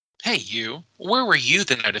Hey, you. Where were you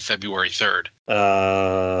the night of February 3rd?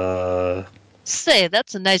 Say,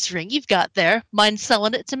 that's a nice ring you've got there. Mind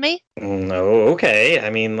selling it to me? No, okay. I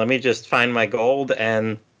mean, let me just find my gold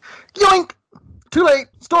and... Yoink! Too late.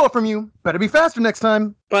 Stole it from you. Better be faster next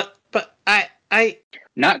time. But I...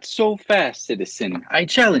 Not so fast, citizen. I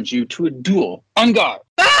challenge you to a duel. On guard.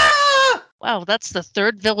 Ah! Wow, that's the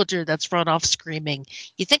third villager that's run off screaming.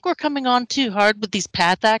 You think we're coming on too hard with these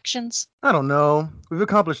path actions? I don't know. We've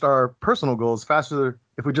accomplished our personal goals faster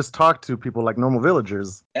if we just talk to people like normal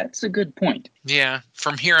villagers. That's a good point. Yeah,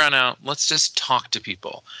 from here on out, let's just talk to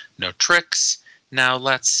people. No tricks. Now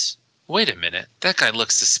let's... Wait a minute. That guy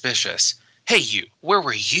looks suspicious. Hey, you. Where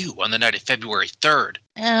were you on the night of February 3rd?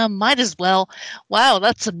 Might as well. Wow,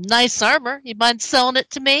 that's some nice armor. You mind selling it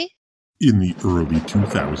to me? In the early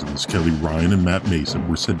 2000s, Kelly Ryan and Matt Mason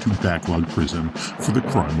were sent to backlog prison for the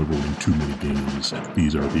crime of owning too many games.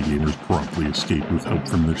 These RP gamers promptly escaped with help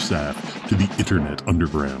from their staff to the internet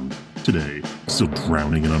underground. Today, still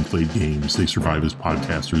drowning in unplayed games, they survive as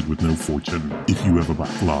podcasters with no fortune. If you have a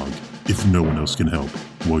backlog, if no one else can help,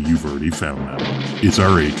 well, you've already found that. It's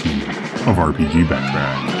our A-team of RPG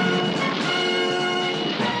Backtrack.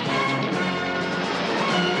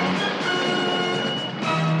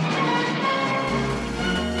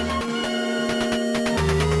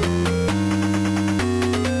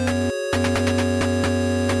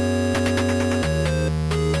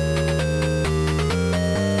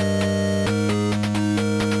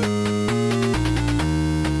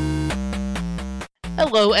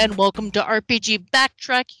 Hello and welcome to RPG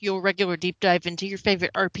Backtrack, your regular deep dive into your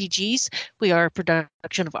favorite RPGs. We are a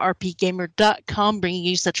production of rpgamer.com, bringing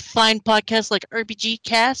you such fine podcasts like RPG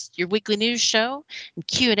Cast, your weekly news show, and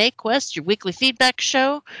Q&A Quest, your weekly feedback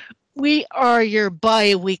show. We are your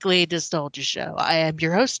bi-weekly nostalgia show. I am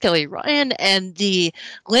your host, Kelly Ryan, and the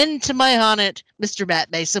Lynn to my Honnet, Mr. Matt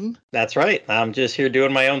Mason. That's right. I'm just here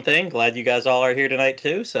doing my own thing. Glad you guys all are here tonight,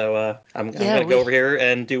 too. So I'm going to go over here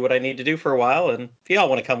and do what I need to do for a while. And if you all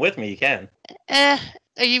want to come with me, you can. Are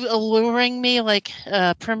you alluring me like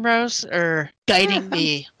Primrose or guiding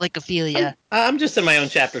me like Ophelia? I'm just in my own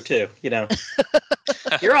chapter, too. You know,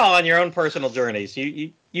 you're all on your own personal journeys.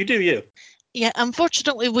 You do you. Yeah,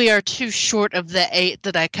 unfortunately, we are too short of the 8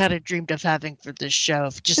 that I kind of dreamed of having for this show,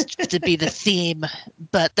 just to be the theme,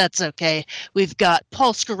 but that's okay. We've got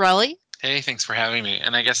Paul Scarelli. Hey, thanks for having me.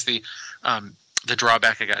 And I guess the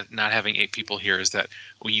drawback I got not having 8 people here is that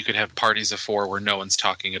you could have parties of 4 where no one's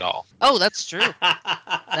talking at all. Oh, that's true.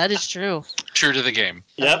 That is true. True to the game.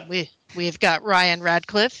 Yep. We've got Ryan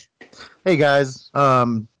Radcliffe. Hey guys,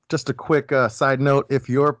 just a quick side note. If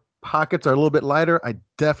your pockets are a little bit lighter, I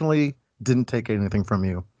definitely didn't take anything from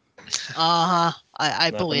you.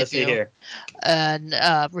 I believe you. Here. And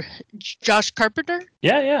Josh Carpenter?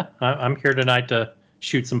 Yeah. I'm here tonight to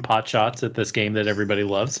shoot some pot shots at this game that everybody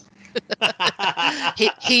loves.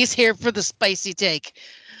 He's here for the spicy take.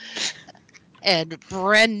 And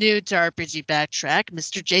brand new to RPG Backtrack,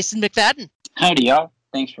 Mr. Jason McFadden. Howdy, y'all.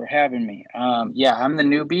 Thanks for having me. I'm the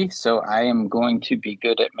newbie, so I am going to be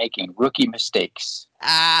good at making rookie mistakes.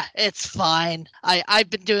 It's fine. I've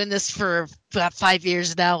been doing this for about 5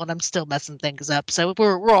 years now, and I'm still messing things up, so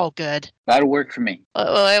we're all good. That'll work for me.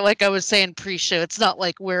 Like I was saying pre-show, it's not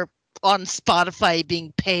like we're on Spotify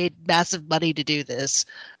being paid massive money to do this.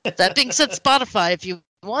 That being said, Spotify, if you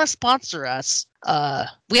want to sponsor us,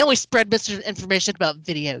 we only spread misinformation about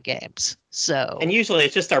video games. So, and usually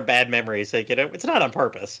it's just our bad memories. Like, it's not on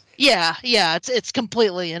purpose. Yeah, it's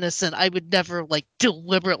completely innocent. I would never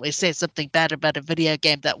deliberately say something bad about a video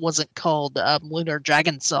game that wasn't called Lunar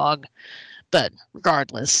Dragon Song. But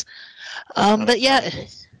regardless, but yeah.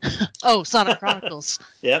 Oh, Sonic Chronicles.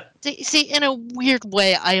 Yep. See, in a weird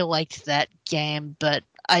way, I liked that game, but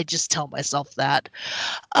I just tell myself that.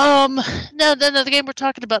 No, the game we're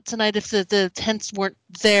talking about tonight, if the hints weren't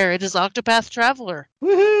there, it is Octopath Traveler.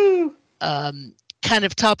 Woohoo! Kind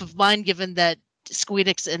of top of mind, given that Square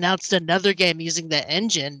Enix announced another game using that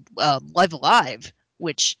engine, Live Alive,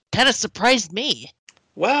 which kind of surprised me.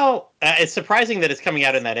 Well, it's surprising that it's coming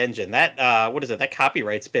out in that engine. That what is it? That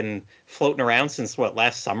copyright's been floating around since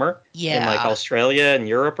last summer? Yeah. In Australia and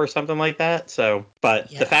Europe or something like that. So, but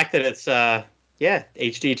the fact that it's HD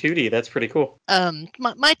 2D, that's pretty cool.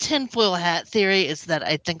 My tinfoil hat theory is that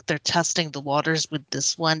I think they're testing the waters with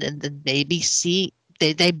this one, and then maybe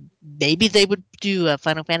they would do a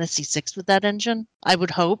Final Fantasy VI with that engine. I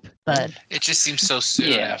would hope, but it just seems so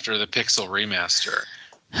soon after the Pixel remaster.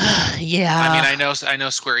 Yeah. I mean, I know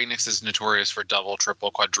Square Enix is notorious for double,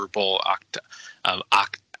 triple, quadruple,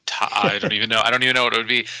 I don't even know. I don't even know what it would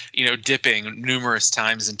be. Dipping numerous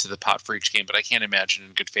times into the pot for each game, but I can't imagine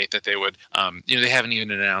in good faith that they would. They haven't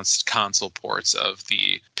even announced console ports of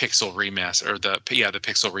the Pixel remaster or the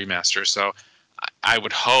Pixel remaster. So I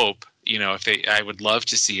would hope, I would love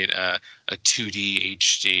to see it a 2D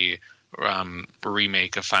HD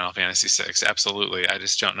remake of Final Fantasy VI. Absolutely. I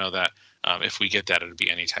just don't know that if we get that, it'll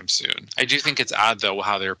be anytime soon. I do think it's odd, though,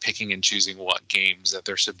 how they're picking and choosing what games that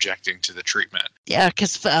they're subjecting to the treatment. Yeah,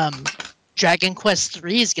 because Dragon Quest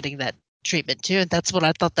III is getting that treatment, too. And that's what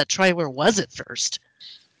I thought that Triware was at first.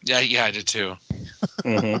 Yeah, I did, too.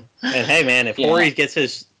 Mm-hmm. And hey, man, if Ori gets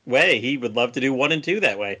his way, he would love to do 1 and 2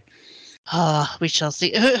 that way. We shall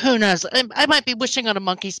see. Who knows? I might be wishing on a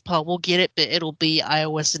monkey's paw. We'll get it, but it'll be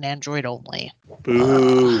iOS and Android only.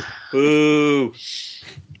 Boo. Boo.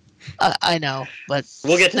 I know, but...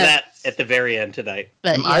 We'll get to that at the very end tonight.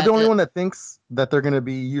 But Am I the only one that thinks that they're going to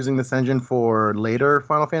be using this engine for later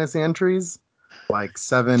Final Fantasy entries? Like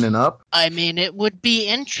 7 and up? I mean, it would be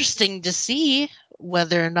interesting to see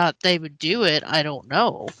whether or not they would do it. I don't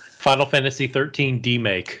know. Final Fantasy 13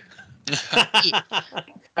 demake.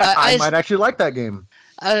 I might actually like that game.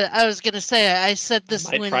 I was going to say, I said this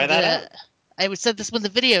Might when try that out. I said this when the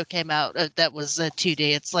video came out. That was 2D.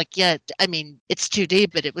 It's like, yeah, I mean, it's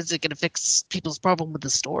 2D, but it was going to fix people's problem with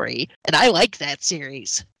the story, and I like that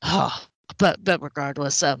series. But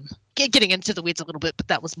regardless, getting into the weeds a little bit, but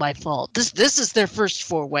that was my fault. This is their first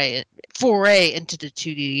foray into the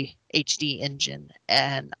 2D HD engine,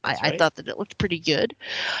 and I thought that it looked pretty good.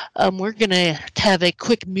 We're gonna have a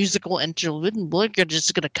quick musical interlude, and we're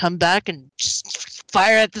just gonna come back and just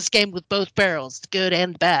fire at this game with both barrels, the good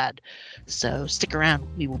and the bad. So stick around.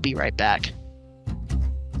 We will be right back.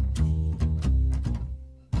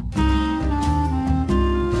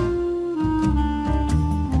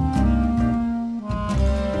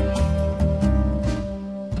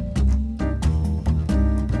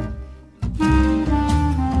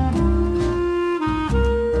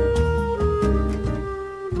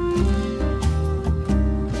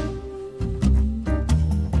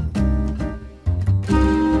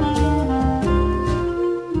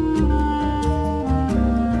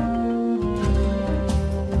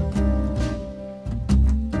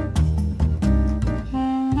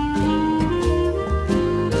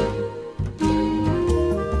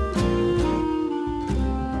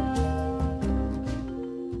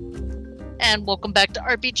 And welcome back to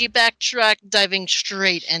RPG Backtrack, diving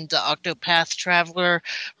straight into Octopath Traveler,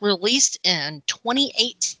 released in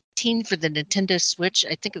 2018 for the Nintendo Switch.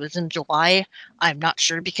 I think it was in July. I'm not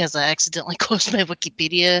sure because I accidentally closed my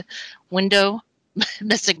Wikipedia window,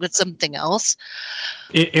 messing with something else.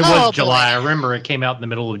 It was July. I remember it came out in the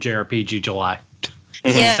middle of JRPG July.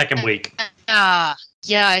 Yeah, second week.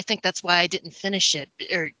 Yeah, I think that's why I didn't finish it,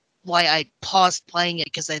 or why I paused playing it,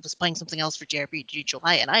 because I was playing something else for JRPG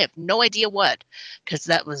July, and I have no idea what, because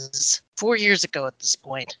that was 4 years ago at this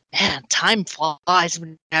point. Man, time flies when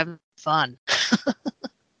you're having fun.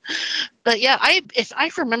 But yeah, if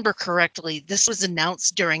I remember correctly, this was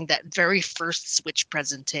announced during that very first Switch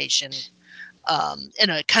presentation, in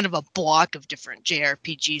a kind of a block of different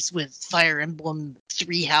JRPGs with Fire Emblem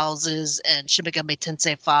Three Houses and Shin Megami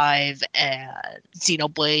Tensei 5 and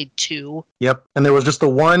Xenoblade 2. Yep, and there was just the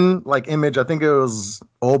one image. I think it was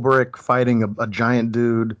Ulbrich fighting a giant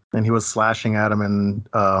dude, and he was slashing at him, and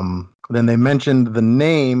then they mentioned the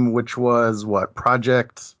name, which was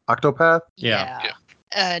Project Octopath? Yeah.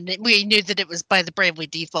 And we knew that it was by the Bravely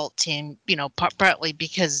Default team, partly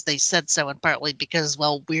because they said so, and partly because,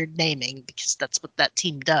 weird naming, because that's what that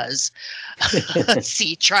team does.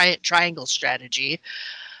 See, triangle strategy.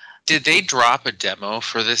 Did they drop a demo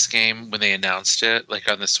for this game when they announced it,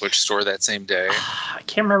 on the Switch store that same day? I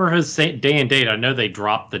can't remember his day and date. I know they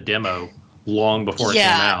dropped the demo long before it came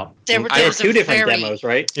out. There were two different demos,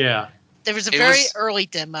 right? Yeah. There was a very early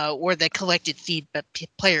demo where they collected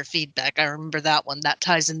player feedback. I remember that one. That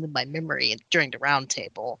ties into my memory during the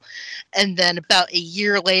roundtable. And then about a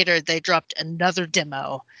year later, they dropped another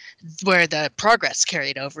demo where the progress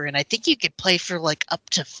carried over. And I think you could play for up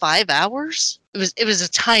to 5 hours. It was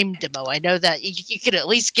a time demo. I know that you could at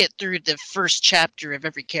least get through the first chapter of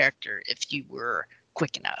every character if you were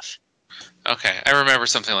quick enough. Okay, I remember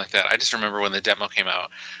something like that. I just remember when the demo came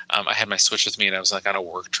out, I had my Switch with me, and I was on a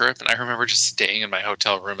work trip, and I remember just staying in my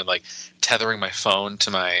hotel room and tethering my phone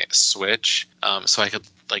to my Switch, so I could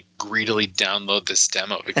greedily download this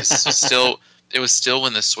demo, because it was still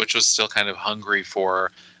when the Switch was still kind of hungry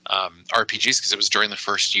for RPGs, because it was during the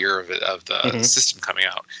first year of the system coming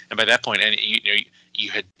out, and by that point, and you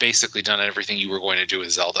had basically done everything you were going to do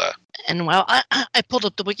with Zelda. And well, I pulled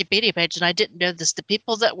up the Wikipedia page, and I didn't know this. The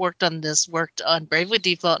people that worked on this worked on Bravely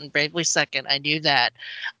Default and Bravely Second. I knew that.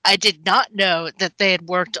 I did not know that they had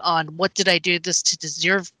worked on What Did I Do This to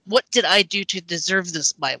Deserve? What Did I Do to Deserve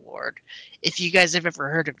This, My Lord? If you guys have ever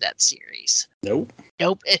heard of that series. Nope.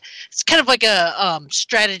 It's kind of like a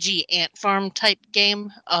strategy ant farm type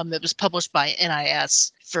game. It was published by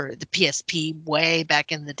NIS for the PSP way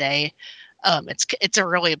back in the day. It's a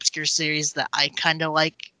really obscure series that I kind of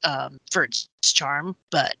like for its charm,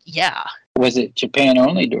 but yeah. Was it Japan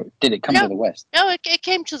only, or did it come to the West? No, it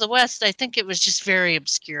came to the West. I think it was just very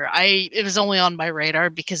obscure. It was only on my radar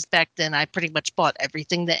because back then I pretty much bought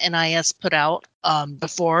everything that NIS put out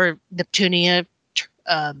before Neptunia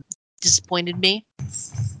disappointed me.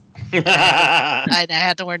 I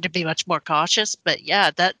had to learn to be much more cautious, but yeah,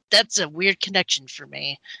 that's a weird connection for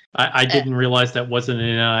me. I didn't realize that wasn't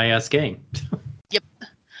an NIS game. Yep.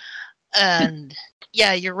 And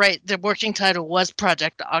yeah, you're right. The working title was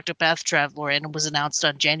Project Octopath Traveler, and it was announced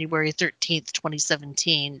on January 13th,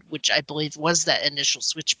 2017, which I believe was that initial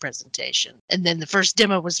Switch presentation. And then the first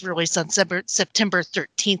demo was released on September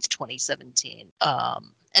 13th, 2017.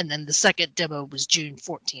 And then the second demo was June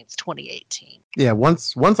 14th, 2018. Yeah,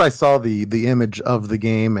 once I saw the image of the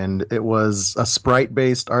game, and it was a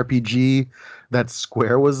sprite-based RPG that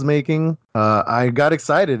Square was making, I got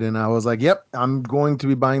excited, and I was like, yep, I'm going to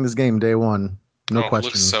be buying this game day one. No question.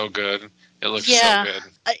 It looks so good. It looks so good.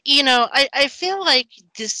 I feel like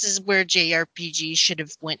this is where JRPG should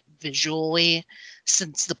have went visually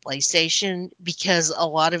since the PlayStation, because a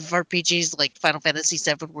lot of RPGs like Final Fantasy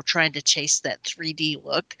VII were trying to chase that 3D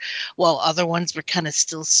look, while other ones were kind of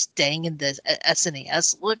still staying in the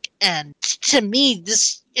SNES look. And to me,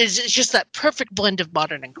 this is just that perfect blend of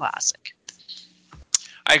modern and classic.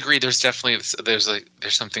 I agree. There's definitely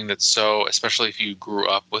there's something that's so, especially if you grew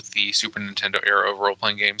up with the Super Nintendo era of role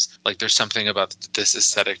playing games, like there's something about this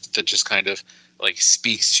aesthetic that just kind of like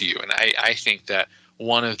speaks to you. And I think that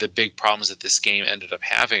one of the big problems that this game ended up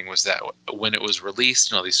having was that when it was released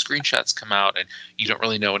and all these screenshots come out and you don't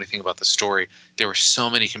really know anything about the story, there were so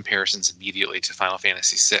many comparisons immediately to Final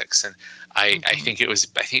Fantasy VI. And I think it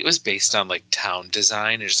was based on like town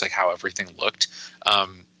design and just like how everything looked.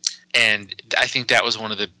 And I think that was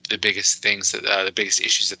one of the biggest things that the biggest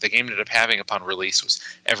issues that the game ended up having upon release was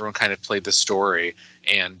everyone kind of played the story,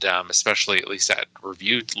 and especially at least at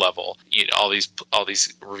review level, all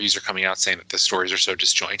these reviews are coming out saying that the stories are so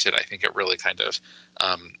disjointed. I think it really kind of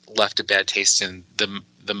left a bad taste in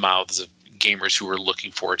the mouths of gamers who were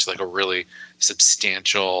looking forward to like a really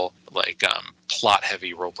substantial, like plot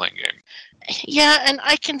heavy role playing game. Yeah, and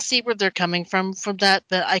I can see where they're coming from that,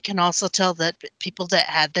 but I can also tell that people that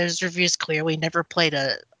had those reviews clearly never played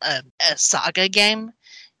a Saga game,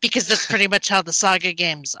 because that's pretty much how the Saga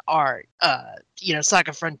games are.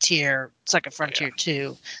 Saga Frontier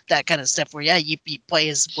 2, that kind of stuff where, you play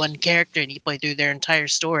as one character and you play through their entire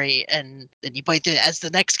story, and then you play through it as the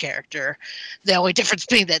next character. The only difference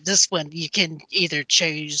being that this one, you can either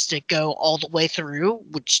choose to go all the way through,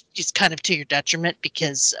 which is kind of to your detriment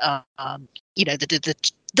because,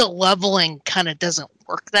 the leveling kind of doesn't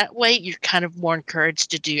work that way. You're kind of more encouraged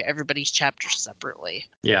to do everybody's chapters separately.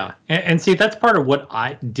 Yeah. And see, that's part of what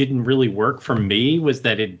I didn't really work for me, was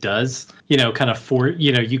that it does, kind of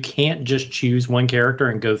you can't just choose one character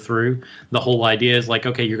and go through. The whole idea is like,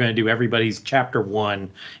 okay, you're going to do everybody's chapter 1,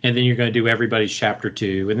 and then you're going to do everybody's chapter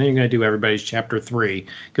 2, and then you're going to do everybody's chapter 3,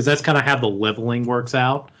 because that's kind of how the leveling works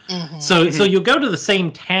out. Mm-hmm. So you'll go to the same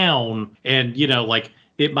town and,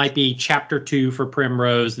 it might be chapter 2 for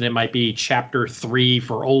Primrose, and it might be chapter 3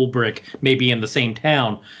 for Olbrich, maybe in the same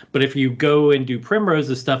town. But if you go and do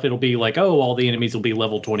Primrose's stuff, it'll be like, all the enemies will be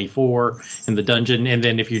level 24 in the dungeon. And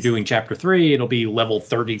then if you're doing chapter 3, it'll be level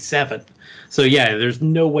 37. So yeah, there's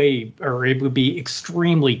no way, or it would be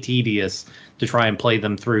extremely tedious to try and play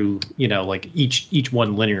them through, like each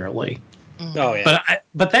one linearly. Oh yeah.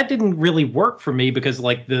 But that didn't really work for me, because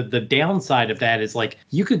like the downside of that is like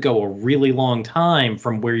you could go a really long time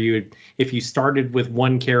from where if you started with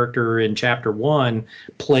one character in chapter 1,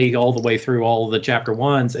 play all the way through all of the chapter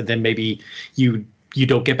 1s, and then maybe you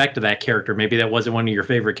don't get back to that character. Maybe that wasn't one of your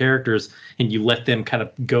favorite characters, and you let them kind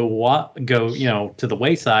of go to the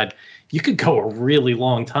wayside. You could go a really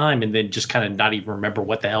long time and then just kind of not even remember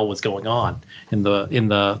what the hell was going on in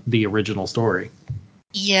the original story.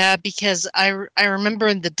 Yeah, because I remember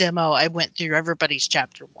in the demo, I went through everybody's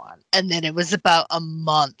chapter 1, and then it was about a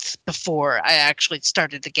month before I actually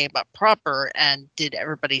started the game up proper and did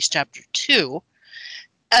everybody's chapter 2.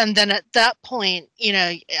 And then at that point,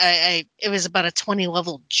 it was about a 20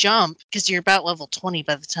 level jump because you're about level 20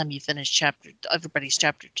 by the time you finish everybody's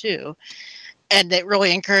chapter 2. And it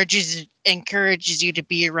really encourages you to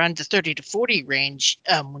be around the 30 to 40 range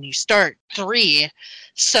when you start 3.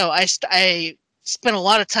 So I spent a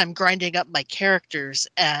lot of time grinding up my characters,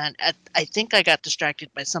 and I think I got distracted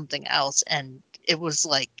by something else, and it was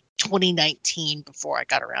like 2019 before I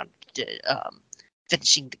got around to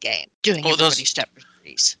finishing the game, doing everybody's chapter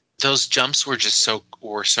 3s. Those jumps were just so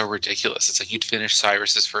ridiculous. It's like you'd finish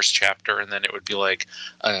Cyrus's first chapter, and then it would be like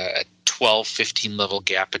a 12, 15 level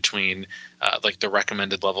gap between like the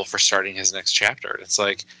recommended level for starting his next chapter. It's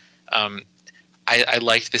like I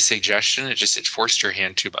liked the suggestion. It forced your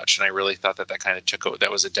hand too much, and I really thought that kind of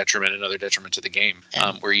that was another detriment to the game,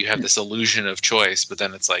 where you have this illusion of choice, but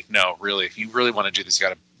then it's like, no, really, if you really want to do this, you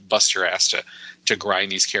got to bust your ass to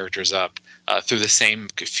grind these characters up through the same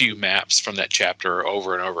few maps from that chapter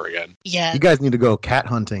over and over again. Yeah, you guys need to go cat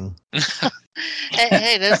hunting.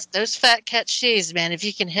 hey, those fat cat cheese, man. If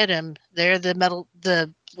you can hit them, they're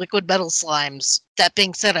the liquid metal slimes. That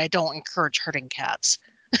being said, I don't encourage hurting cats.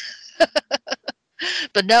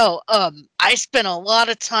 But no, I spent a lot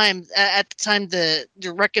of time at the time. The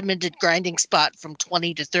recommended grinding spot from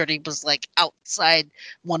 20 to 30 was like outside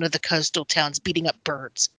one of the coastal towns, beating up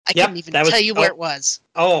birds. I couldn't even tell you where it was.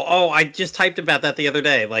 Oh, I just typed about that the other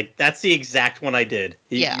day. Like, that's the exact one I did.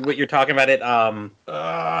 What you're talking about,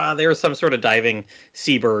 there was some sort of diving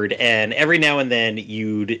seabird, and every now and then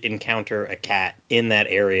you'd encounter a cat in that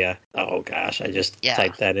area. Oh gosh, I just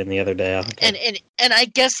typed that in the other day. Okay. And I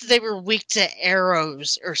guess they were weak to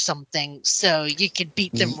arrows or something, so you could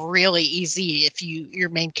beat them really easy if your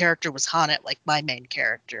main character was haunted, like my main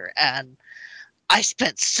character. And I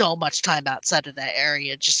spent so much time outside of that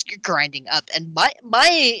area just grinding up. And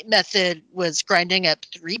my method was grinding up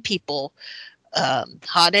 3 people,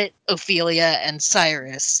 Haunted, Ophelia, and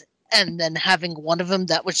Cyrus, and then having one of them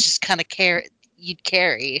that was just kind of you'd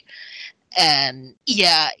carry. And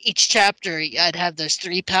each chapter I'd have those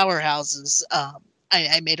 3 powerhouses.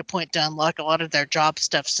 I made a point to unlock a lot of their job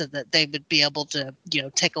stuff so that they would be able to,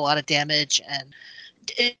 take a lot of damage and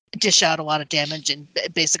dish out a lot of damage and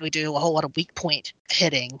basically do a whole lot of weak point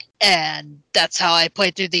hitting. And that's how I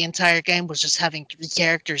played through the entire game, was just having 3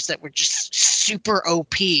 characters that were just super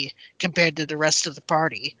OP compared to the rest of the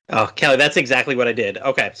party. Oh, Kelly, that's exactly what I did.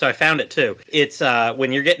 Okay, so I found it too. It's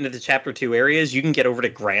when you're getting to the chapter 2 areas, you can get over to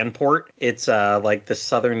Grandport. It's like the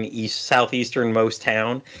southeasternmost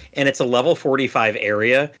town, and it's a level 45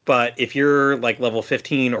 area. But if you're like level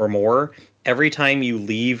 15 or more, every time you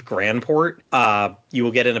leave Grandport, you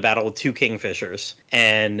will get in a battle with 2 kingfishers.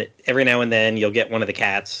 And every now and then you'll get one of the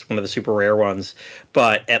cats, one of the super rare ones.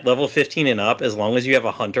 But at level 15 and up, as long as you have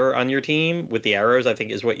a hunter on your team with the arrows, I think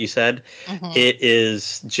is what you said, it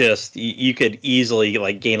is just, you could easily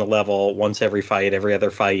like gain a level once every other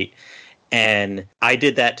fight. And I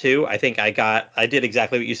did that too. I think I did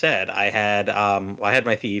exactly what you said. I had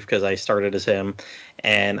my thief because I started as him,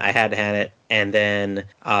 and I had Hanet, and then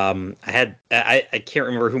I can't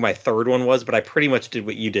remember who my third one was, but I pretty much did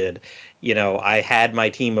what you did. I had my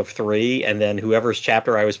team of 3, and then whoever's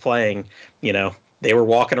chapter I was playing, they were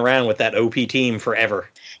walking around with that OP team forever.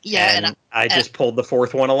 Yeah, and I just pulled the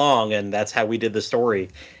 4th one along, and that's how we did the story.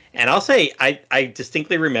 And I'll say, I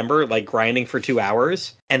distinctly remember like grinding for 2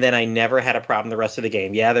 hours, and then I never had a problem the rest of the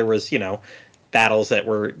game. Yeah, there was, battles that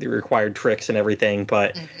required tricks and everything,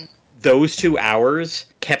 but those 2 hours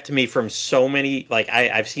kept me from so many, like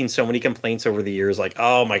I've seen so many complaints over the years, like,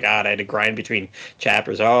 oh my God, I had to grind between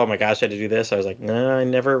chapters. Oh my gosh, I had to do this. I was like, no, I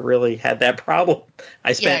never really had that problem.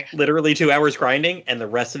 I spent literally 2 hours grinding, and the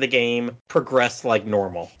rest of the game progressed like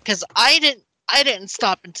normal. Because I didn't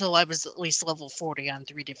stop until I was at least level 40 on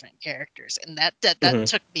 3 different characters, and that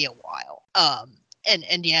took me a while.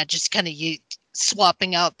 And just kind of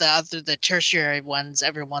swapping out the tertiary ones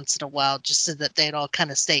every once in a while, just so that they'd all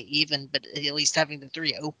kind of stay even, but at least having the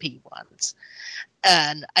 3 OP ones.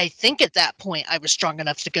 And I think at that point I was strong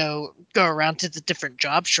enough to go around to the different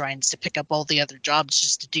job shrines to pick up all the other jobs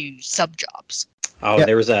just to do sub jobs. Oh, yeah.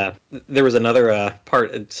 There was another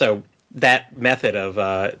part. So that method of,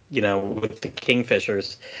 with the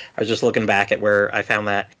kingfishers, I was just looking back at where I found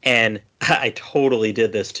that, and I totally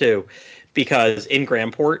did this too, because in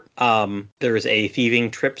Grandport, there's a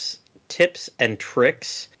thieving trips tips and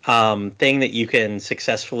tricks thing that you can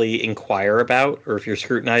successfully inquire about, or if you're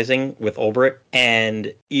scrutinizing with Ulbrich,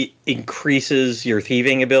 and it increases your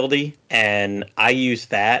thieving ability. And I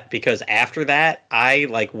used that because after that, I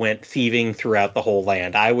went thieving throughout the whole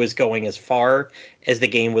land. I was going as far as the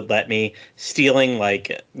game would let me, stealing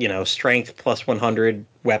strength plus 100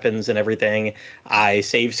 weapons and everything. I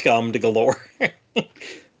save scum to galore.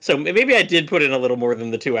 So maybe I did put in a little more than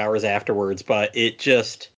the 2 hours afterwards, but it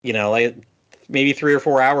just, maybe 3 or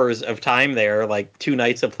 4 hours of time there, 2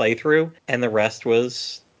 nights of playthrough, and the rest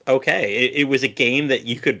was okay. It was a game that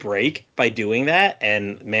you could break by doing that,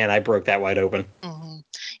 and man, I broke that wide open. Mm-hmm.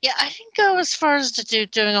 Yeah, I didn't go as far as to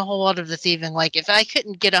doing a whole lot of the thieving. If I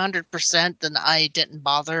couldn't get 100%, then I didn't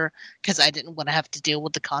bother because I didn't want to have to deal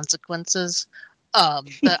with the consequences.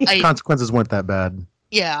 But Consequences weren't that bad.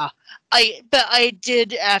 Yeah, I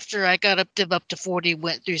did, after I got up to 40,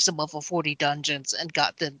 went through some level 40 dungeons and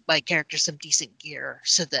got my character some decent gear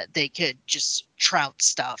so that they could just trout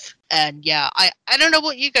stuff. And yeah, I don't know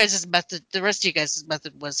what you guys' method, the rest of you guys'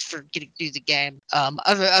 method was for getting through the game.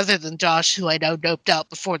 Other than Josh, who I know noped out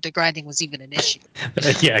before the grinding was even an issue.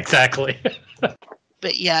 Yeah, exactly.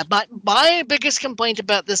 But yeah, my biggest complaint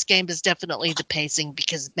about this game is definitely the pacing,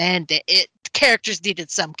 because man, characters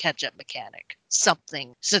needed some catch-up mechanic,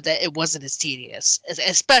 something, so that it wasn't as tedious,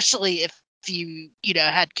 especially if you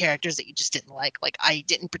had characters that you just didn't like. I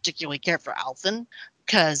didn't particularly care for Alphen,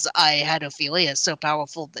 because I had Ophelia so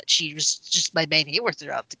powerful that she was just my main healer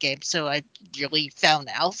throughout the game, so I really found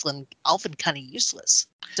Alphen kind of useless.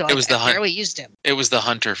 So I barely used him. It was the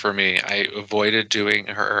hunter for me. I avoided doing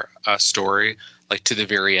her story to the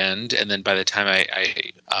very end, and then by the time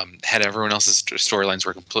I had everyone else's storylines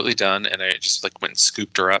were completely done, and I just went and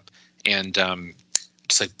scooped her up and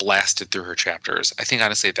just blasted through her chapters. I think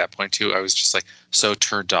honestly at that point too, I was just so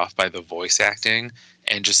turned off by the voice acting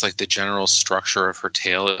and just the general structure of her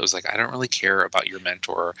tale. It was I don't really care about your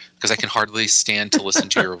mentor because I can hardly stand to listen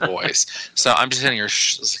to your voice. So I'm just sitting here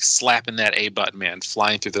slapping that A button, man,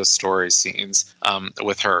 flying through those story scenes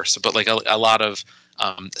with her. So, but a lot of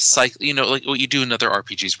what you do in other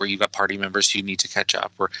RPGs where you've got party members who you need to catch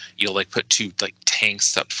up, where you'll put 2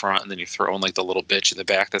 tanks up front and then you throw in the little bitch in the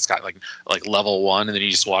back that's got level 1, and then you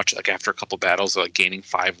just watch after a couple battles gaining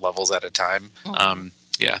 5 levels at a time. Mm-hmm.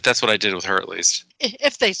 Yeah, that's what I did with her, at least.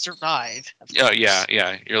 If they survive. Oh, yeah.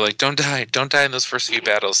 You're don't die in those first few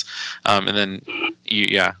battles. And then,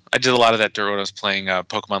 I did a lot of that during when I was playing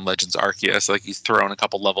Pokemon Legends Arceus. You throw in a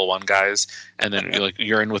couple level 1 guys, and then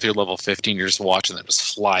you're in with your level 15, you're just watching them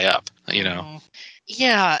just fly up,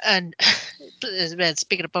 Yeah, and man,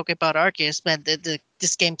 speaking of Pokemon Arceus, man,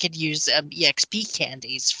 this game could use EXP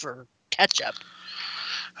candies for catch-up.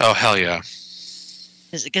 Oh, hell yeah.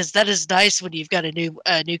 Because that is nice when you've got a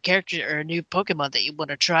new character or a new Pokemon that you want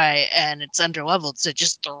to try and it's underleveled. So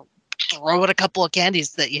just throw in a couple of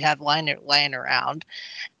candies that you have lying around.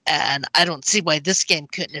 And I don't see why this game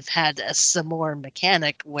couldn't have had a similar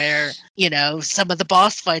mechanic where, some of the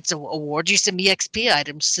boss fights award you some EXP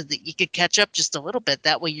items so that you could catch up just a little bit.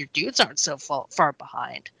 That way your dudes aren't so far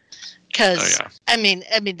behind. Because, I mean,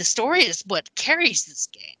 the story is what carries this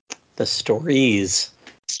game. The stories,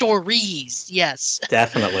 yes.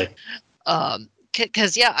 Definitely.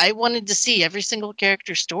 Because I wanted to see every single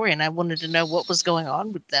character's story, and I wanted to know what was going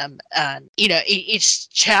on with them. And each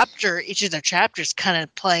of their chapters, kind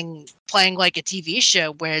of playing like a TV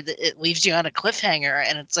show where it leaves you on a cliffhanger,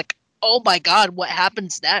 and it's oh my god, what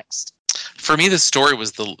happens next? For me, the story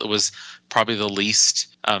was probably the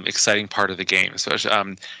least exciting part of the game. So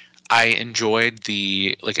I enjoyed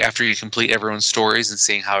the after you complete everyone's stories and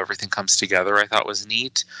seeing how everything comes together. I thought was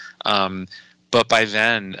neat. But by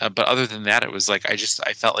then, but other than that, it was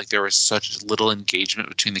I felt like there was such little engagement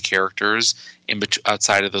between the characters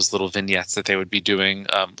outside of those little vignettes that they would be doing.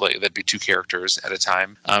 That'd be 2 characters at a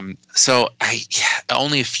time. So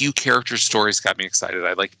only a few characters' stories got me excited.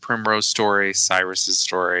 I liked Primrose's story, Cyrus's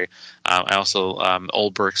story. I also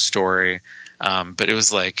Ulbrich's story. But it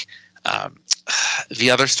was the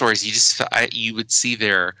other stories, you would see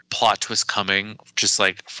their plot twist coming just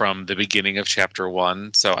from the beginning of chapter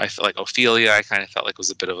 1. So I felt Ophelia, I kind of felt was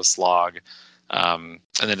a bit of a slog. And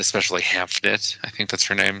then especially Hamfnit, I think that's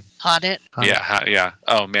her name. Honnet. Yeah.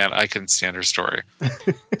 Oh man, I couldn't stand her story.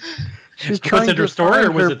 Was it her story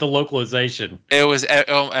or was it the localization? It was.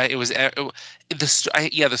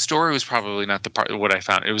 The story was probably not the part of what I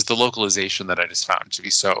found. It was the localization that I just found to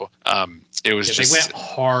be so. It was just. They went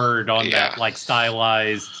hard on that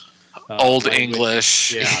stylized old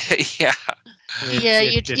English. Yeah.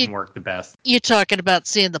 It didn't work the best. You're talking about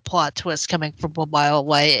seeing the plot twist coming from a mile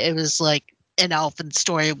away. It was in Alvin's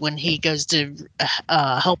story when he goes to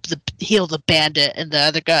heal the bandit, and the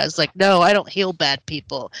other guy's like, "No, I don't heal bad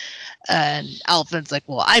people," and Alvin's like,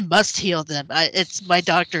 "Well, I must heal them. It's my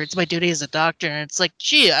doctor. It's my duty as a doctor." And it's like,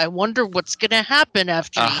 "Gee, I wonder what's gonna happen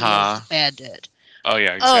after he heals the bandit." Oh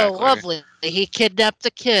yeah, exactly. Oh, lovely. He kidnapped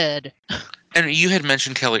the kid. And you had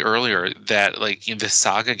mentioned, Kelly, earlier that like in the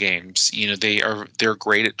Saga games, they're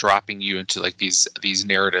great at dropping you into like these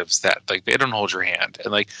narratives that like they don't hold your hand.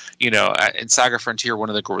 And like in Saga Frontier, one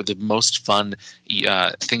of the most fun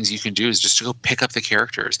things you can do is just to go pick up the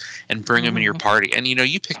characters and bring them in your party. And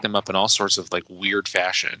you pick them up in all sorts of like weird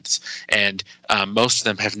fashions, and most of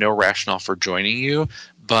them have no rationale for joining you,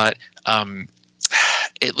 but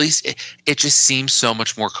at least it just seems so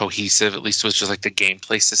much more cohesive, at least with just like the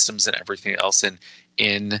gameplay systems and everything else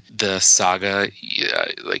in the Saga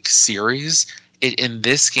like series. In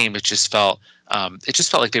this game, it just felt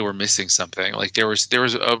like they were missing something. Like there was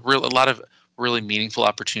a lot of really meaningful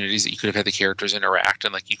opportunities that you could have had the characters interact,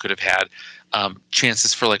 and like you could have had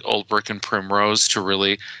chances for like Ulbrich and Primrose to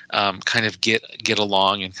really kind of get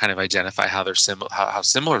along and kind of identify how they're how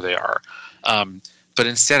similar they are. But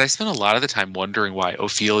instead, I spent a lot of the time wondering why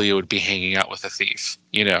Ophelia would be hanging out with a thief,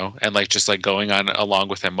 and like just like going on along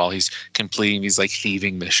with him while he's completing these like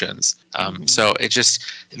thieving missions. So it just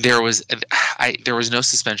there was no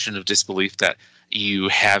suspension of disbelief that you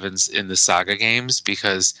have in the Saga games,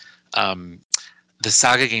 because the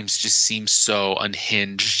Saga games just seem so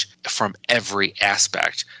unhinged from every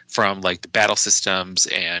aspect, from like the battle systems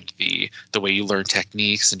and the way you learn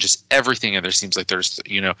techniques and just everything. And there seems like there's,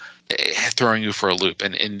 throwing you for a loop.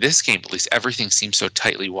 And in this game, at least, everything seems so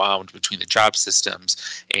tightly wound between the job systems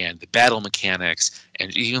and the battle mechanics,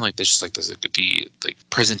 and even like there's just like the like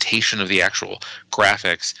presentation of the actual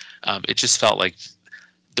graphics. It just felt like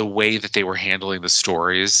the way that they were handling the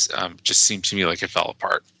stories just seemed to me like it fell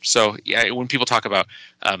apart. So yeah, when people talk about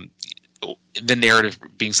the narrative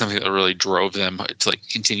being something that really drove them to like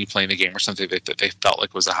continue playing the game, or something that they felt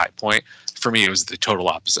like was a high point, for me it was the total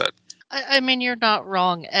opposite. I mean, you're not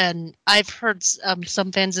wrong, and I've heard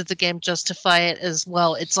some fans of the game justify it as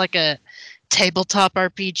well. It's like a tabletop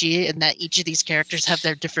RPG, in that each of these characters have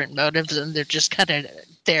their different motives, and they're just kind of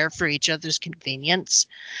there for each other's convenience.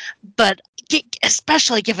 But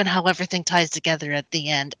especially given how everything ties together at the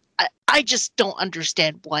end, I just don't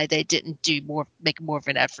understand why they didn't make more of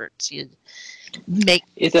an effort to make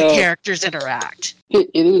the characters interact. It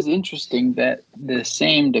is interesting that the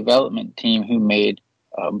same development team who made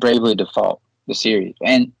Bravely Default, the series,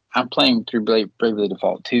 and I'm playing through Bravely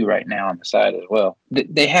Default 2 right now on the side as well.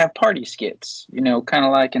 They have party skits, kind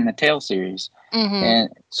of like in the Tale series. Mm-hmm. And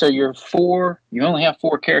so you only have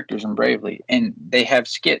 4 characters in Bravely, and they have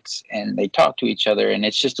skits and they talk to each other, and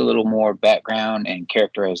it's just a little more background and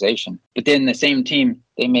characterization. But then the same team,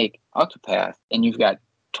 they make Octopath, and you've got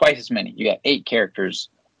twice as many. You got 8 characters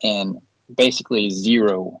and basically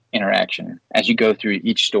 0 interaction as you go through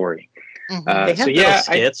each story. Mm-hmm. They had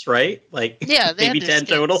skits, right? Like maybe 10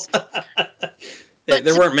 total.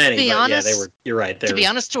 There weren't many, but honest, they were. You're right. To be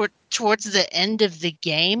honest, towards the end of the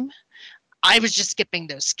game, I was just skipping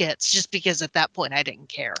those skits just because at that point I didn't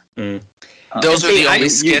care. Mm. Those are the only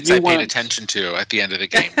skits I paid attention to at the end of the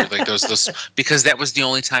game. Like those, because that was the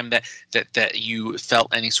only time that you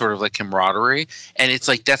felt any sort of like camaraderie. And it's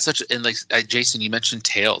like that's such, and like Jason, you mentioned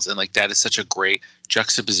Tales, and like that is such a great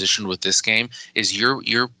juxtaposition with this game. Is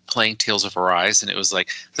you're playing Tales of Arise, and it was like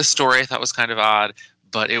the story I thought was kind of odd.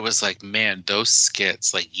 But it was like, man, those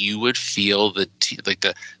skits, like you would feel the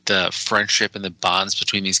friendship and the bonds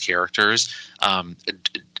between these characters.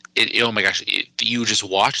 Oh my gosh, you just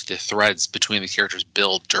watch the threads between the characters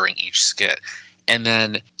build during each skit. And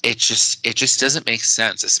then it just doesn't make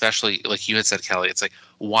sense, especially like you had said, Kelly. It's like,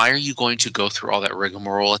 why are you going to go through all that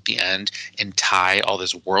rigmarole at the end and tie all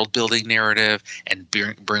this world building narrative and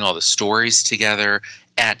bring all the stories together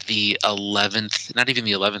at the 11th, not even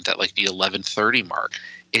the 11th, at like the 11:30 mark?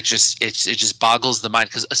 It just boggles the mind,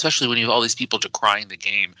 because especially when you have all these people decrying the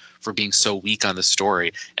game for being so weak on the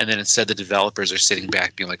story, and then instead the developers are sitting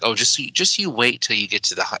back being like, oh, just you wait till you get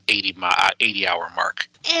to the 80 hour mark,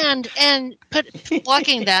 and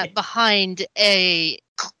blocking that behind a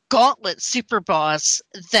gauntlet super boss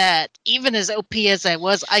that, even as OP as I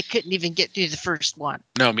was, I couldn't even get through the first one.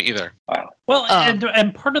 No, me either. Wow. Well,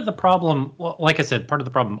 and part of the problem, well, like I said, part of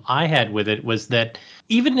the problem I had with it was that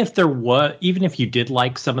even if you did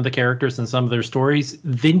like some of the characters and some of their stories,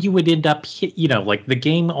 then you would end up, like the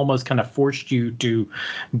game almost kind of forced you to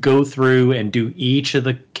go through and do each of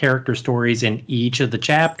the character stories in each of the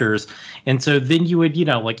chapters. And so then you would,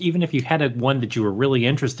 like even if you had one that you were really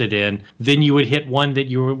interested in, then you would hit one that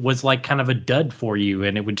was like kind of a dud for you,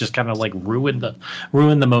 and it would just kind of like ruin the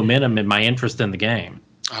momentum and my interest in the game.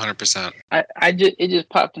 100%. It just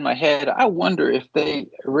popped in my head. I wonder if they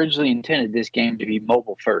originally intended this game to be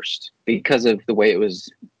mobile first because of the way it was,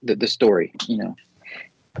 the story.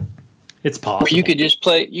 It's possible.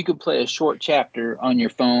 Where you could play a short chapter on your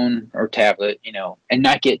phone or tablet, and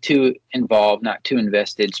not get too involved, not too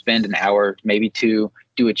invested. Spend an hour, maybe two,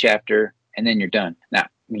 do a chapter, and then you're done. Now,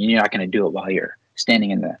 you're not going to do it while you're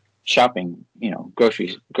standing in the shopping,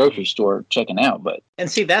 grocery store checking out. And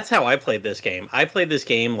see, that's how I played this game. I played this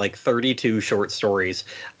game like 32 short stories.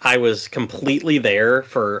 I was completely there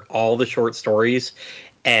for all the short stories,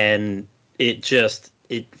 and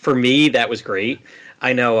for me, that was great.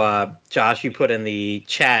 I know, Josh, you put in the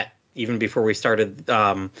chat even before we started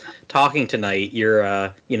talking tonight,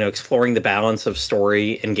 you're exploring the balance of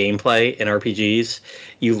story and gameplay in RPGs.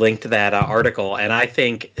 You linked that article, and I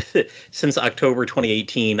think since October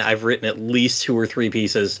 2018, I've written at least 2 or 3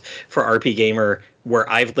 pieces for RP Gamer where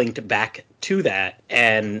I've linked back to that.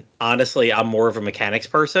 And honestly, I'm more of a mechanics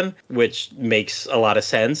person, which makes a lot of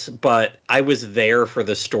sense. But I was there for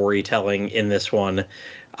the storytelling in this one.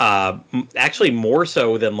 Actually more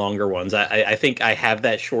so than longer ones. I think I have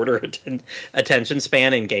that shorter attention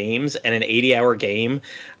span in games, and an 80-hour game,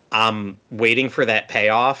 I'm waiting for that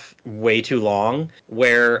payoff way too long,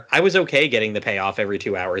 where I was okay getting the payoff every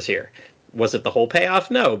 2 hours here. Was it the whole payoff?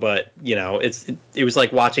 No, but it was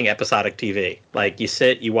like watching episodic TV. Like you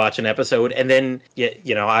sit, you watch an episode, and then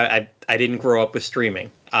I didn't grow up with streaming.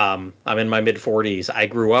 I'm in my mid 40s. I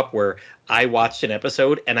grew up where I watched an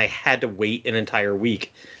episode and I had to wait an entire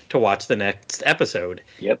week to watch the next episode.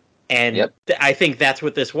 Yep. And I think that's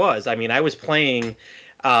what this was. I mean, I was playing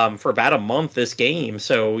for about a month this game,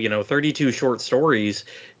 so 32 short stories.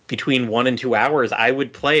 Between 1 and 2 hours, I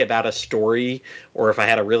would play about a story, or if I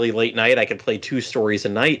had a really late night, I could play 2 stories a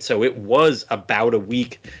night. So it was about a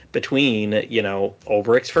week between,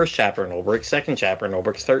 Olbrich's first chapter and Olbrich's second chapter and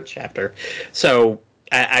Olbrich's third chapter. So,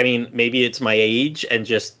 I mean, maybe it's my age and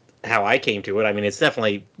just how I came to it. I mean, it's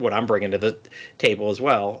definitely what I'm bringing to the table as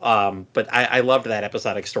well. But I loved that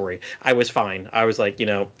episodic story. I was fine. I was like,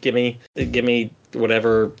 give me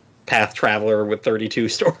whatever path traveler with 32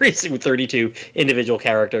 stories with 32 individual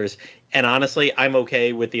characters. And honestly, I'm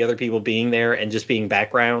okay with the other people being there and just being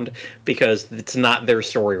background, because it's not their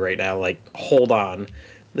story right now. Like, hold on.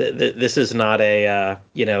 This is not a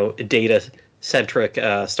data-centric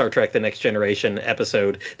Star Trek The Next Generation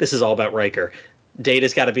episode. This is all about Riker.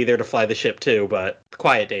 Data's got to be there to fly the ship too, but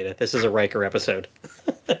quiet, Data. This is a Riker episode.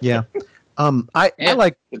 Yeah. I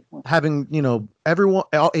like having,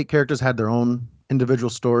 all 8 characters had their own individual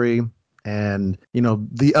story, and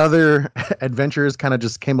the other adventurers kind of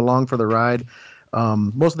just came along for the ride.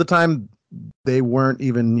 Most of the time they weren't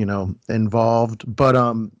even involved,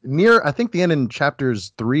 but near, I think, the end in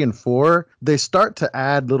chapters 3 and 4, they start to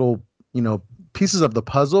add little pieces of the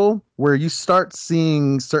puzzle where you start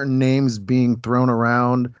seeing certain names being thrown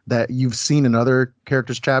around that you've seen in other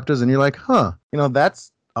characters' chapters, and you're like,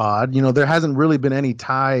 that's odd. There hasn't really been any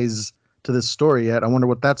ties to this story yet. I wonder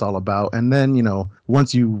what that's all about. And then,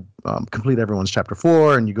 once you complete everyone's chapter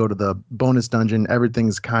 4 and you go to the bonus dungeon,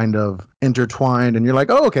 everything's kind of intertwined, and you're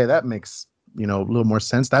like, oh, okay, that makes, a little more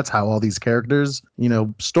sense. That's how all these characters,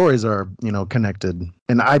 stories are, connected.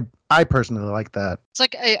 And I personally like that. It's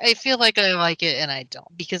like, I feel like I like it and I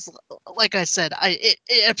don't, because like I said,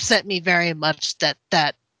 it upset me very much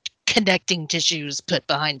that connecting tissues put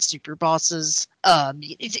behind super bosses. To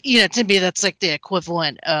me, that's like the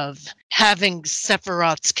equivalent of having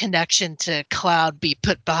Sephiroth's connection to Cloud be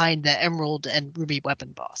put behind the Emerald and Ruby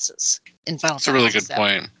weapon bosses in Final Fantasy. That's a really good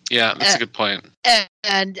point. Yeah, that's a good point.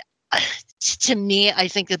 And to me, I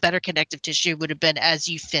think the better connective tissue would have been as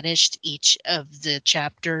you finished each of the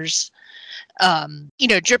chapters,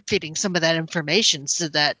 drip feeding some of that information so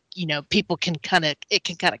that, people can kind of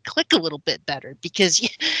click a little bit better, because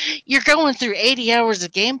you're going through 80 hours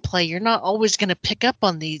of gameplay. You're not always going to pick up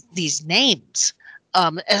on these names.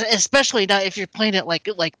 Especially not if you're playing it like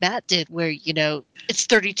Matt did, where, it's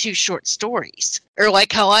 32 short stories, or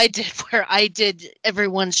like how I did, where I did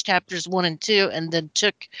everyone's chapters 1 and 2 and then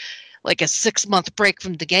took like a 6-month break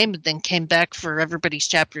from the game and then came back for everybody's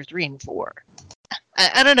chapter 3 and 4.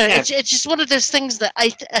 I don't know. Yeah. It's just one of those things that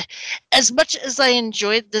as much as I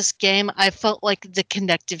enjoyed this game, I felt like the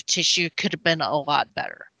connective tissue could have been a lot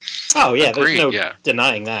better. Oh yeah, Agreed, there's no yeah.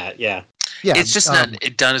 denying that. Yeah. Yeah, It's just not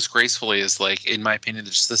done as gracefully as, like, in my opinion,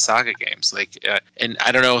 just the Saga games. Like, and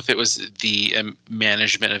I don't know if it was the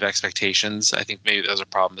management of expectations. I think maybe that was a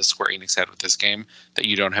problem that Square Enix had with this game that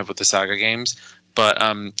you don't have with the Saga games. But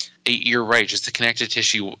you're right. Just the connective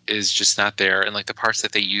tissue is just not there, and like the parts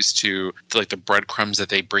that they use to like the breadcrumbs that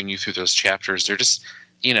they bring you through those chapters, they're just,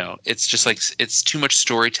 it's just like it's too much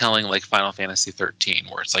storytelling, like Final Fantasy 13,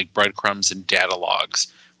 where it's like breadcrumbs and data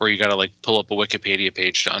logs, where you got to like pull up a Wikipedia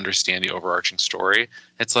page to understand the overarching story.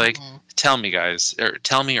 It's like, tell me, guys, or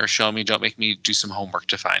tell me or show me. Don't make me do some homework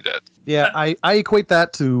to find it. Yeah, I equate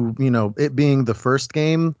that to, it being the first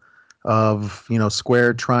game of,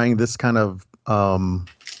 Square trying this kind of,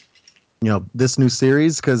 this new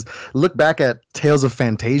series. Because look back at Tales of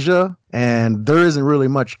Fantasia, and there isn't really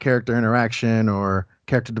much character interaction or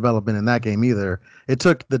character development in that game either. It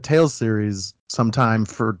took the Tales series some time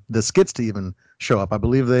for the skits to even show up. I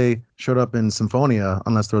believe they showed up in Symphonia,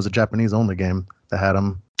 unless there was a Japanese-only game that had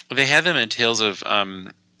them. They had them in Tales of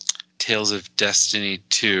Destiny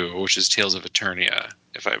 2, which is Tales of Eternia,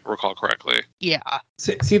 if I recall correctly. Yeah.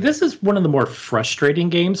 See, this is one of the more frustrating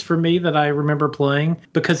games for me that I remember playing,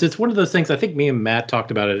 because it's one of those things, I think me and Matt talked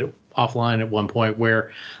about it offline at one point,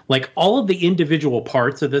 where like all of the individual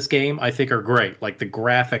parts of this game I think are great. Like the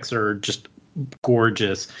graphics are just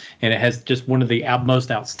gorgeous, and it has just one of the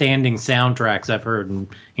most outstanding soundtracks I've heard, and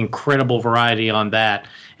incredible variety on that.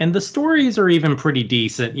 And the stories are even pretty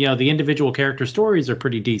decent. The individual character stories are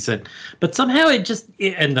pretty decent, but somehow and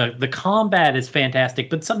the combat is fantastic,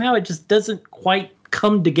 but somehow it just doesn't quite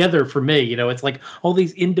come together for me. It's like all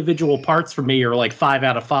these individual parts for me are like 5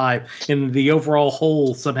 out of 5, and the overall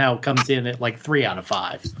whole somehow comes in at like 3 out of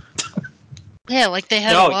 5. Yeah, like they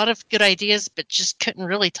had a lot of good ideas, but just couldn't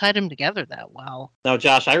really tie them together that well. No,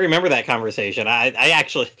 Josh, I remember that conversation. I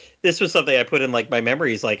actually, this was something I put in like my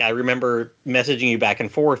memories. Like I remember messaging you back and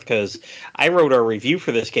forth because I wrote a review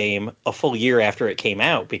for this game a full year after it came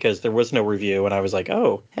out because there was no review, and I was like,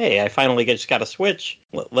 oh, hey, I finally just got a Switch.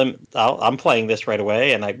 I'm playing this right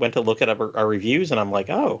away, and I went to look at our reviews, and I'm like,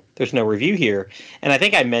 oh, there's no review here. And I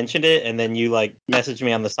think I mentioned it, and then you like messaged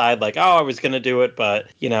me on the side like, oh, I was gonna do it, but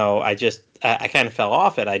I kind of fell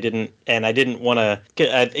off it. I didn't want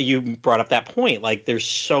to. You brought up that point. Like, there's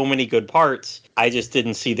so many good parts. I just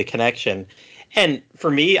didn't see the connection. And for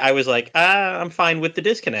me, I was like, I'm fine with the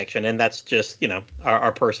disconnection. And that's just,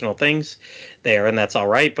 our personal things there. And that's all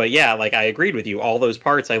right. But yeah, like I agreed with you. All those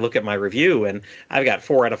parts, I look at my review and I've got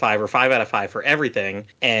 4 out of 5 or 5 out of 5 for everything.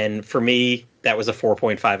 And for me, that was a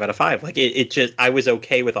 4.5 out of 5. Like it just, I was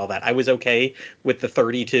okay with all that. I was okay with the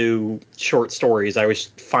 32 short stories. I was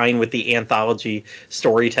fine with the anthology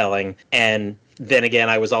storytelling. And then again,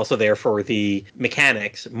 I was also there for the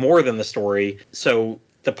mechanics more than the story. So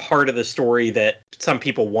the part of the story that some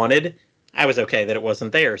people wanted, I was okay that it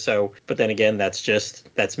wasn't there. So, but then again, that's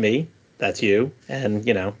me. That's you. And,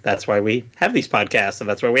 that's why we have these podcasts, and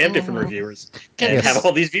that's why we have different reviewers and have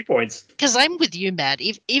all these viewpoints. Because I'm with you, Matt.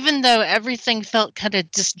 Even though everything felt kind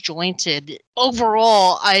of disjointed,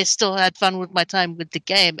 overall, I still had fun with my time with the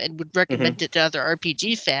game and would recommend it to other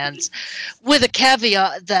RPG fans, with a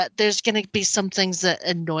caveat that there's going to be some things that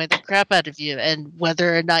annoy the crap out of you, and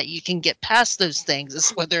whether or not you can get past those things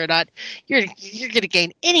is whether or not you're going to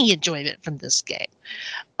gain any enjoyment from this game.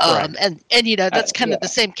 And that's kind of the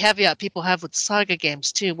same caveat people have with Saga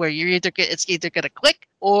games too, where it's either going to click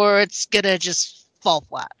or it's going to just fall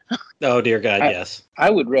flat. Oh dear God, yes. I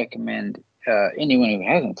would recommend anyone who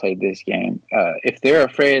hasn't played this game, if they're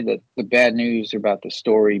afraid that the bad news about the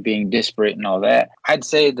story being disparate and all that, I'd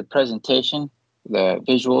say the presentation, the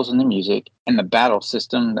visuals and the music, and the battle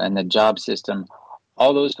system and the job system,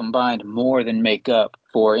 all those combined more than make up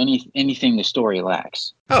for anything the story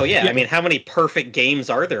lacks. Oh yeah, I mean, how many perfect games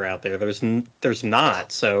are there out there? There's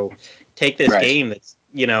not. So take this game that's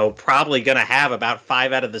probably going to have about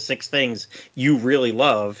 5 out of the 6 things you really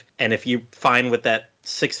love, and if you find with that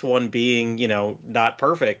 6th one being not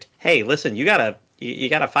perfect, hey, listen, you got a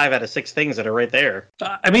 5 out of 6 things that are right there.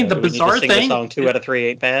 The bizarre thing. The song 2 out of 3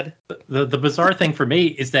 ain't bad. The bizarre thing for me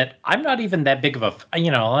is that I'm not even that big of a,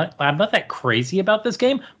 I'm not that crazy about this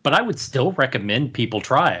game, but I would still recommend people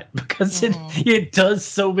try it because it does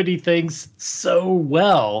so many things so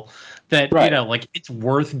well that Right. like it's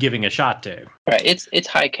worth giving a shot to. Right. It's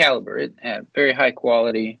high caliber. It very high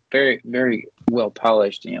quality. Very very well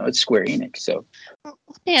polished. It's Square Enix. So Let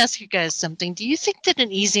me ask you guys something. Do you think that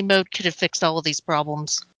an easy mode could have fixed all of these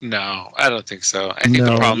problems? No, I don't think so. I think the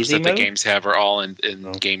No. problems Easy that the mode? games have are all in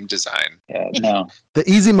game design. yeah, no. The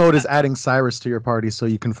easy mode is adding Cyrus to your party so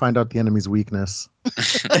you can find out the enemy's weakness.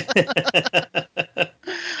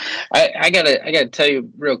 I gotta tell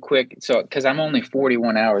you real quick. So because I'm only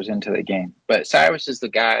 41 hours into the game, but Cyrus is the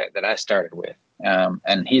guy that I started with,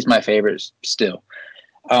 and he's my favorite still.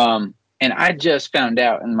 And I just found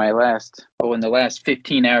out in the last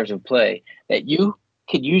 15 hours of play that you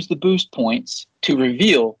could use the boost points to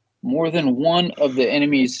reveal more than one of the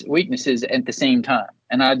enemy's weaknesses at the same time.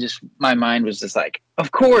 And my mind was just like,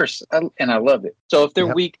 of course, and I love it. So if they're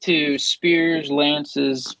Yep. weak to spears,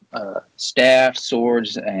 lances, staffs,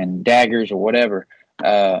 swords, and daggers or whatever,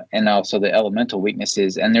 and also the elemental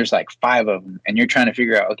weaknesses, and there's like 5 of them, and you're trying to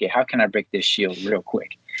figure out, okay, how can I break this shield real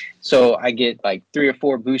quick? So I get like 3 or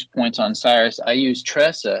 4 boost points on Cyrus. I use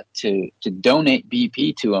Tressa to donate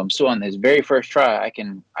BP to him. So on this very first try, I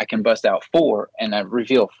can bust out 4 and I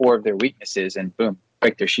reveal 4 of their weaknesses and boom,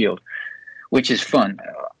 break their shield, which is fun.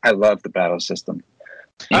 I love the battle system.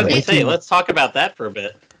 I was Anyway, gonna say, let's talk about that for a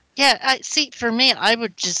bit. Yeah, for me, I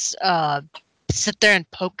would just sit there and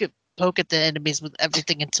poke at the enemies with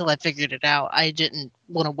everything until I figured it out. I didn't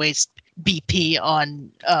want to waste BP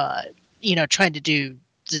on trying to do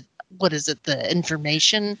the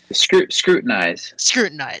information scrutinize.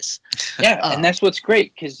 Yeah, and that's what's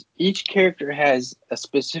great because each character has a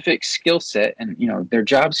specific skill set and their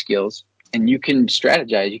job skills, and you can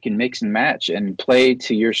strategize, you can mix and match and play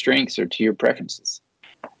to your strengths or to your preferences.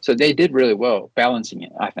 So they did really well balancing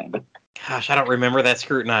it, I think. Gosh, I don't remember that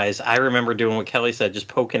scrutinize. I remember doing what Kelly said, just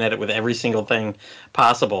poking at it with every single thing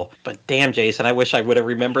possible. But damn, Jason, I wish I would have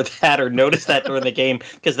remembered that or noticed that during the game,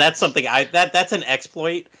 because that's something that's an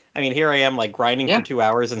exploit. I mean, here I am like grinding for 2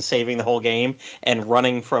 hours and saving the whole game and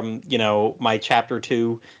running from, my chapter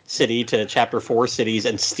 2 city to chapter 4 cities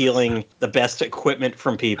and stealing the best equipment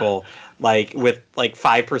from people, like with like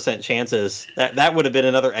 5% chances. That would have been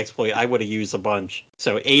another exploit I would have used a bunch.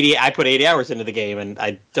 So I put 80 hours into the game and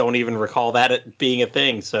I don't even recall that being a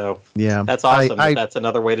thing. So Yeah, that's awesome. That's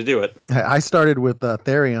another way to do it. I started with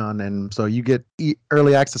Therion, and so you get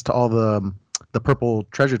early access to all the purple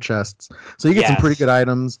treasure chests. So you get some pretty good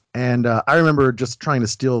items. And I remember just trying to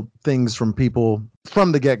steal things from people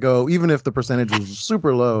from the get-go, even if the percentage was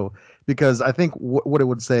super low, because I think what it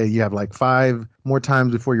would say, you have like 5 more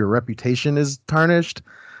times before your reputation is tarnished.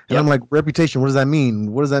 And I'm like, reputation, what does that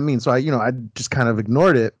mean? What does that mean? So I just kind of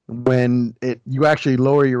ignored it. When you actually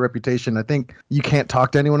lower your reputation, I think you can't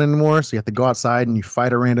talk to anyone anymore. So you have to go outside and you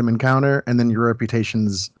fight a random encounter, and then your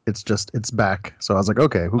reputation's it's back. So I was like,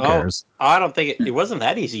 okay, who cares? I don't think it wasn't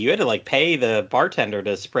that easy. You had to like pay the bartender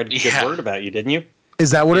to spread good word about you, didn't you?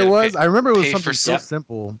 Is that what it was? I remember it was pay something for so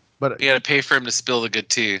simple, but You got to pay for him to spill the good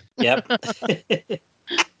tea. Yep.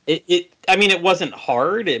 It wasn't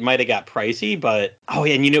hard. It might have got pricey, but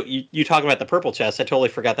and you talk about the purple chest. I totally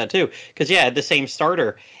forgot that too, because I had the same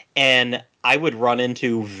starter, and I would run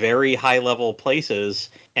into very high level places,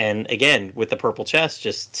 and again with the purple chest,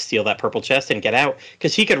 just steal that purple chest and get out,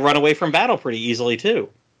 because he could run away from battle pretty easily too.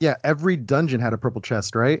 yeah, every dungeon had a purple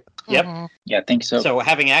chest, right? Yep. Mhm. Yeah, I think so. So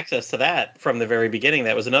having access to that from the very beginning,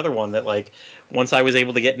 that was another one that, like, once I was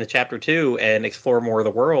able to get into chapter 2 and explore more of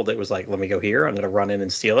the world, it was like, let me go here. I'm going to run in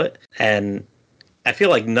and steal it. And I feel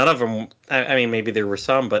like none of them, I mean, maybe there were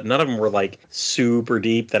some, but none of them were like super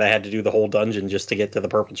deep that I had to do the whole dungeon just to get to the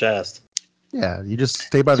purple chest. Yeah, you just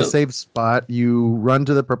stay by the save spot. You run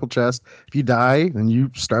to the purple chest. If you die, then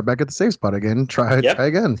you start back at the save spot again. Try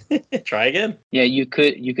again. Try again. Yeah, you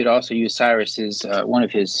could also use Cyrus's one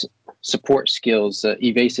of his support skills,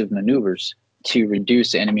 evasive maneuvers, to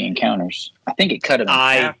reduce enemy encounters. I think it cut him in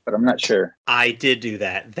half, but I'm not sure. I did do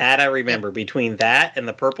that. That I remember. Between that and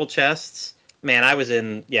the purple chests, man, I was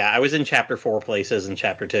in chapter 4 places in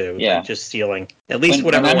chapter 2. Yeah. Like, just stealing. At least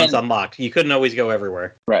whatever one's unlocked. You couldn't always go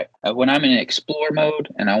everywhere. Right. When I'm in explore mode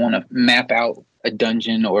and I want to map out a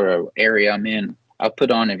dungeon or an area I'm in, I'll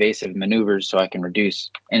put on evasive maneuvers so I can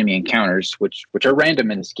reduce enemy encounters, which are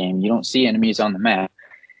random in this game. You don't see enemies on the map.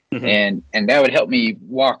 Mm-hmm. And that would help me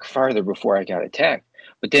walk farther before I got attacked.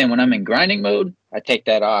 But then when I'm in grinding mode, I take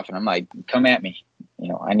that off and I'm like, come at me.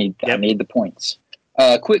 I need the points.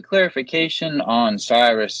 Quick clarification on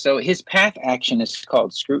Cyrus. So his path action is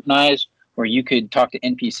called Scrutinize, where you could talk to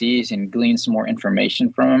NPCs and glean some more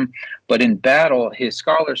information from them. But in battle, his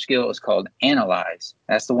scholar skill is called Analyze.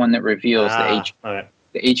 That's the one that reveals the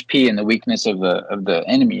HP and the weakness of the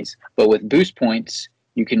enemies. But with boost points,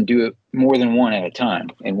 you can do it more than one at a time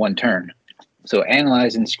in one turn. So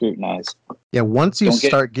analyze and scrutinize. Yeah, once you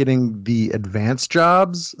start getting the advanced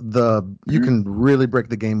jobs, you can really break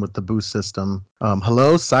the game with the boost system.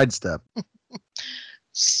 Hello, sidestep.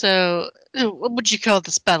 So, what would you call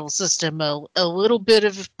this battle system? A little bit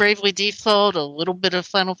of Bravely Default, a little bit of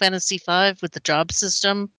Final Fantasy V with the job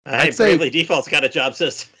system? I'd say Bravely Default's got a job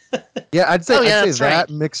system. Yeah, I'd say that right.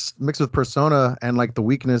 mixed with Persona and like the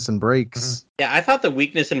weakness and breaks. Mm-hmm. Yeah, I thought the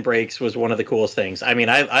weakness and breaks was one of the coolest things. I mean,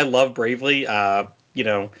 I love Bravely,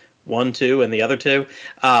 1, 2, and the other two.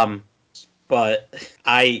 But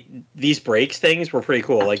these breaks things were pretty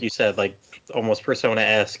cool, like you said, like almost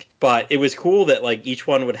Persona-esque. But it was cool that like each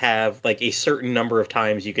one would have like a certain number of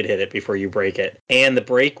times you could hit it before you break it. And the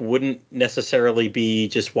break wouldn't necessarily be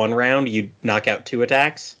just one round. You'd knock out 2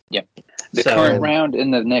 attacks. Yep. The current round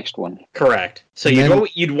and the next one. Correct. So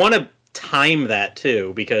you'd want to time that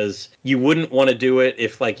too, because you wouldn't want to do it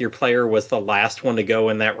if like your player was the last one to go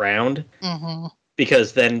in that round. Mm-hmm.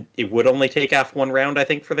 Because then it would only take off 1 round, I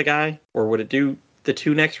think, for the guy. Or would it do the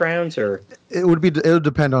 2 next rounds? Or it would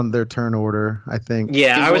depend on their turn order, I think.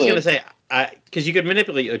 Yeah, I was going to say, because you could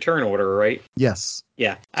manipulate a turn order, right? Yes.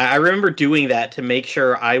 Yeah, I remember doing that to make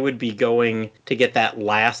sure I would be going to get that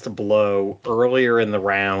last blow earlier in the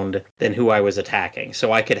round than who I was attacking.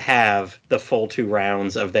 So I could have the full 2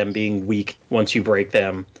 rounds of them being weak once you break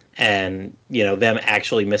them and, them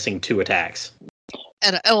actually missing 2 attacks.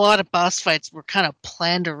 And a lot of boss fights were kind of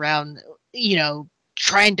planned around,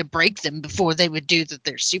 trying to break them before they would do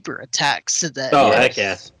their super attacks, so that heck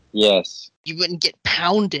yes. Yes. You wouldn't get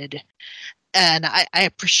pounded. And I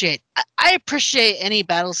appreciate any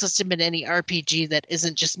battle system in any RPG that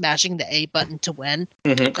isn't just mashing the A button to win.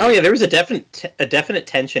 Mm-hmm. Oh yeah, there was a definite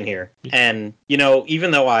tension here, and even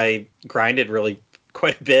though I grinded really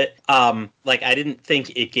quite a bit, I didn't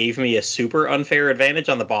think it gave me a super unfair advantage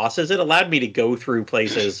on the bosses. It allowed me to go through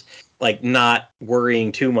places like not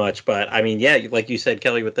worrying too much. But I mean, yeah, like you said,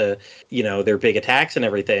 Kelly, with the their big attacks and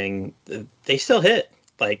everything, they still hit.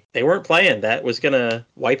 Like, they weren't playing. That was going to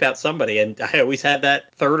wipe out somebody. And I always had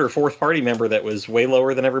that 3rd or 4th party member that was way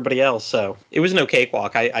lower than everybody else. So it was no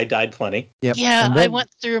cakewalk. I died plenty. Yep. Yeah, I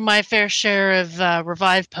went through my fair share of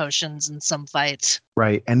revive potions in some fights.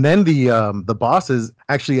 Right. And then the bosses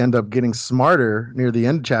actually end up getting smarter near the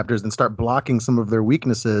end chapters and start blocking some of their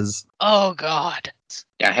weaknesses. Oh, God.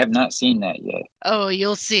 Yeah, I have not seen that yet. Oh,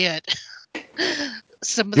 you'll see it.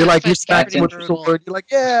 You're like, you smack them with the sword. You're like,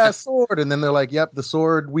 yeah, sword. And then they're like, yep, the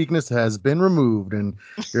sword weakness has been removed. And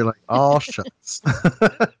you're like, oh, shucks.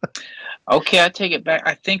 Okay, I take it back.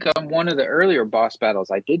 I think on one of the earlier boss battles,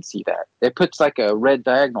 I did see that. It puts like a red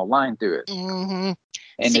diagonal line through it. Mm-hmm.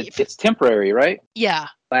 And it's temporary, right? Yeah.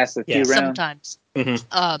 Lasts a few rounds? Sometimes.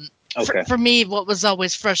 Mm-hmm. Okay. For me, what was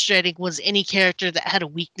always frustrating was any character that had a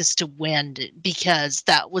weakness to wind, because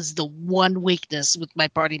that was the one weakness with my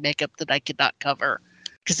party makeup that I could not cover.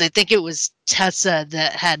 Because I think it was Tessa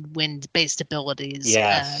that had wind-based abilities.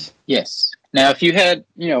 Yes. Yes. Now, if you had,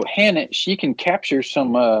 Hannah, she can capture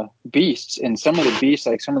some beasts, and some of the beasts,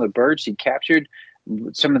 like some of the birds she captured,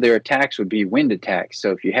 some of their attacks would be wind attacks.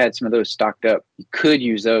 So if you had some of those stocked up, you could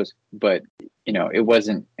use those, but it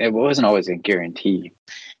wasn't always a guarantee.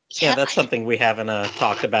 Yeah, that's something we haven't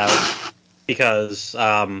talked about, because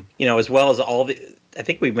as well as all the, I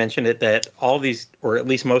think we mentioned it, that all these, or at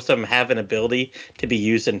least most of them, have an ability to be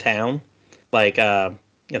used in town. Like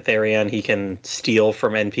Therion, he can steal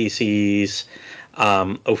from NPCs.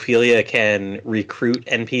 Ophelia can recruit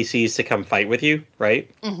NPCs to come fight with you, right?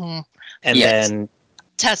 Mm-hmm. And then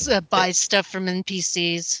Tessa buys stuff from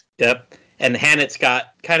NPCs. Yep. And Hannet's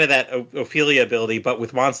got kind of that Ophelia ability, but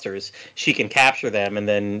with monsters. She can capture them and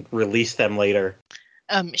then release them later.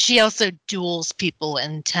 She also duels people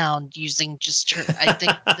in town using just her, I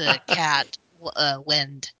think, the cat,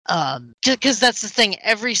 Wind. Because that's the thing.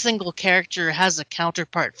 Every single character has a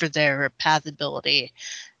counterpart for their path ability.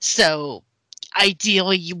 So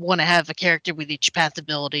ideally, you want to have a character with each path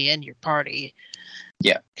ability in your party.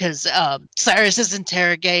 Yeah. Because Cyrus is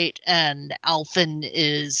Interrogate, and Alphen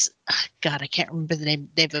is, God, I can't remember the name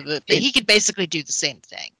of it, but he could basically do the same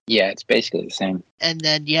thing. Yeah, it's basically the same. And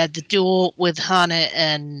then you had the duel with Hana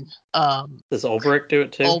and does Ulbrich do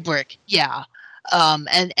it too? Ulbrich, yeah.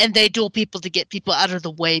 And they duel people to get people out of the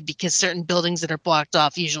way, because certain buildings that are blocked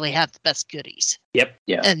off usually have the best goodies. Yep.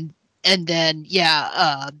 Yeah. And then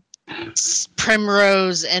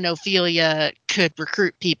Primrose and Ophelia could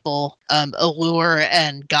recruit people, allure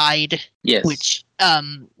and guide. Yes. Which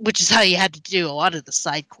is how you had to do a lot of the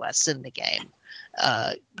side quests in the game.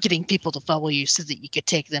 getting people to follow you so that you could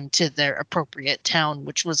take them to their appropriate town,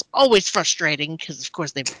 which was always frustrating because, of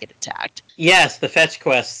course, they would get attacked. Yes, the fetch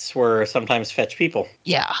quests were sometimes fetch people.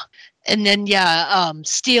 Yeah. And then,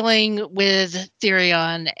 stealing with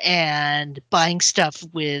Therion and buying stuff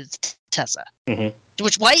with Tessa. Mm-hmm.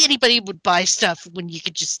 Which, why anybody would buy stuff when you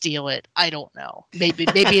could just steal it, I don't know. Maybe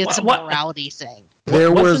it's a morality thing.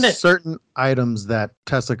 There were Wasn't it- certain items that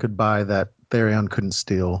Tessa could buy that Therion couldn't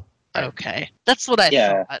steal. Okay. That's what I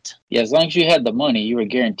thought. Yeah, as long as you had the money, you were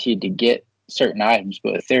guaranteed to get certain items.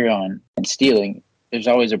 But with Therion and stealing, there's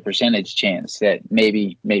always a percentage chance that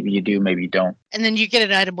maybe you do, maybe you don't. And then you get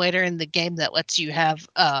an item later in the game that lets you have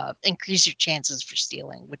increase your chances for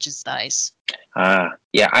stealing, which is nice.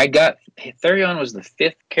 Yeah, I got Therion was the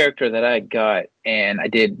 5th character that I got, and I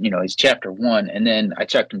did, his chapter 1, and then I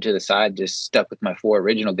chucked him to the side, just stuck with my 4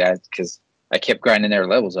 original guys because I kept grinding their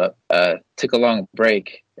levels up. Took a long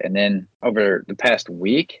break, and then over the past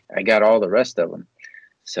week, I got all the rest of them.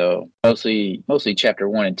 So mostly chapter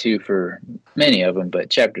 1 and 2 for many of them, but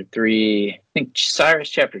chapter 3, I think Cyrus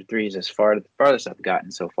chapter 3 is as farthest I've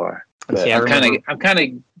gotten so far. But Yeah, I'm kind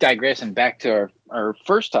of digressing back to our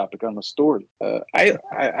first topic on the story. I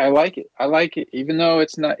like it. I like it, even though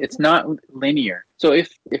it's not linear. So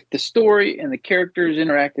if the story and the characters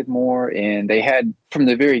interacted more, and they had from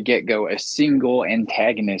the very get-go a single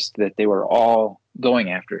antagonist that they were all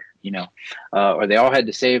going after, or they all had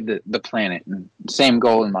to save the planet and same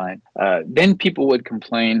goal in mind, then people would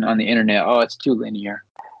complain on the internet, oh, it's too linear.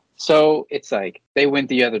 So it's like they went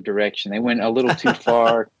the other direction. They went a little too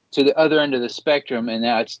far to the other end of the spectrum, and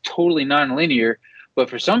now it's totally non-linear. But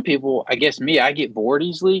for some people, I guess I get bored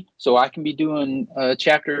easily, so I can be doing a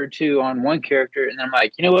chapter or 2 on one character, and I'm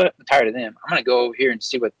like, you know what? I'm tired of them. I'm going to go over here and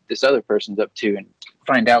see what this other person's up to and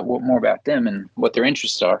find out more about them and what their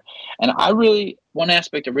interests are. And one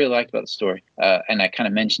aspect I really liked about the story, and I kind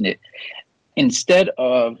of mentioned it, instead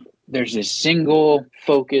of there's this single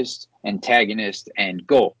focused antagonist and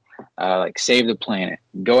goal, like save the planet,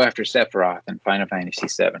 go after Sephiroth in Final Fantasy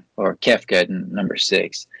VII, or Kefka in number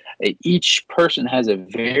 6. Each person has a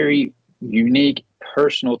very unique,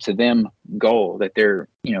 personal to them goal that they're,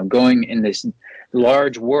 going in this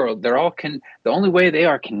large world. They're all the only way they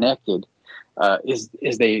are connected is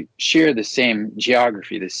they share the same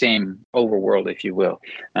geography, the same overworld, if you will,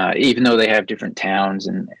 even though they have different towns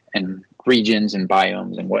and regions and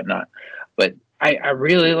biomes and whatnot. But I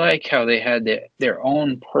really like how they had their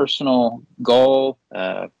own personal goal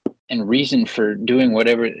and reason for doing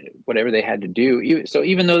whatever they had to do. So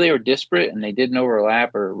even though they were disparate and they didn't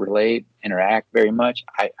overlap or relate, interact very much,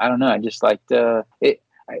 I don't know. I just liked it.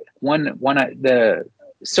 The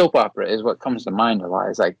soap opera is what comes to mind a lot.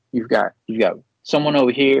 It's like you've got someone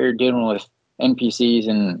over here dealing with NPCs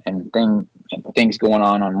and things going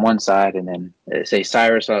on one side, and then say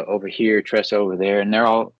Cyrus over here, Tressa over there, and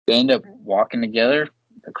they end up walking together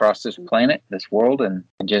across this planet, this world, and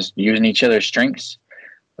just using each other's strengths,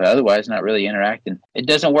 but otherwise not really interacting. It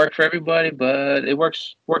doesn't work for everybody, but it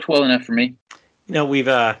works well enough for me.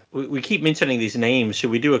 We keep mentioning these names.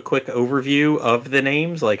 Should we do a quick overview of the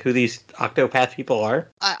names, like who these Octopath people are?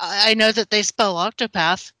 I know that they spell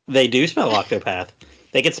Octopath. They do spell Octopath.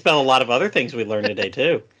 They can spell a lot of other things we learned today,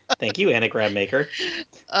 too. Thank you, Anagram Maker.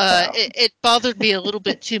 It bothered me a little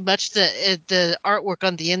bit too much that the artwork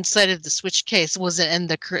on the inside of the Switch case wasn't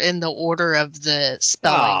in the order of the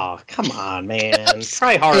spelling. Oh, come on, man.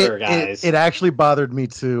 Try harder, guys. It actually bothered me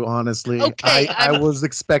too, honestly. Okay, I was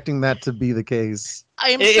expecting that to be the case. I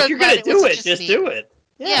am if so you're glad going to do it, just just me. do it.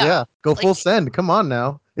 Yeah. Go full send. Come on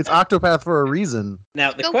now. It's Octopath for a reason.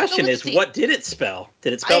 Now, the Go question with is, the- what did it spell?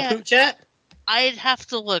 Did it spell Poot Chat? I'd have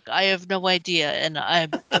to look. I have no idea, and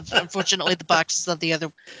unfortunately the box is on the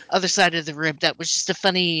other side of the room. That was just a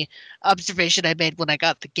funny observation I made when I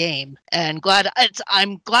got the game, and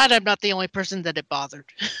I'm glad I'm not the only person that it bothered.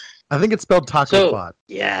 I think it's spelled Tacobot.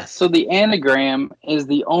 Yes. So the anagram is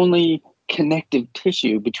the only connective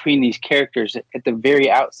tissue between these characters at the very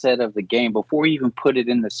outset of the game, before you even put it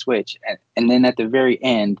in the Switch, and then at the very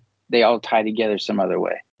end, they all tie together some other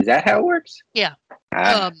way. Is that how it works? Yeah.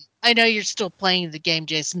 I know you're still playing the game,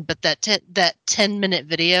 Jason, but that 10-minute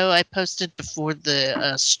video I posted before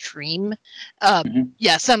the stream,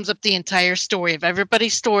 sums up the entire story of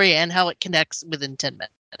everybody's story and how it connects within 10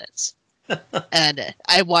 minutes. And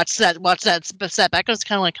I watched that sat back. I was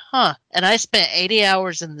kind of like, huh. And I spent 80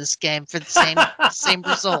 hours in this game for the same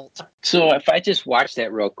result. So if I just watch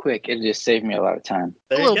that real quick, it just saved me a lot of time.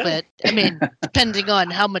 There A you little go. bit. I mean, depending on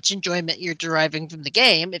how much enjoyment you're deriving from the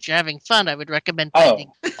game. If you're having fun, I would recommend Oh.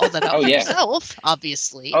 finding all that out Oh, for yeah. yourself,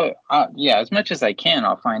 obviously. Oh, yeah. As much as I can,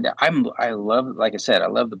 I'll find out. I love, like I said, I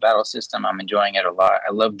love the battle system. I'm enjoying it a lot.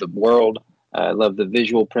 I love the world. I love the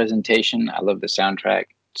visual presentation. I love the soundtrack.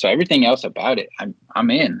 So everything else about it, I'm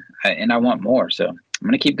in, and I want more. So I'm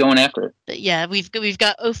gonna keep going after it. But yeah, we've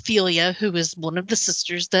got Ophelia, who is one of the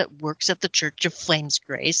sisters that works at the Church of Flames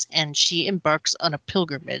Grace, and she embarks on a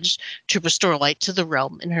pilgrimage to restore light to the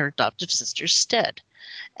realm in her adoptive sister's stead.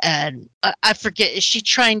 And I forget, is she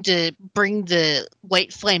trying to bring the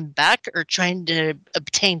white flame back or trying to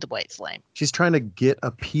obtain the white flame? She's trying to get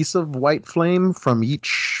a piece of white flame from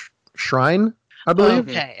each shrine, I believe.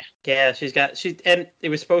 Okay. Yeah, and it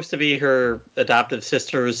was supposed to be her adoptive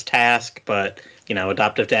sister's task, but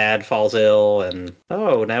adoptive dad falls ill, and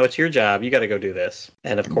now it's your job. You got to go do this.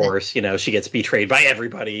 And of course, she gets betrayed by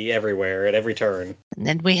everybody, everywhere, at every turn. And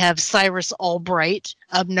then we have Cyrus Albright.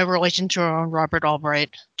 No relation to our own Robert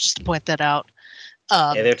Albright, just to point that out.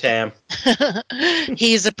 Hey there, Tam.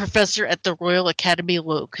 He is a professor at the Royal Academy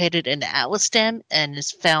located in Alistam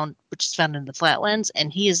which is found in the Flatlands,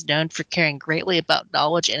 and he is known for caring greatly about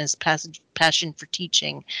knowledge and his passion for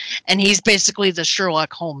teaching. And he's basically the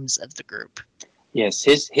Sherlock Holmes of the group. Yes,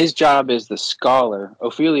 his job is the scholar.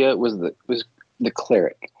 Ophelia was the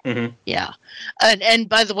cleric. Mm-hmm. Yeah. And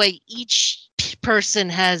by the way, each person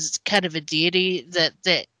has kind of a deity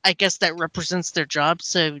that I guess that represents their job.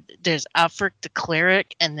 So there's Alfric the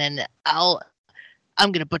cleric, and then I'm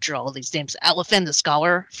going to butcher all of these names. Aliphan the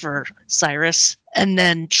scholar for Cyrus, and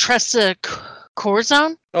then Tressa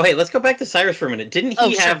Corzon. Oh, hey, let's go back to Cyrus for a minute. Didn't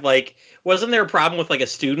he Sure. have wasn't there a problem with a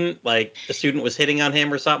student? Like a student was hitting on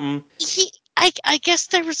him or something? I guess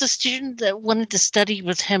there was a student that wanted to study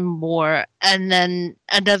with him more, and then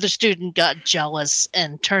another student got jealous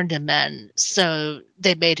and turned him in. So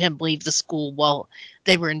they made him leave the school while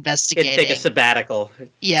they were investigating. Take a sabbatical.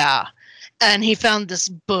 Yeah. And he found this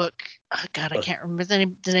book. Oh God, I can't remember the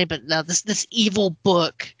name, but no, this evil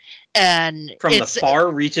book. And From the it's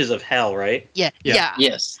far reaches of hell, right? yeah.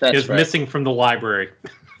 Yes, that's It's right. missing from the library.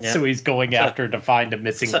 Yeah. So he's going after to find a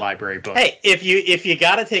missing library book. Hey, if you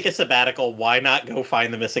got to take a sabbatical, why not go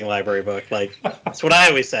find the missing library book? That's what I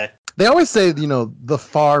always say. They always say, the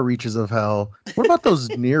far reaches of hell. What about those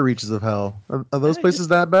near reaches of hell? Are those places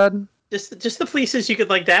that bad? Just the places you could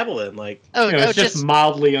dabble in, Oh no, it's just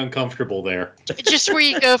mildly uncomfortable there. just where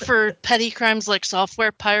you go for petty crimes like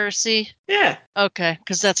software piracy. Yeah. Okay,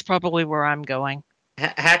 because that's probably where I'm going.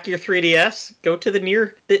 Hack your 3DS. Go to the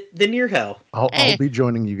near hell. I'll be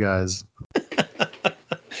joining you guys.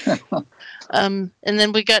 And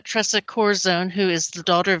then we got Tressa Corzone, who is the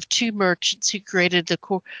daughter of two merchants who created the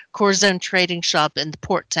Corzone trading shop in the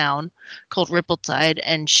port town called Rippletide,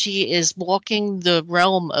 and she is walking the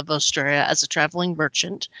realm of Australia as a traveling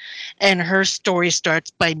merchant. And her story starts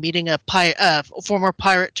by meeting a former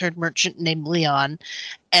pirate turned merchant named Leon,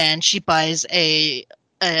 and she buys an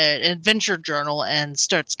adventure journal and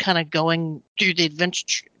starts kind of going through the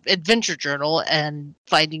adventure journal and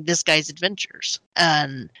finding this guy's adventures.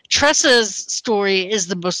 And Tressa's story is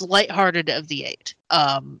the most lighthearted of the 8.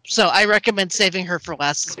 So I recommend saving her for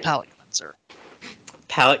last as palate cleanser.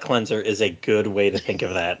 Palate cleanser is a good way to think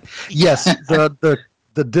of that. Yes,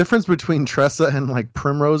 the difference between Tressa and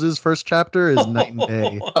Primrose's first chapter is night and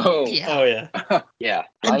day. Oh, Yeah. Oh yeah. yeah.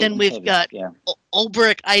 And then we've Heavy. got Yeah.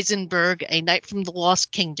 Ulbrich Eisenberg, a knight from the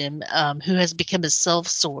Lost Kingdom, who has become a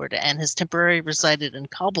self-sword and has temporarily resided in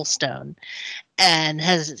Cobblestone, and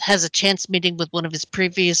has a chance meeting with one of his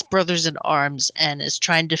previous brothers in arms, and is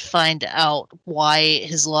trying to find out why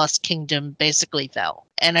his Lost Kingdom basically fell.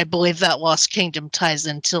 And I believe that Lost Kingdom ties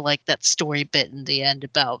into that story bit in the end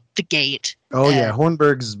about the gate. Oh yeah,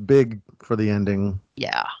 Hornburg's big for the ending.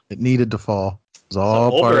 Yeah. It needed to fall. It was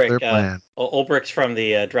all part of their plan. Ulbrich's from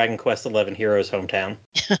the Dragon Quest XI Heroes hometown,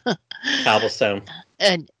 Cobblestone.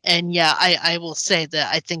 And yeah, I will say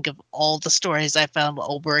that I think of all the stories I found,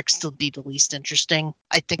 Ulbrich to be the least interesting.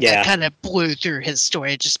 I think I kind of blew through his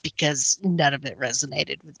story just because none of it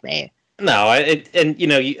resonated with me. No,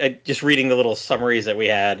 just reading the little summaries that we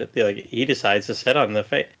had, he decides to set on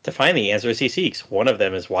to find the answers he seeks. One of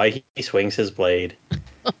them is why he swings his blade.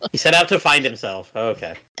 He set out to find himself.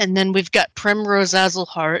 Okay. And then we've got Primrose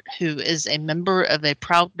Azelhart, who is a member of a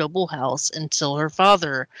proud noble house until her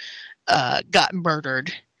father got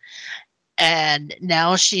murdered. and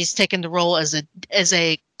now she's taken the role as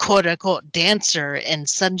a quote unquote dancer in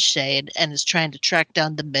Sunshade and is trying to track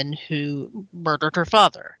down the men who murdered her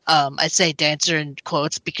father. I say dancer in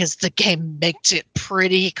quotes because the game makes it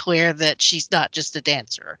pretty clear that she's not just a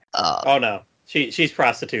dancer. Oh no, she's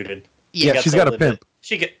prostituted. Yeah, she's got a pimp.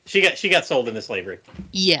 She got sold into slavery.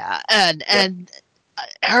 Yeah, and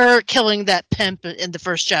her killing that pimp in the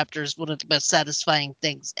first chapter is one of the most satisfying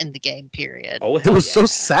things in the game, period. Oh, It was so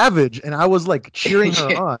savage, and I was like cheering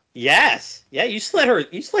her on. Yes. Yeah, you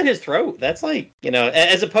slit his throat. That's like,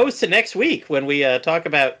 as opposed to next week when we talk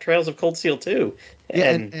about Trails of Cold Steel 2.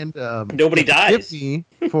 Yeah, and nobody dies. Forgive me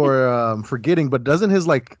for forgetting, but doesn't his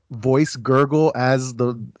like voice gurgle as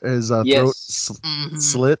his throat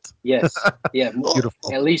slit? Yes, yeah,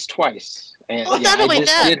 Beautiful. at least twice. And, Well, not only I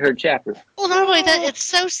just that- did her chapter. Well, not only that, it's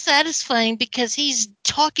so satisfying because he's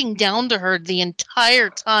talking down to her the entire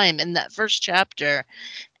time in that first chapter,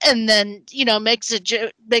 and then makes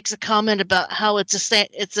a comment about how it's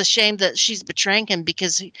a shame that she's betraying him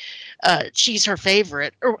because she's her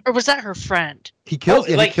favorite, or was that her friend? He kills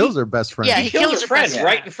her best friend. Yeah, he kills her friend friend.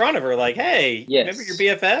 right in front of her, like, hey, Yes. remember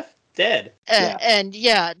your BFF? Dead. And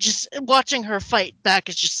just watching her fight back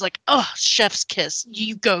is just like, oh, chef's kiss.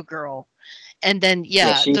 You go, girl. And then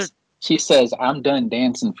she says, "I'm done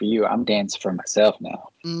dancing for you. I'm dancing for myself now."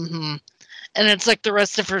 Mm-hmm. And it's like the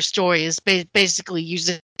rest of her story is basically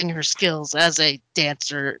using her skills as a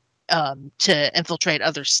dancer to infiltrate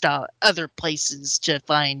other places to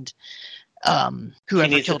find whoever She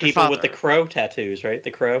needs the killed her people father. with the crow tattoos, right?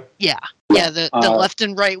 The crow. Yeah, the left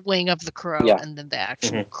and right wing of the crow, Yeah. and then the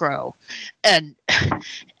actual crow, and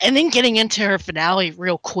then getting into her finale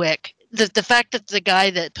real quick. The fact that the guy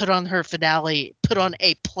that put on her finale put on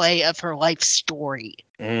a play of her life story.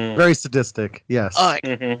 Very sadistic. Yes.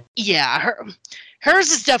 Yeah,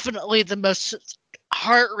 hers is definitely the most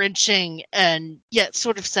heart-wrenching and yet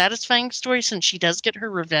sort of satisfying story since she does get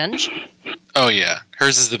her revenge. Oh yeah,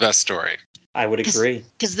 hers is the best story. I would agree.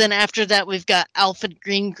 Because then after that, we've got Alfred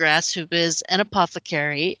Greengrass, who is an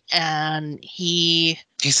apothecary, and he's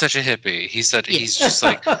such a hippie. He's just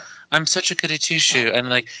like, I'm such a goody two shoe, and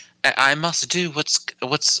like I must do what's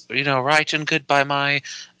right and good by my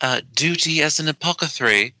duty as an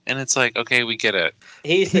apothecary. And it's like, okay, we get it.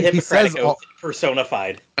 He's the Hippocratic Oath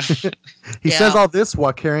personified. He says all this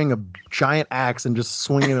while carrying a giant axe and just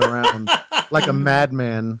swinging it around like a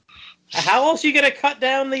madman. How else are you gonna cut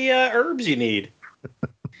down the herbs you need?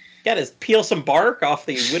 Got to peel some bark off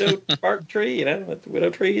the widow bark tree, with the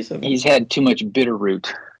widow trees. And... He's had too much bitter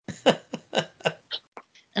root.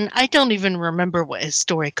 And I don't even remember what his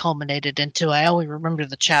story culminated into. I only remember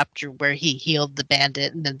the chapter where he healed the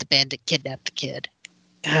bandit and then the bandit kidnapped the kid.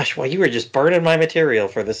 Gosh, well, you were just burning my material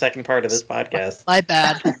for the second part of this podcast. My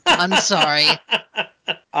bad. I'm sorry.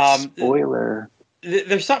 Spoiler.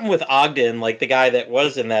 There's something with Ogden, like the guy that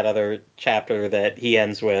was in that other chapter that he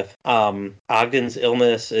ends with. Ogden's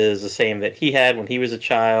illness is the same that he had when he was a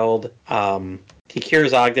child. He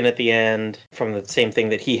cures Ogden at the end from the same thing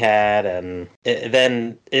that he had, and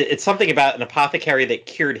then it's something about an apothecary that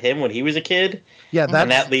cured him when he was a kid. Yeah,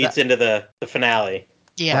 and that leads into the finale.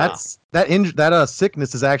 Yeah, that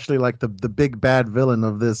sickness is actually like the big bad villain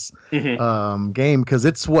of this game, because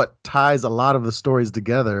it's what ties a lot of the stories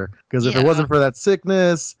together. Because if it wasn't for that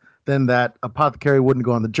sickness, then that apothecary wouldn't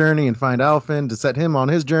go on the journey and find Alfin to set him on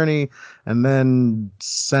his journey, and then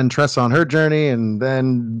send Tressa on her journey, and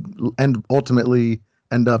ultimately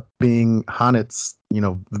end up being Honnet's,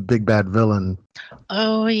 the big bad villain.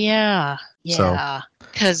 Oh yeah.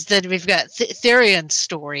 Because then we've got Therion's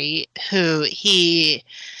story, who he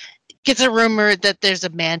gets a rumor that there's a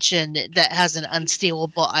mansion that has an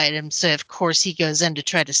unstealable item, so of course he goes in to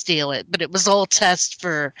try to steal it. But it was all test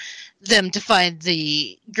for them to find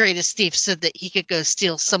the greatest thief so that he could go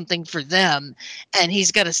steal something for them, and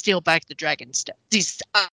he's got to steal back the Dragonstone. These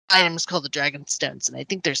items called the Dragonstones, and I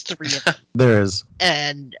think there's 3 of them. There is.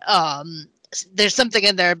 And there's something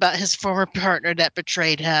in there about his former partner that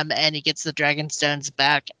betrayed him, and he gets the Dragonstones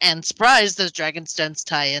back. And surprise, those Dragonstones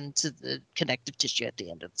tie into the connective tissue at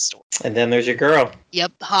the end of the story. And then there's your girl.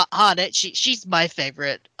 Yep, Honnet. She's my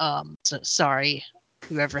favorite. So sorry,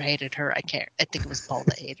 whoever hated her. I think it was Paul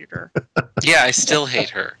that hated her. Yeah, I still hate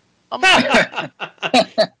her. Oh my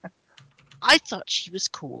God. I thought she was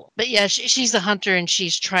cool. But yeah, she's a hunter, and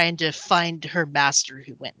she's trying to find her master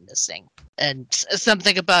who went missing. And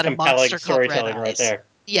something about a monster called Red storytelling Eyes. right there.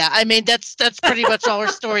 Yeah, I mean, that's pretty much all her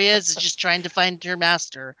story is just trying to find her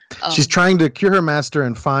master. She's trying to cure her master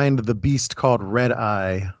and find the beast called Red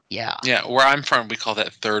Eye. Yeah. Yeah, where I'm from, we call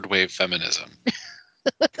that third wave feminism.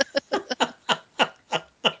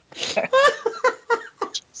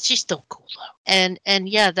 she's still cool though. And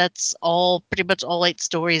yeah, that's all pretty much all 8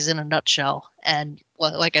 stories in a nutshell. And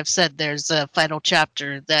like I've said, there's a final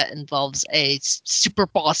chapter that involves a super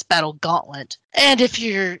boss battle gauntlet. And if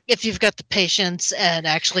you've got the patience and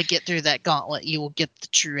actually get through that gauntlet, you will get the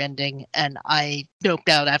true ending. And I noped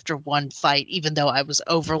out after one fight, even though I was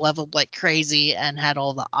over leveled like crazy and had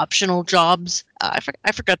all the optional jobs. I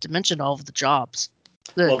forgot to mention all of the jobs.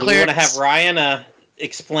 Do we want to have Ryan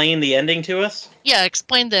explain the ending to us? Yeah,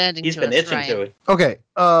 explain the ending. He's been itching Ryan. to it. Okay.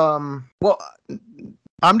 Well,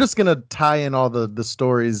 I'm just gonna tie in all the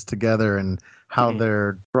stories together and how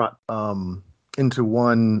they're brought into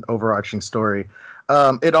one overarching story.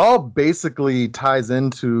 It all basically ties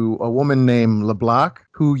into a woman named LeBlanc,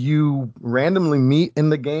 who you randomly meet in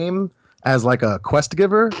the game as like a quest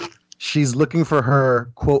giver. She's looking for her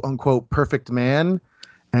quote unquote perfect man.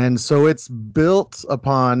 And so it's built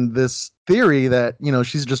upon this theory that,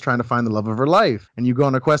 she's just trying to find the love of her life. And you go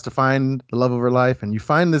on a quest to find the love of her life, and you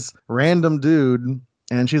find this random dude,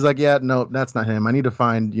 and she's like, yeah, no, that's not him. I need to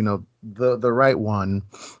find, the right one.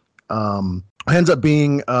 Ends up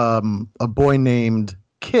being a boy named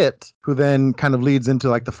Kit, who then kind of leads into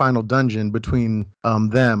like the final dungeon between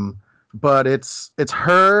them. But it's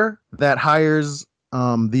her that hires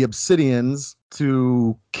the Obsidians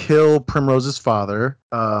to kill Primrose's father.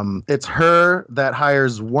 It's her that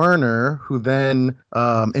hires Werner, who then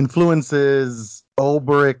influences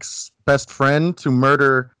Ulbrich's best friend to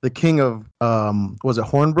murder the king of was it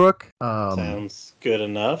Hornbrook? Sounds good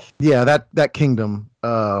enough. Yeah, that kingdom.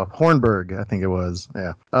 Hornburg, I think it was.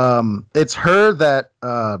 Yeah. It's her that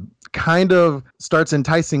kind of starts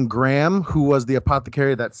enticing Graham, who was the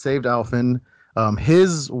apothecary that saved Alphen.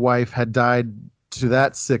 His wife had died to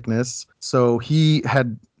that sickness, so he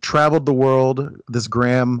had traveled the world, this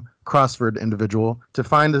Graham Crossford individual, to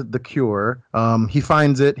find the cure. He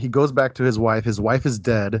finds it. He goes back to his wife. His wife is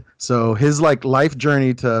dead. So his life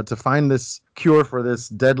journey to find this cure for this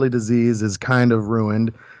deadly disease is kind of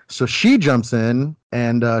ruined. So she jumps in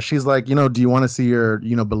and she's like, do you want to see your,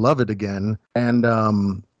 beloved again? And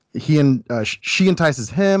she entices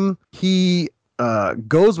him. He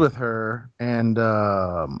goes with her and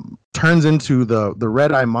turns into the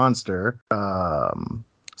Red Eye monster.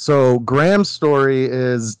 So Graham's story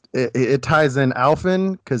is it ties in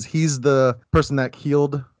Alphen because he's the person that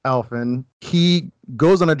healed Alphen. He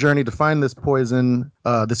goes on a journey to find this poison,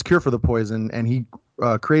 this cure for the poison, and he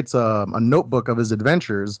creates a notebook of his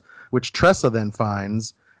adventures, which Tressa then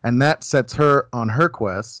finds. And that sets her on her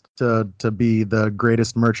quest to be the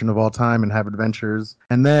greatest merchant of all time and have adventures.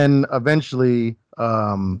 And then eventually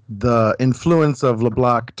the influence of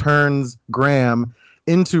LeBlanc turns Graham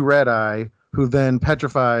into Red Eye, who then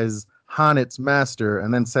petrifies Honnet's master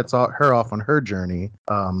and then sets her off on her journey.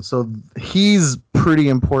 So he's pretty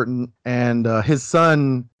important. And his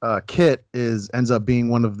son, Kit, ends up being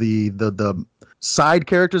one of the side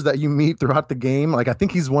characters that you meet throughout the game. Like, I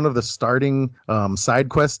think he's one of the starting side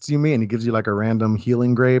quests you meet, and he gives you like a random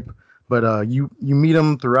healing grape. But you meet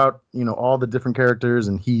him throughout, all the different characters,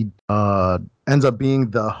 and he ends up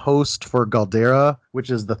being the host for Galdera, which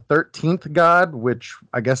is the 13th god, which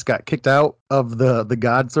I guess got kicked out of the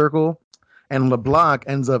god circle. And LeBlanc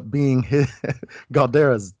ends up being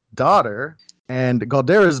Galdera's daughter. And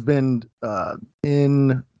Galdera's been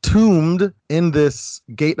entombed in this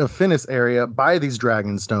Gate of Finis area by these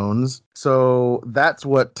dragon stones. So that's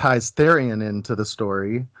what ties Therion into the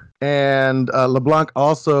story. And LeBlanc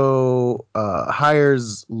also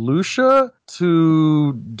hires Lucia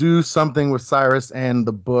to do something with Cyrus and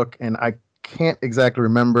the book. And I can't exactly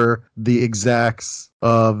remember the exacts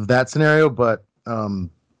of that scenario, but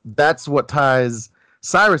that's what ties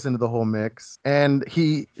Cyrus into the whole mix. And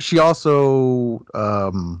she also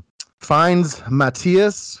finds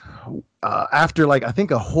Matthias after I think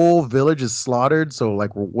a whole village is slaughtered, so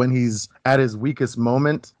when he's at his weakest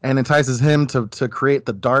moment, and entices him to create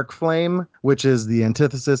the Dark Flame, which is the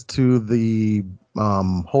antithesis to the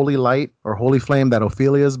holy light or holy flame that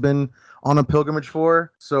Ophelia's been on a pilgrimage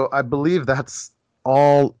for. So I believe that's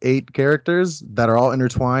all 8 characters that are all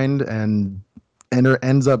intertwined, and there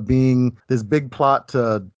ends up being this big plot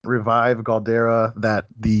to revive Galdera that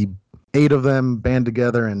the 8 of them band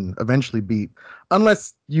together and eventually beat.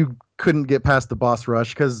 Unless you couldn't get past the boss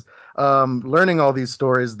rush, because learning all these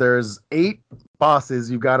stories, there's 8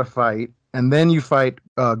 bosses you got to fight, and then you fight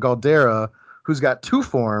Galdera, who's got 2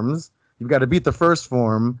 forms. You've got to beat the first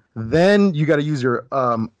form. Then you got to use your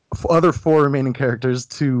other 4 remaining characters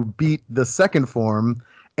to beat the second form.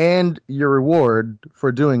 And your reward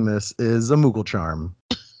for doing this is a Moogle charm.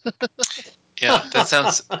 Yeah, that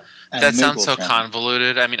sounds And so Moogle Charm.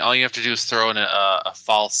 convoluted. I mean, all you have to do is throw in a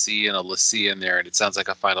Fal'Cie and a l'Cie in there, and it sounds like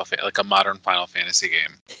a modern Final Fantasy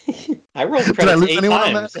game. I rolled I credits lose 8 anyone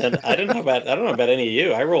on times, and I don't know about any of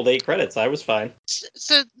you. I rolled 8 credits. I was fine.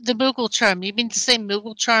 So the Moogle Charm, you mean to say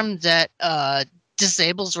Moogle Charm that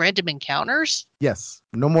disables random encounters? Yes,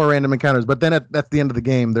 no more random encounters. But then at the end of the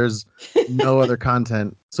game, there's no other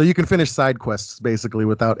content, so you can finish side quests basically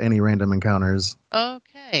without any random encounters.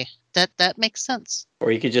 Okay, that makes sense.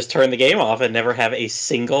 Or you could just turn the game off and never have a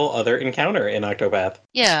single other encounter in Octopath.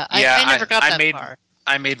 Yeah, Yeah, I never got I that made- far.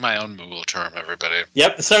 I made my own Moogle Charm, everybody.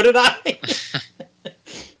 Yep, so did I.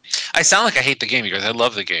 I sound like I hate the game, you guys. I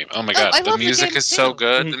love the game. Oh my Oh, god, I the love the music game is so too.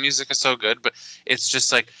 good. Mhm. The music is so good, but it's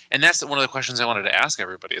just like, and that's one of the questions I wanted to ask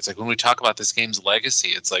everybody. It's like when we talk about this game's legacy,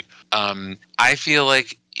 it's like, I feel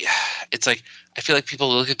like people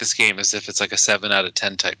look at this game as if it's like a 7 out of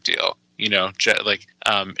 10 type deal. You know,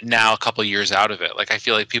 now a couple years out of it, like I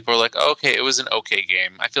feel like people are like, oh, okay, it was an okay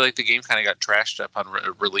game. I feel like the game kind of got trashed up on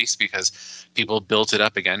release because people built it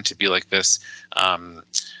up again to be like this,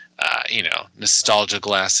 nostalgia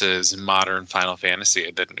glasses, modern Final Fantasy.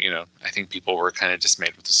 And then, I think people were kind of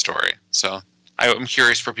dismayed with the story. So I'm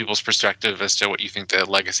curious for people's perspective as to what you think the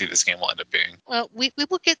legacy of this game will end up being. Well, we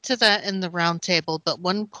will get to that in the roundtable, but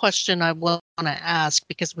one question I want to ask,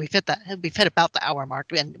 because we've hit about the hour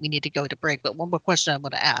mark and we need to go to break, but one more question I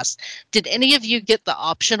want to ask. Did any of you get the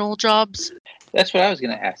optional jobs? That's what I was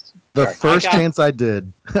going to ask. The Sorry. first I got chance I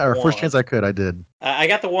did, or one. first chance I could, I did. I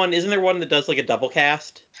got the one. Isn't there one that does like a double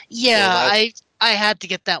cast? Yeah, Well, I had to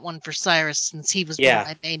get that one for Cyrus since he was one Yeah. of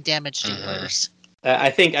my main damage Mhm. dealers.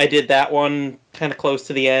 I think I did that one kind of close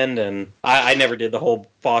to the end, and I never did the whole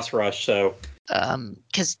boss rush, so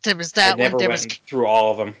Because there was I that never one, went through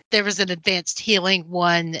all of them. there was an advanced healing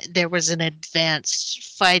one, there was an advanced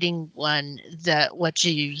fighting one that lets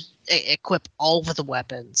you equip all of the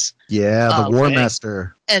weapons. Yeah, the Oh, War okay.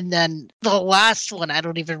 Master. And then the last one, I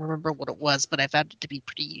don't even remember what it was, but I found it to be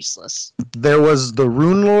pretty useless. There was the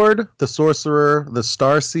Rune Lord, the Sorcerer, the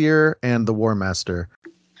Starseer, and the War Master.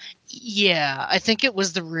 Yeah, I think it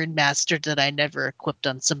was the Rune Master that I never equipped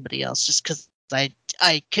on somebody else just because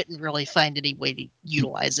I couldn't really find any way to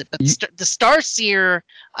utilize it. But the Starseer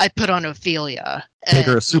I put on Ophelia. Make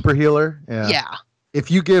her a and- super healer. Yeah. If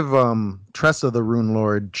you give Tressa the Rune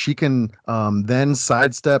Lord, she can then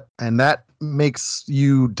sidestep, and that makes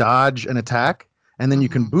you dodge an attack, and then you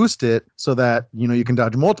can Mhm. boost it so that you can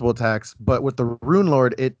dodge multiple attacks. But with the Rune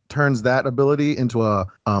Lord, it turns that ability into a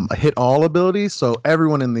hit all ability, so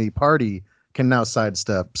everyone in the party can now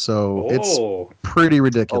sidestep. So it's Oh, pretty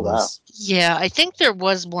ridiculous. Yeah, I think there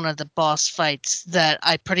was one of the boss fights that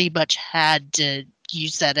I pretty much had to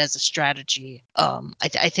use that as a strategy.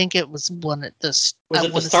 I think it was one of the was it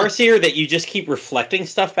the one of Starseer that you just keep reflecting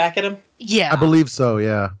stuff back at him? Yeah, I believe so.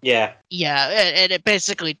 Yeah. Yeah, yeah, and it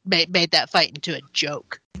basically made that fight into a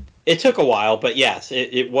joke. it took a while, but yes,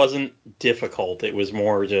 it wasn't difficult. It was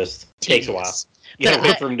more just takes a while. Tedious. You gotta But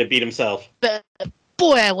wait for him to beat himself. But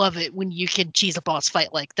boy, I love it when you can cheese a boss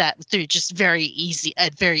fight like that through just a very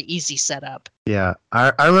easy setup. Yeah,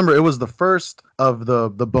 I remember it was the first of the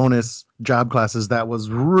bonus job classes that was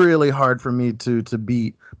really hard for me to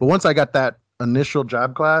beat. But once I got that initial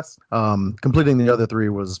job class, completing the other three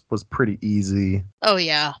was pretty easy. Oh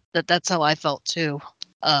yeah, that's how I felt too.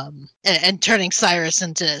 And turning Cyrus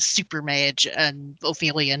into super mage and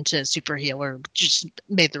Ophelia into super healer just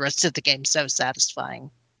made the rest of the game so satisfying.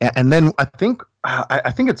 And then I think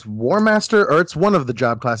it's War Master, or it's one of the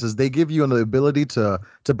job classes. They give you the ability to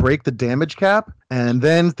break the damage cap, and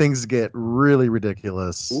then things get really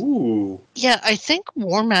ridiculous. Ooh, Yeah, I think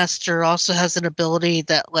War Master also has an ability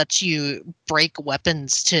that lets you break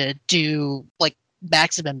weapons to do like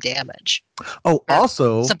maximum damage. Oh,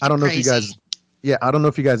 also, Something I don't know if you guys, crazy. yeah, I don't know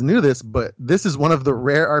if you guys knew this, but this is one of the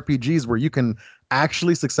rare RPGs where you can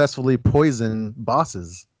actually successfully poison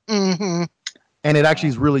bosses. Hmm. And it actually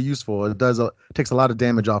is really useful. It takes a lot of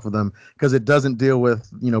damage off of them because it doesn't deal with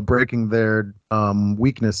breaking their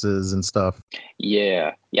weaknesses and stuff.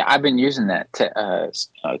 Yeah, I've been using that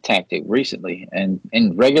tactic recently, and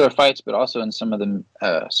in regular fights, but also in some of the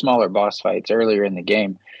smaller boss fights earlier in the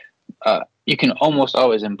game. You can almost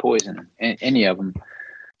always empoison any of them.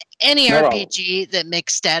 Any Not all. RPG that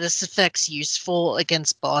makes status effects useful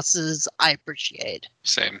against bosses, I appreciate.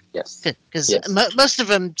 Same. Yes. Because Yes. most of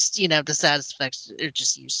them, the status effects are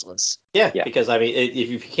just useless. yeah, Yeah. because I mean, if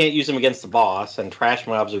you can't use them against the boss, and trash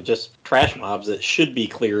mobs are just trash mobs that should be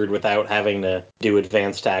cleared without having to do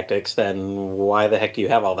advanced tactics, then why the heck do you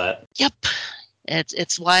have all that? Yep.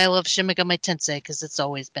 It's why I love Shin Megami Tensei, because it's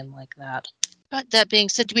always been like that. But that being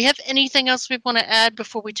said, do we have anything else we want to add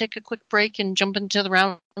before we take a quick break and jump into the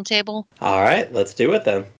round table? All right, let's do it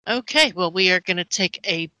then. Okay, well, we are going to take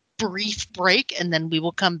a brief break, and then we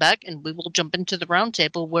will come back and we will jump into the round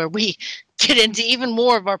table where we get into even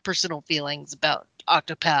more of our personal feelings about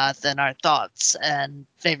Octopath and our thoughts and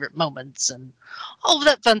favorite moments and all of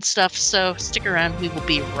that fun stuff. So stick around. We will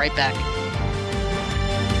be right back.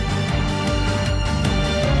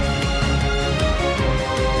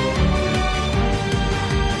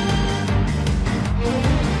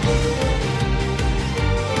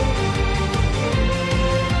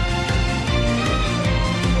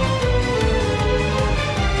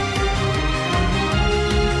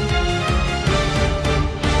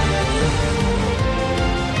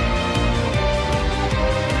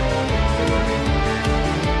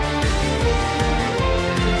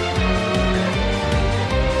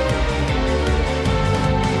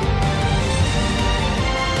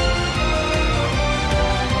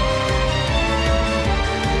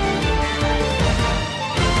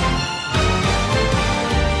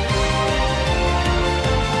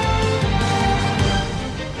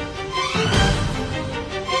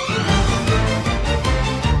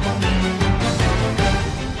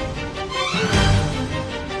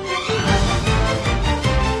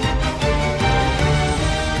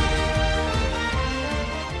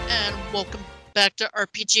 Back to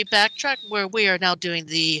RPG Backtrack, where we are now doing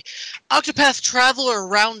the Octopath Traveler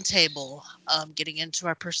Roundtable, getting into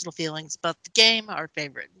our personal feelings about the game, our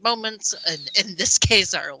favorite moments, and in this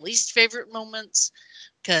case, our least favorite moments,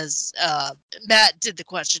 because Matt did the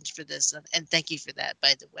questions for this, and thank you for that,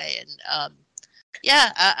 by the way. And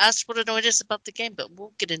yeah, I asked what annoyed us about the game, but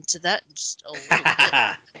we'll get into that in just a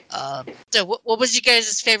little bit. So what was you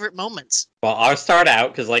guys' favorite moments? Well, I'll start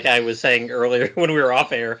out, because like I was saying earlier when we were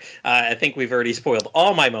off air, I think we've already spoiled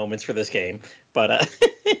all my moments for this game. But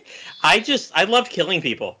I loved killing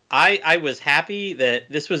people. I was happy that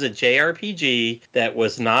this was a JRPG that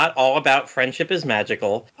was not all about friendship is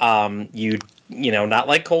magical. You know, not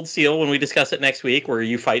like Cold Steel when we discuss it next week, where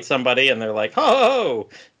you fight somebody and they're like, oh,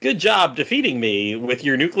 good job defeating me with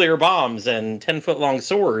your nuclear bombs and 10-foot-long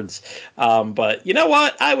swords. But you know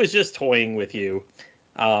what? I was just toying with you.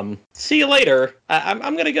 See you later.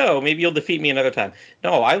 I'm going to go. Maybe you'll defeat me another time.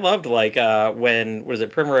 No, I loved when, was it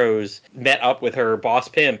Primrose met up with her boss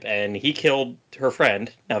pimp and he killed her friend.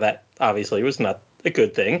 Now that obviously was not a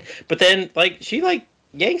good thing. But then she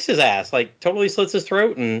yanks his ass, totally slits his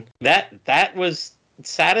throat, and that was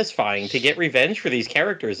satisfying to get revenge for these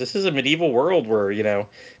characters. This is a medieval world where, you know,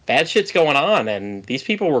 bad shit's going on, and these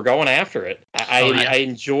people were going after it. I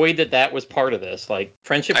enjoyed that was part of this.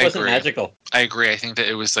 Friendship wasn't magical. I agree. I think that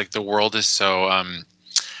it was the world is so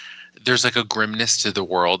there's a grimness to the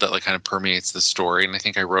world that kind of permeates the story, and I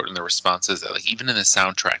think I wrote in the responses that even in the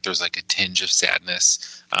soundtrack there's a tinge of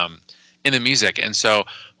sadness in the music. And so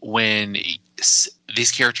when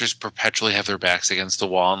these characters perpetually have their backs against the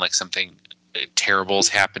wall and something terrible is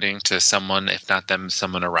happening to someone, if not them,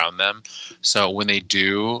 someone around them. So when they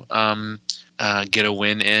do get a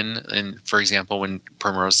win and for example, when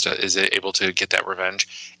Primrose is able to get that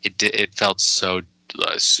revenge, it felt so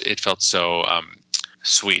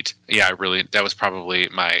sweet. Yeah, that was probably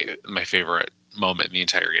my favorite moment in the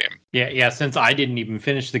entire game. Yeah. Since I didn't even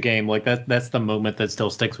finish the game, that's the moment that still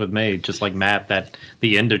sticks with me. Just like Matt, that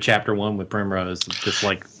the end of chapter 1 with Primrose, just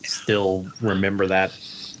still remember that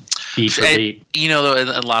beat for beat. You know,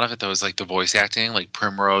 though, a lot of it though is the voice acting,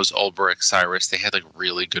 Primrose, Ulbrich, Cyrus. They had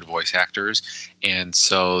really good voice actors, and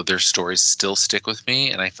so their stories still stick with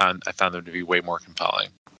me, and I found them to be way more compelling.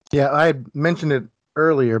 Yeah, I mentioned it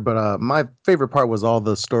earlier, but my favorite part was all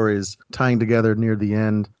the stories tying together near the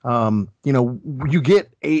end. You know, you get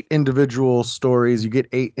 8 individual stories, you get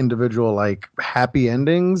 8 individual happy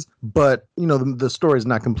endings, but you know the story's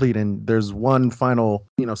not complete, and there's one final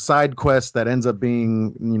side quest that ends up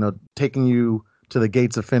being taking you to the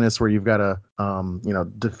gates of Finis, where you've got to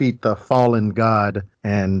defeat the fallen god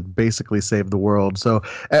and basically save the world. So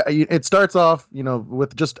it starts off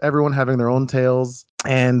with just everyone having their own tales,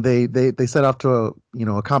 and they set off to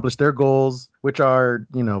accomplish their goals, which are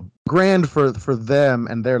grand for them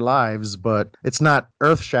and their lives, but it's not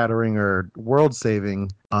earth shattering or world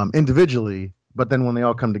saving individually. But then when they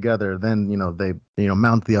all come together, then they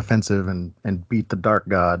mount the offensive and beat the dark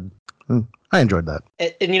god. I enjoyed that.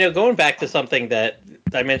 And going back to something that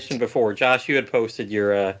I mentioned before, Josh, you had posted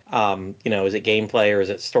your is it gameplay or is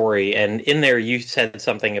it story? And in there you said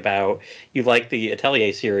something about you like the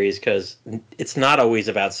Atelier series because it's not always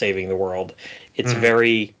about saving the world. It's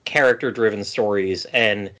very character-driven stories.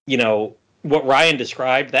 And, what Ryan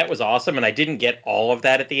described, that was awesome, and I didn't get all of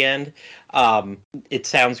that at the end. It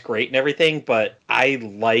sounds great and everything, but I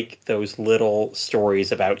like those little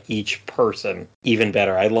stories about each person even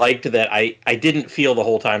better. I liked that I didn't feel the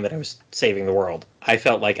whole time that I was saving the world. I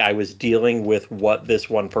felt like I was dealing with what this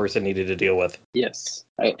one person needed to deal with. Yes.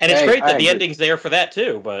 And it's great that the ending's there for that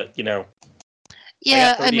too, but,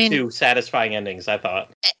 Yeah, I got 32 satisfying endings, I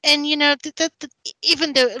thought. And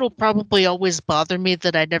even though it'll probably always bother me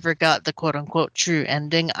that I never got the quote unquote true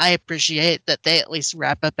ending, I appreciate that they at least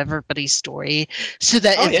wrap up everybody's story so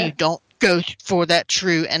that if you don't go for that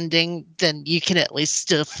true ending, then you can at least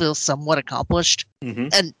still feel somewhat accomplished.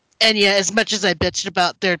 Mm-hmm. And yeah, as much as I bitched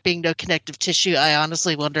about there being no connective tissue, I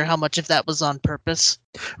honestly wonder how much of that was on purpose.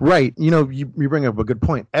 Right. You bring up a good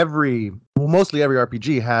point. Mostly every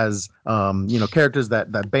RPG has, characters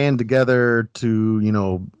that band together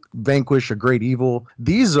to, vanquish a great evil.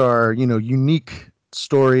 These are, unique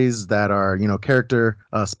stories that are, character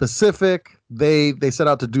specific. They set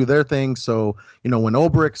out to do their thing. So, when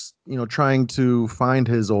Ulbricht's, trying to find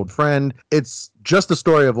his old friend, it's just the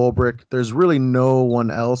story of Ulbricht. There's really no one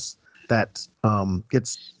else that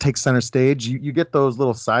takes center stage. You get those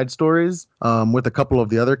little side stories with a couple of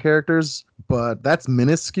the other characters, but that's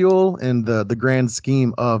minuscule in the grand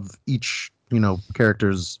scheme of each,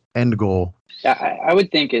 character's end goal. I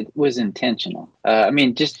would think it was intentional.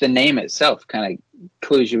 Just the name itself kind of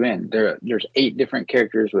clues you in. There's 8 different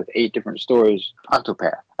characters with 8 different stories.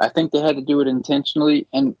 Octopath. I think they had to do it intentionally,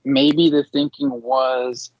 and maybe the thinking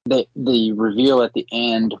was that the reveal at the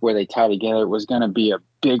end where they tie together was going to be a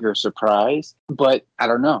bigger surprise. But I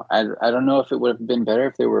don't know. I don't know if it would have been better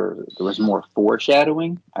if there was more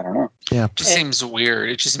foreshadowing. I don't know. Yeah, it just seems weird.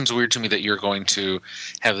 It just seems weird to me that you're going to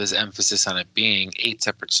have this emphasis on it being 8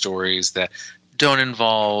 separate stories that don't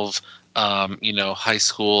involve high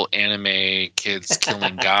school anime kids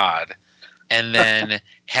killing God, and then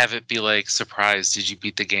have it be like, surprise, did you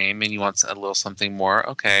beat the game and you want a little something more?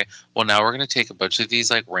 Okay, well, now we're going to take a bunch of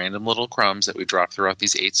these like random little crumbs that we drop throughout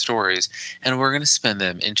these 8 stories, and we're going to spin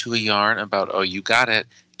them into a yarn about, oh, you got it,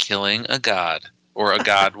 killing a god, or a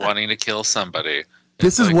god wanting to kill somebody.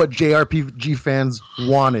 This is what JRPG fans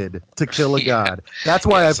wanted, to kill a god. That's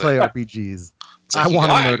why I play RPGs. I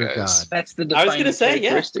want to murder God. That's the I was going to say,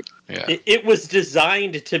 characteristic. Yeah. It was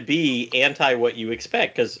designed to be anti what you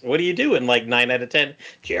expect, because what do you do in like 9 out of 10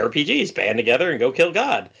 JRPGs? Band together and go kill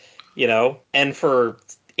God, And for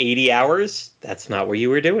 80 hours, that's not what you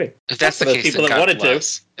were doing. If that's the case, people that wanted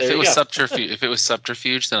bless. to. If it was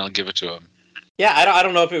subterfuge, then I'll give it to him. Yeah, I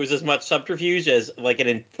don't know if it was as much subterfuge as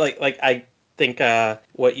I think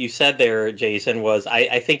what you said there, Jason, was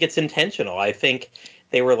I think it's intentional. I think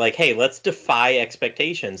they were like, hey, let's defy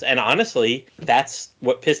expectations. And honestly, that's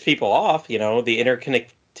what pissed people off, the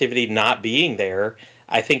interconnectivity not being there.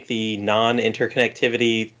 I think the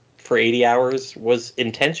non-interconnectivity for 80 hours was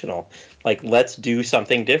intentional. Like, let's do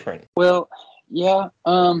something different. Well, yeah,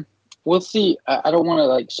 we'll see. I don't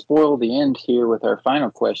want to spoil the end here with our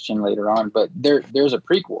final question later on, but there's a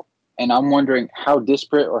prequel. And I'm wondering how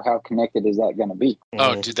disparate or how connected is that going to be?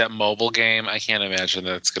 Oh, dude, that mobile game, I can't imagine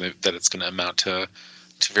that it's gonna amount to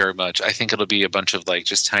very much. I think it'll be a bunch of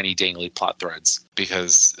just tiny dangly plot threads,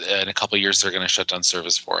 because in a couple of years they're going to shut down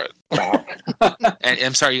service for it. And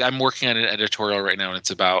I'm sorry, I'm working on an editorial right now, and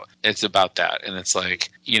it's about that. And it's okay.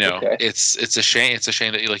 It's a shame. It's a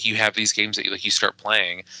shame that you have these games that you start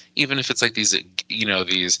playing, even if it's these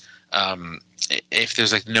if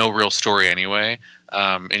there's no real story anyway,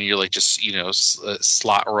 and you're just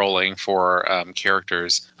slot rolling for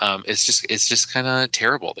characters, it's just kind of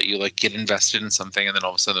terrible that you get invested in something and then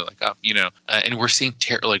all of a sudden they're and we're seeing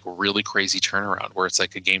really crazy turnaround where it's a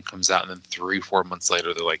game comes out and then 3-4 months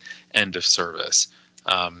later they're end of service.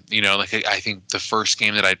 I think the first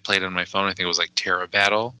game that I'd played on my phone, I think it was Terra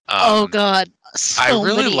Battle. Oh God. I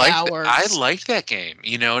really liked hours. I liked that game,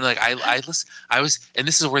 and I was, and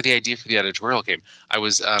this is where the idea for the editorial came. I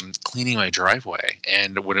was cleaning my driveway,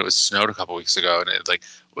 and when it was snowed a couple weeks ago, and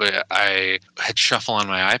I had Shuffle on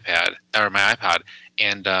my iPad,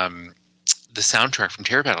 and the soundtrack from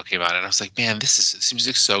Terra Battle came out, and I was like, man, this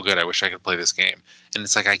music so good. I wish I could play this game. And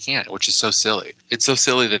it's I can't, which is so silly. It's so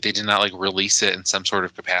silly that they did not Yeah. release it in some sort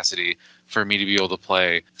of capacity for me to be able to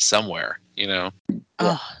play somewhere,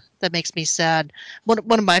 Oh, that makes me sad. One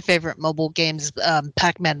of my favorite mobile games,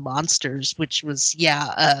 Pac-Man Monsters, which was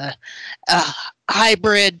a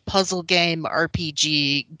hybrid puzzle game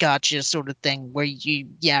RPG gotcha sort of thing where you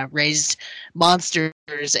raised monsters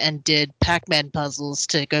and did Pac-Man puzzles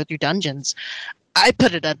to go through dungeons. I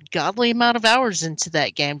put an ungodly amount of hours into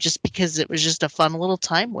that game just because it was just a fun little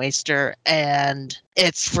time waster, and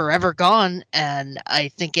it's forever gone. And I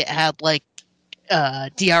think it had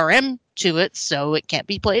DRM to it, so it can't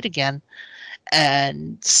be played again.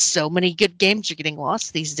 And so many good games are getting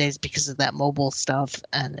lost these days because of that mobile stuff,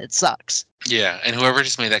 and it sucks. Yeah, and whoever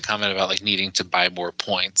just made that comment about like needing to buy more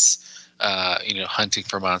points, hunting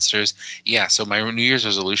for monsters. Yeah, so my New Year's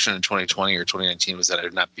resolution in 2020 or 2019 was that I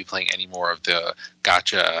would not be playing any more of the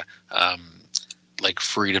gacha, like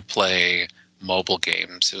free to play mobile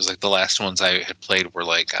games. It was like the last ones I had played were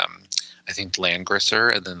like I think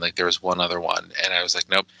Landgrisser, and then like there was one other one, and I was like,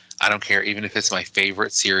 nope, I don't care, even if it's my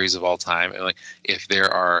favorite series of all time. And like if there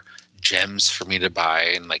are gems for me to buy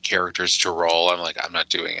and like characters to roll, I'm like, I'm not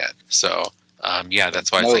doing it. So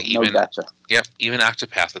that's why it's like even even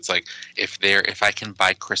Octopath, it's like if I can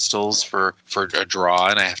buy crystals for a draw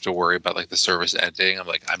and I have to worry about like the service ending, I'm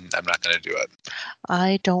like, I'm not gonna do it.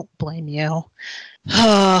 I don't blame you.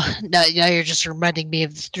 Now you're just reminding me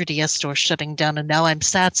of the 3DS store shutting down, and now I'm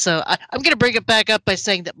sad. So I'm going to bring it back up by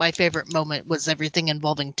saying that my favorite moment was everything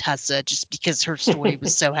involving Tessa, just because her story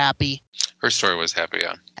was so happy. Her story was happy,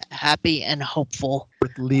 yeah. Happy and hopeful.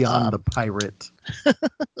 With Leon the pirate.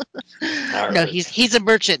 No, he's a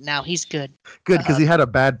merchant now. He's good. Good, because he had a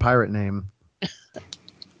bad pirate name.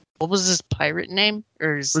 What was his pirate name?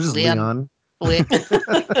 Or is Which is Leon? Arr,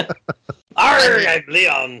 I'm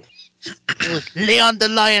Leon. Leon the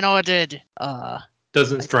Lion ordered.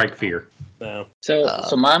 Doesn't strike fear. No.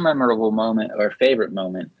 So my memorable moment or favorite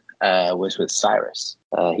moment was with Cyrus.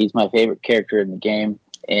 He's my favorite character in the game.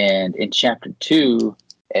 And in Chapter 2,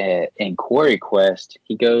 in Quarry Quest,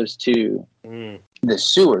 he goes to the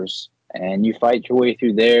sewers, and you fight your way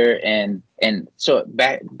through there. And so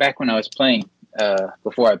back when I was playing,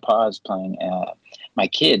 before I paused playing, my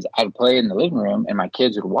kids, I would play in the living room, and my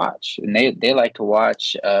kids would watch. And they like to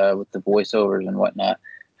watch with the voiceovers and whatnot,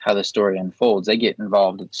 how the story unfolds. They get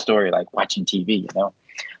involved with the story, like watching TV,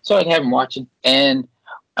 So I'd have them watching, and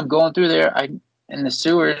I'm going through there in the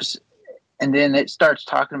sewers, and then it starts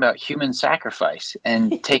talking about human sacrifice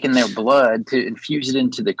and taking their blood to infuse it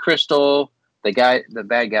into the crystal. The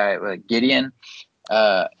bad guy, Gideon.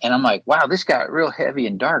 And I'm like, wow, this got real heavy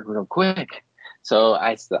and dark real quick. So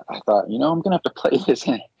I thought, I'm going to have to play this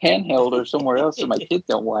in handheld or somewhere else so my kids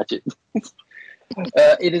don't watch it.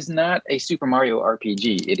 It is not a Super Mario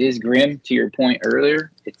RPG. It is grim, to your point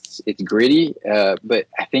earlier. It's gritty, but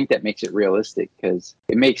I think that makes it realistic because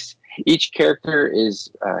it makes each character is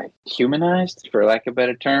humanized, for lack of a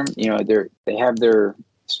better term. They have their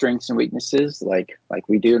strengths and weaknesses like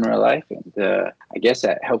we do in real life, and I guess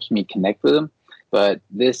that helps me connect with them. But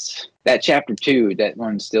that Chapter 2, that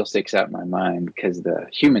one still sticks out in my mind because the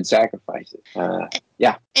human sacrifices.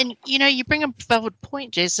 Yeah. And, you bring up a valid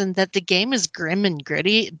point, Jason, that the game is grim and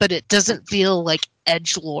gritty, but it doesn't feel like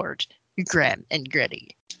edgelord grim and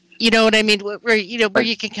gritty. You know what I mean? Where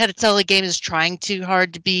you can kind of tell the game is trying too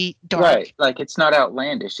hard to be dark. Right. Like, it's not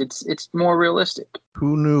outlandish. It's more realistic.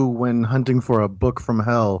 Who knew when hunting for a book from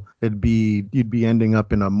hell, you'd be ending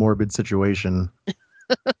up in a morbid situation?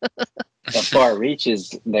 The far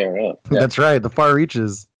reaches thereof. Yeah. That's right, the far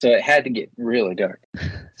reaches. So it had to get really dark.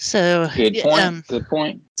 So good point. Good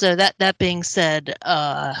point. So that being said,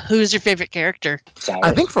 who's your favorite character? Cyrus.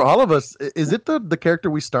 I think for all of us, is it the character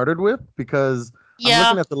we started with? Because I'm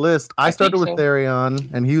looking at the list. I started with Therion,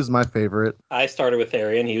 and he was my favorite. I started with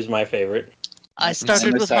Therion. He was my favorite. I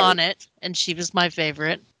started with Honnet, and she was my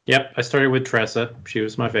favorite. Yep, I started with Tressa. She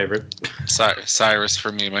was my favorite. Cyrus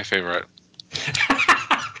for me, my favorite.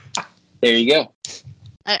 There you go.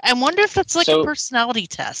 I wonder if that's like a personality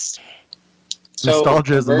test. So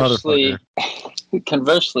nostalgia is a motherfucker.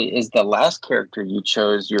 Conversely, is the last character you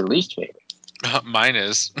chose your least favorite? Mine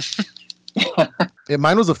is.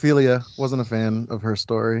 Mine was Ophelia. Wasn't a fan of her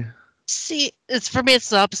story. See, for me,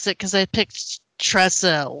 it's the opposite because I picked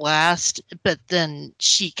Tressa last, but then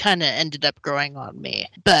she kind of ended up growing on me.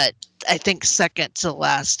 But I think second to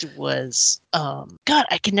last was God,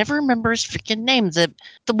 I can never remember his freaking name. The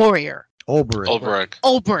warrior. Ulbrich.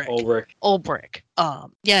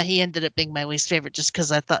 Yeah, he ended up being my least favorite just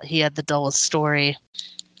because I thought he had the dullest story.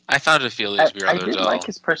 I found Ophelia to be rather dull. I did like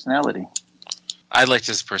his personality. I liked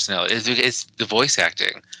his personality. It's the voice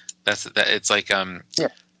acting. It's like yeah.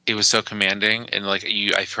 It was so commanding, and like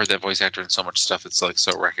I've heard that voice actor in so much stuff. It's like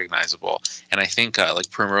so recognizable, and I think like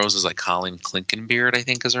Primrose is like Colleen Clinkenbeard, I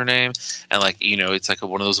think is her name, and like it's like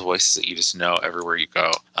one of those voices that you just know everywhere you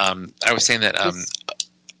go. I was saying that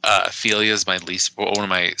Ophelia is probably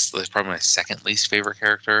my second least favorite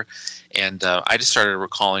character, and I just started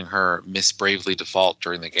recalling her Miss Bravely Default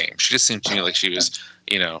during the game. She just seemed to me like she was,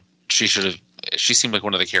 she seemed like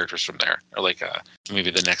one of the characters from there, or like maybe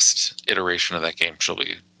the next iteration of that game.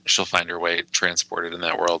 She'll find her way transported in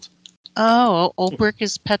that world. Oh, Ulbrich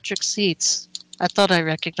is Patrick Seats. I thought I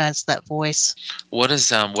recognized that voice. What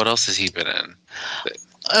else has he been in?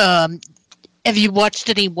 Have you watched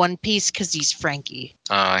any One Piece? Because he's Frankie.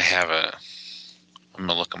 I haven't. I'm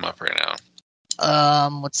gonna look him up right now.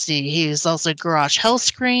 Let's see. He's also Garage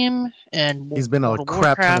Hellscream and He's been World a of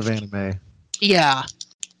crap ton of Warcraft. anime. Yeah.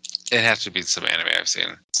 It has to be some anime I've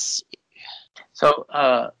seen. So,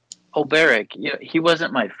 Olberic, he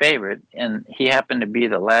wasn't my favorite, and he happened to be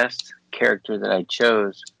the last character that I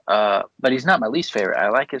chose. But he's not my least favorite. I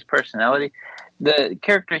like his personality. The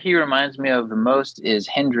character he reminds me of the most is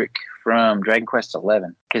Hendrik from Dragon Quest XI,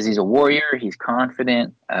 because he's a warrior, he's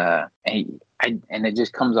confident, and it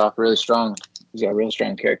just comes off really strong. He's got a real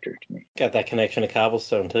strong character to me. Got that connection to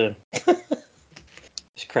Cobblestone, too.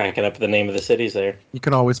 Just cracking up the name of the cities there. You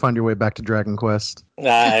can always find your way back to Dragon Quest.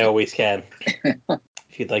 I always can.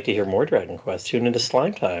 If you'd like to hear more Dragon Quest, tune into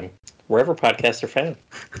Slime Time, wherever podcasts are found.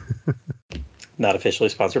 Not officially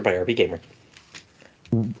sponsored by RP Gamer.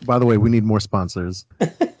 By the way, we need more sponsors.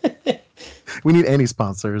 We need any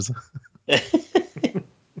sponsors.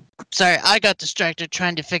 Sorry, I got distracted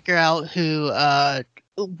trying to figure out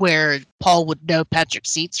where Paul would know Patrick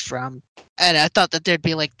Seats from. And I thought that there'd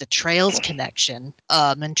be like the Trails connection.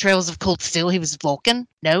 In Trails of Cold Steel, he was Vulcan.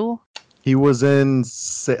 No? He was in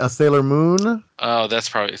a Sailor Moon. Oh,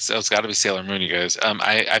 it's got to be Sailor Moon, you guys.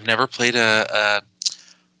 I've never played a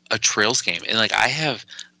Trails game, and like I have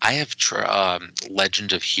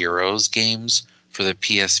Legend of Heroes games for the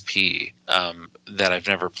PSP that I've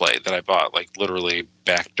never played, that I bought like literally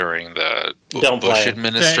back during the Bush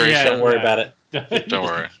administration. Yeah, Don't worry about it. Don't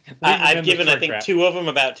worry. I've given, I think, 2 of them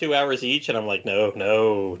about 2 hours each, and I'm like, no.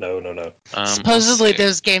 Supposedly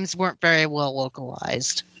those games weren't very well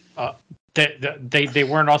localized. They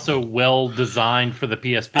weren't also well designed for the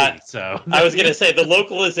PSP. So I was gonna say the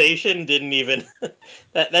localization didn't even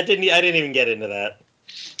I didn't even get into that.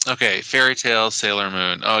 Okay, Fairy Tail, Sailor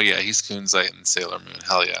Moon. Oh yeah, he's Kunzite in Sailor Moon.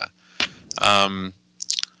 Hell yeah.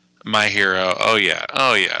 My Hero. Oh yeah.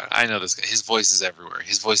 I know this guy. His voice is everywhere.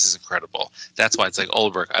 His voice is incredible. That's why it's like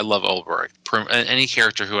Olberic. I love Olberic. Any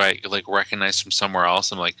character who I like recognize from somewhere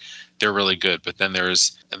else, I'm like, they're really good. But then there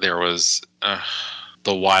was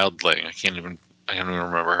the Wildling. I can't even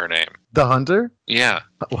remember her name. The Hunter? Yeah.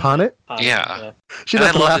 Hunted? Yeah. She And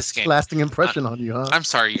left I a love this game. lasting impression on you, huh? I'm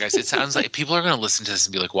sorry, you guys. It sounds like people are going to listen to this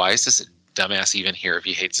and be like, why is this dumbass even here if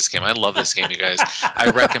he hates this game? I love this game, you guys. I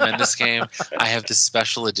recommend this game. I have this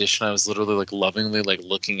special edition. I was literally like lovingly like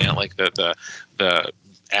looking at like the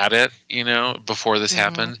at it, before this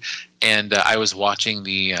happened. And I was watching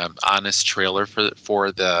the Honest trailer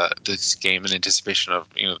for this game in anticipation of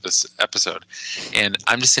this episode, and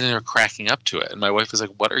I'm just sitting there cracking up to it. And my wife was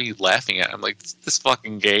like, "What are you laughing at?" I'm like, "This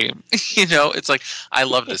fucking game." It's like I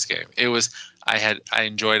love this game. It was I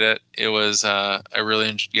enjoyed it. It was I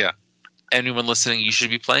really Anyone listening, you should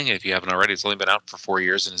be playing it if you haven't already. It's only been out for 4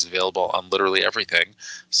 years and is available on literally everything.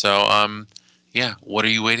 So what are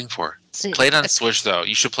you waiting for? Play it on Switch, though.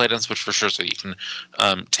 You should play it on Switch for sure, so you can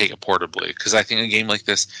take it portably. Because I think a game like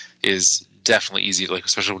this is definitely easy, like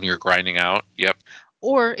especially when you're grinding out. Yep.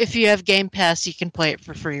 Or if you have Game Pass, you can play it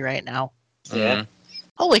for free right now. Yeah. Mm-hmm.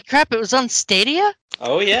 Holy crap! It was on Stadia.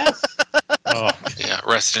 Oh yes. Oh. Yeah.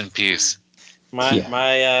 Rest in peace.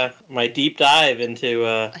 My deep dive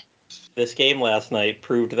into this game last night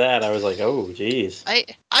proved that. I was like, oh geez. I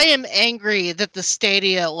am angry that the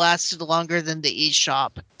Stadia lasted longer than the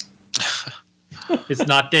eShop. It's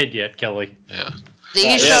not dead yet, Kelly. Yeah. The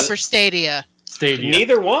eShop or Stadia? Stadia.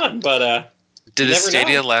 Neither one, but Did the never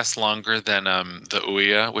Stadia know. last longer than the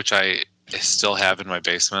Ouya, which I still have in my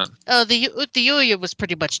basement? Oh, the Ouya was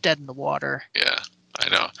pretty much dead in the water. Yeah, I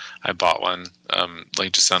know. I bought one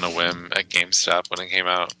like just on a whim at GameStop when it came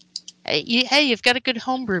out. Hey, you've got a good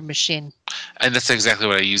homebrew machine. And that's exactly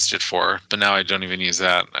what I used it for. But now I don't even use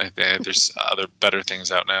that. There's other better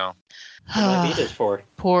things out now. what my Vita's for.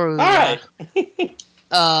 Poor All Ouya.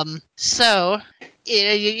 right. So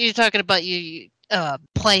you're talking about you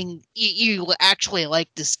playing. You actually like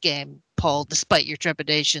this game, Paul, despite your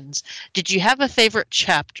trepidations. Did you have a favorite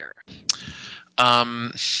chapter?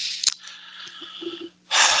 I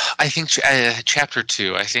think chapter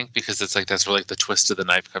 2. I think because it's like that's where like the twist of the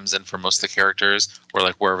knife comes in for most of the characters, or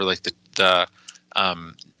like wherever like the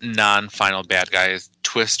non-final bad guy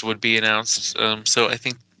twist would be announced. So I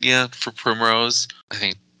think for Primrose, I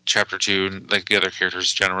think chapter 2, and like the other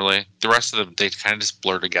characters generally, the rest of them they kind of just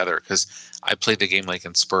blur together because I played the game like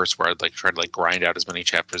in spurts where I'd like try to like grind out as many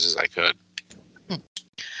chapters as I could.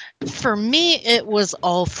 For me, it was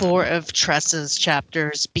all 4 of Tressa's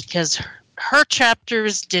chapters because her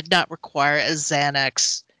chapters did not require a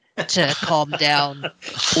Xanax to calm down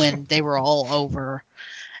when they were all over.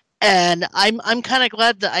 And I'm kind of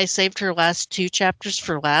glad that I saved her last 2 chapters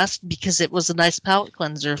for last, because it was a nice palate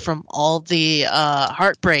cleanser from all the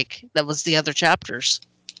heartbreak that was the other chapters.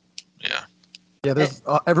 Yeah. Yeah, there's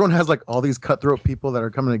everyone has like all these cutthroat people that are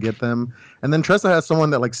coming to get them, and then Tressa has someone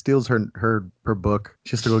that like steals her book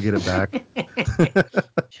just to go get it back.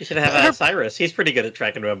 She should have Cyrus. He's pretty good at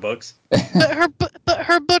tracking down books. But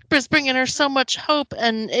her book is bringing her so much hope,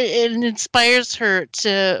 and it inspires her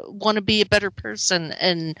to want to be a better person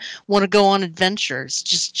and want to go on adventures,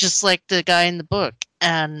 just like the guy in the book.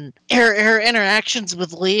 And her interactions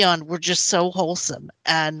with Leon were just so wholesome,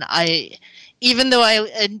 and even though I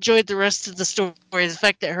enjoyed the rest of the story, the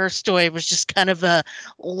fact that her story was just kind of a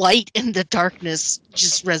light in the darkness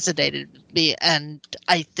just resonated with me. And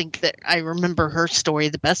I think that I remember her story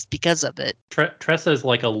the best because of it. Tressa is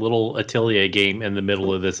like a little Atelier game in the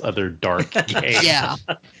middle of this other dark game.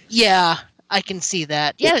 Yeah, I can see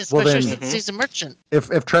that. Yeah, especially since he's a merchant.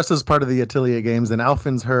 If Tressa's part of the Atelier games, then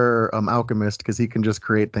Alphen's her alchemist, because he can just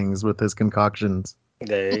create things with his concoctions.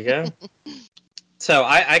 There you go. So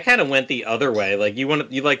I kind of went the other way. Like you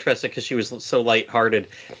like Tressa because she was so lighthearted.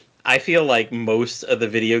 I feel like most of the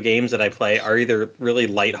video games that I play are either really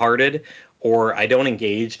lighthearted or I don't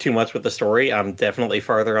engage too much with the story. I'm definitely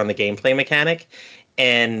farther on the gameplay mechanic.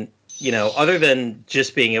 And, other than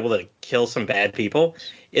just being able to kill some bad people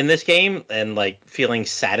in this game and like feeling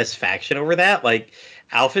satisfaction over that, like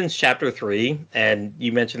Alphen's Chapter 3, and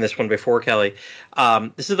you mentioned this one before, Kelly.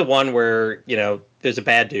 This is the one where, there's a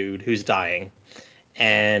bad dude who's dying.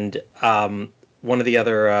 And one of the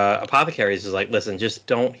other apothecaries is like, listen, just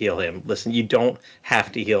don't heal him. Listen, you don't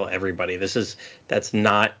have to heal everybody. That's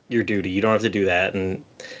not your duty. You don't have to do that. And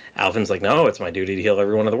Alphen's like, no, it's my duty to heal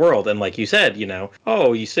everyone in the world. And like you said, you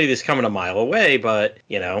see this coming a mile away, but,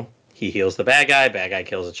 he heals the bad guy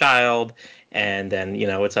kills a child. And then,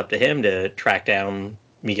 it's up to him to track down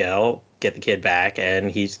Miguel, get the kid back, and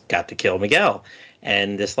he's got to kill Miguel.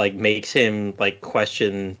 And this like makes him like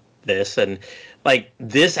question this, and like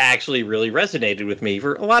this actually really resonated with me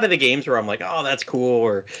for a lot of the games where I'm like, oh, that's cool,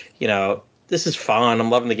 or this is fun,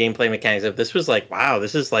 I'm loving the gameplay mechanics. This was like, wow,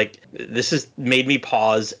 this has made me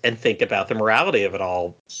pause and think about the morality of it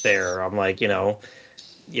all there. I'm like, I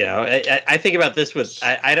think about this with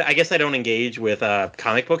I guess I don't engage with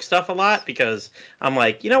comic book stuff a lot because I'm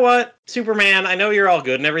like, you know what, Superman, I know you're all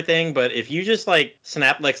good and everything, but if you just like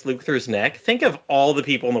snap Lex Luthor's neck, think of all the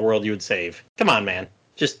people in the world you would save. Come on, man.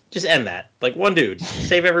 Just end that. Like one dude.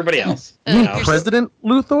 Save everybody else. President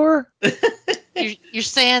Luthor? You're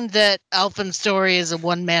saying that Alphen's story is a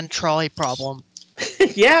one-man trolley problem.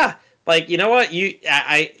 Yeah. Like, you know what?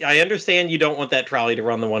 I understand you don't want that trolley to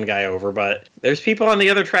run the one guy over, but there's people on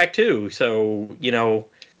the other track too. So,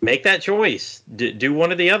 make that choice. Do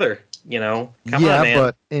one or the other. Come on, man. Yeah,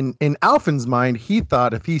 but in Alphen's mind, he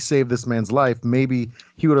thought if he saved this man's life, maybe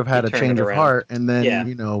he would have had a change of heart and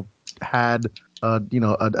then, had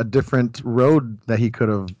a different road that he could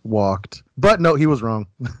have walked. But no, he was wrong.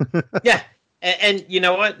 Yeah. And you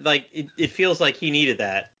know what? Like, it feels like he needed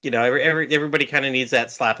that. Everybody kind of needs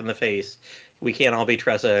that slap in the face. We can't all be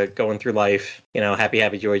Tressa going through life, happy,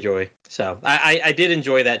 happy, joy, joy. So I did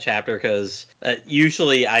enjoy that chapter because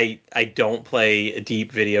usually I don't play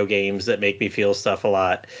deep video games that make me feel stuff a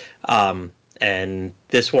lot. And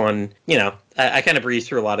this one, I kind of breezed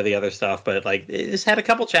through a lot of the other stuff, but like it just had a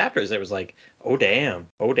couple chapters that was like, oh damn.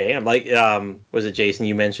 Like, was it Jason?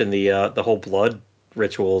 You mentioned the whole blood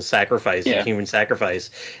ritual sacrifice, human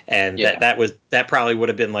sacrifice, and that probably would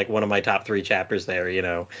have been like one of my top 3 chapters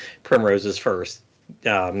there. Primrose's first,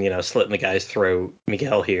 slitting the guy's throat,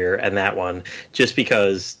 Miguel here, and that one, just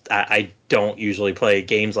because I don't usually play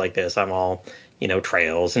games like this. I'm all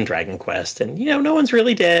Trails and Dragon Quest, and no one's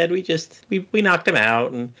really dead. We knocked him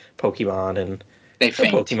out, and Pokemon, and they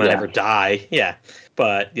faint, Pokemon never die. Yeah,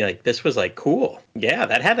 but this was like cool. Yeah,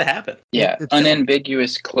 that had to happen. Yeah,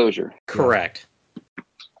 unambiguous closure. Correct.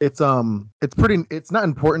 It's not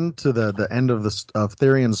important to the end of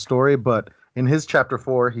Therion's story, but in his chapter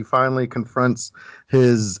 4, he finally confronts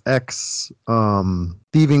his ex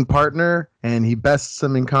thieving partner, and he bests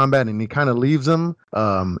him in combat, and he kind of leaves him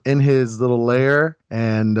in his little lair.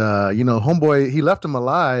 And homeboy, he left him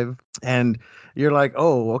alive, and you're like,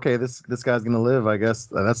 oh, okay, this guy's gonna live, I guess.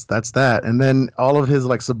 That's that. And then all of his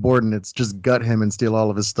like subordinates just gut him and steal all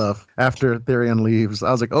of his stuff after Therion leaves.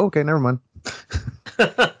 I was like, oh, okay, never mind.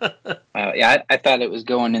 I thought it was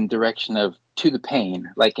going in direction of to the pain,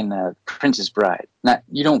 like in the Princess Bride. Not,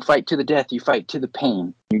 you don't fight to the death, you fight to the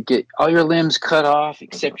pain. You get all your limbs cut off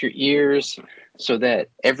except your ears, so that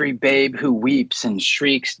every babe who weeps and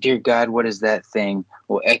shrieks, "Dear God, what is that thing?"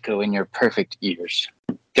 will echo in your perfect ears.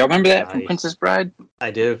 Do y'all remember that from Princess Bride?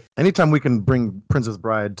 I do. Anytime we can bring Princess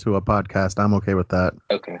Bride to a podcast, I'm okay with that.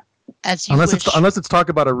 Okay. As you Unless wish. it's talk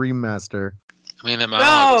about a remaster. I mean, the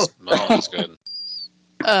monologue was good.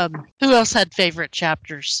 Who else had favorite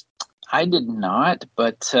chapters? I did not,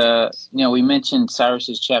 but we mentioned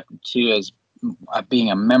Cyrus's chapter 2 as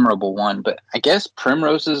being a memorable one, but I guess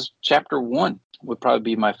Primrose's chapter 1 would probably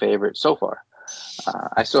be my favorite so far.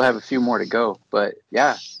 I still have a few more to go, but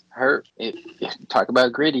yeah, talk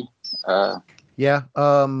about gritty. Yeah,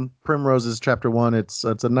 Primrose's chapter 1. It's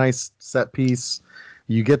a nice set piece.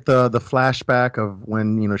 You get the flashback of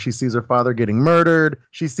when she sees her father getting murdered.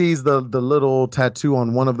 She sees the little tattoo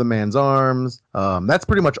on one of the man's arms. That's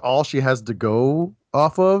pretty much all she has to go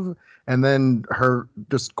off of. And then her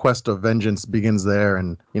just quest of vengeance begins there.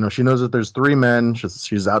 And, she knows that there's 3 men.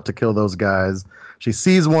 She's out to kill those guys. She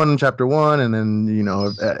sees one in chapter 1, and then,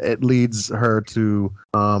 it leads her to,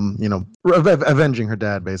 avenging her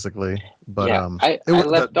dad, basically. But yeah,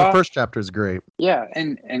 the first chapter is great. Yeah,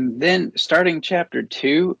 and then starting chapter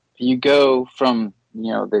 2, you go from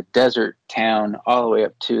the desert town all the way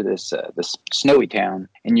up to this snowy town,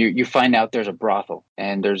 and you find out there's a brothel,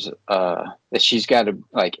 and there's that she's got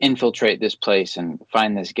to infiltrate this place and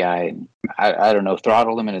find this guy, and I don't know,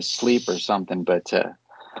 throttle him in his sleep or something. But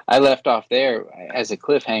I left off there as a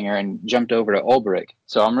cliffhanger and jumped over to Ulbrich,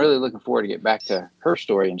 so I'm really looking forward to get back to her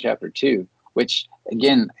story in chapter 2, which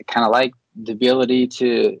again I kind of like. The ability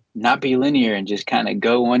to not be linear and just kind of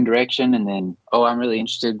go one direction, and then, I'm really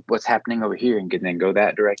interested what's happening over here, and then go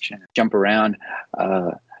that direction, jump around.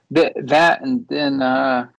 That, and then,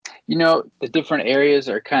 the different areas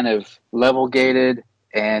are kind of level gated,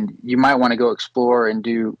 and you might want to go explore and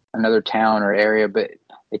do another town or area, but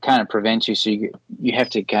it kind of prevents you. So you have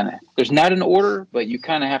to there's not an order, but you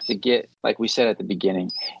kind of have to get, like we said at the beginning,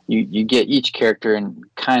 you get each character and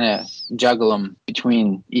kind of juggle them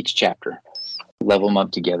between each chapter, level them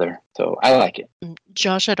up together. So I like it.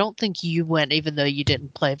 Josh, I don't think you went, even though you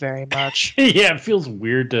didn't play very much. Yeah, it feels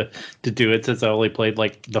weird to do it since I only played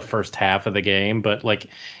the first half of the game, but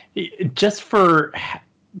just for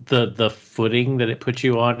the footing that it puts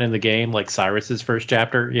you on in the game, like Cyrus's first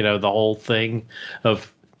chapter, the whole thing of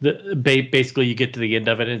basically you get to the end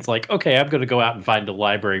of it and it's like, okay, I'm going to go out and find a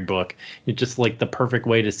library book. It's just the perfect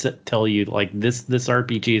way to tell you this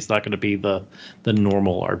RPG is not going to be the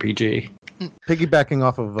normal RPG. Piggybacking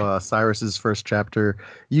off of Cyrus's first chapter,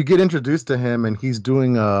 you get introduced to him, and he's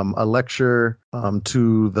doing a lecture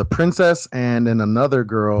to the princess and then another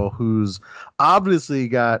girl who's obviously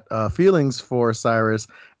got feelings for Cyrus,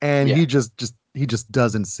 and he just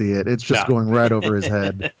doesn't see it. It's just going right over his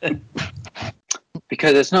head.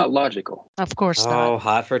 Because it's not logical. Of course not. Oh,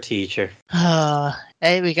 Hot for Teacher.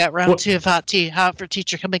 Hey, we got round 2 of Hot for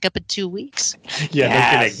Teacher coming up in 2 weeks.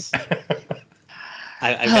 Yeah, yes. No kidding.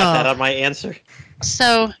 I got that on my answer.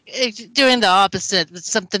 So, doing the opposite, it's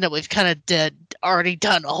something that we've kind of already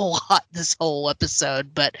done a whole lot this whole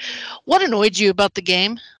episode. But what annoyed you about the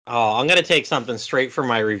game? Oh, I'm going to take something straight from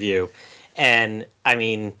my review. And, I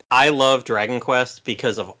mean, I love Dragon Quest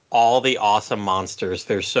because of all the awesome monsters.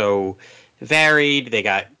 They're so varied. They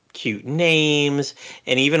got cute names.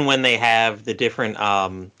 And even when they have the different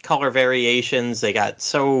color variations, they got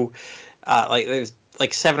so, there's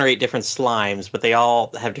 7 or 8 different slimes, but they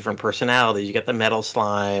all have different personalities. You got the metal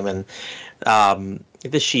slime and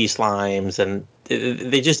the she slimes, and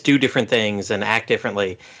they just do different things and act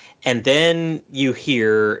differently. And then you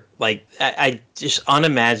hear I just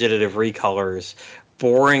unimaginative recolors,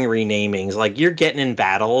 boring renamings. You're getting in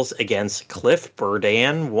battles against Cliff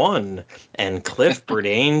Burdan 1 and Cliff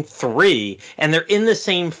Burdan 3, and they're in the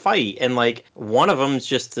same fight. And one of them's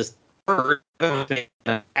just this bird with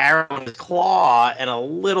an arrow in his claw and a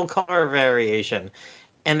little color variation,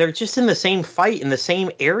 and they're just in the same fight in the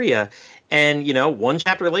same area. And one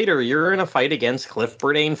chapter later, you're in a fight against Cliff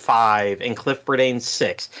Burdan 5 and Cliff Burdan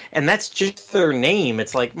 6, and that's just their name.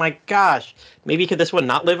 It's my gosh, maybe could this one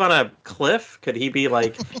not live on a cliff? Could he be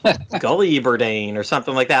Gully Burdan or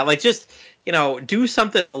something like that? Just do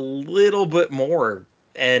something a little bit more.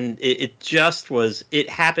 And it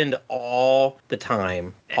happened all the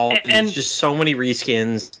time. And just so many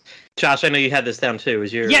reskins. Josh, I know you had this down too.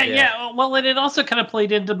 Yeah. Well, and it also kind of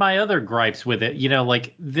played into my other gripes with it.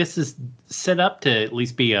 This is set up to at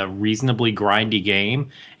least be a reasonably grindy game,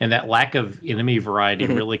 and that lack of enemy variety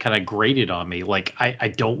really kind of grated on me.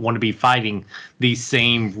 I don't want to be fighting these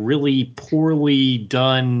same really poorly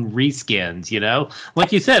done reskins,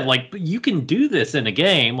 Like you said, you can do this in a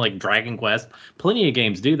game like Dragon Quest. Plenty of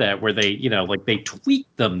games do that where they, they tweak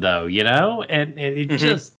them though, and it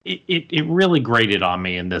just, it really grated on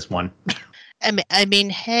me in this one. I mean,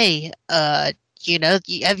 hey,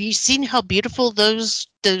 have you seen how beautiful those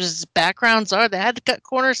backgrounds are? They had to cut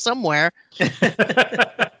corners somewhere.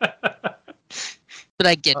 But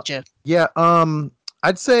I get you. Yeah.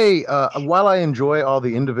 I'd say while I enjoy all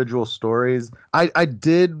the individual stories, I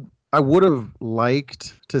would have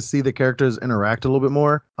liked to see the characters interact a little bit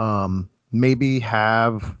more. Maybe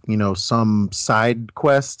have, some side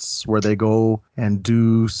quests where they go and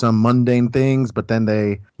do some mundane things, but then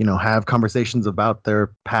they, have conversations about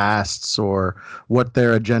their pasts or what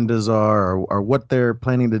their agendas are or what they're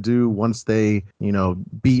planning to do once they,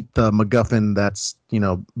 beat the MacGuffin that's,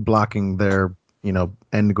 blocking their,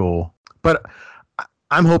 end goal. But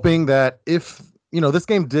I'm hoping that if, this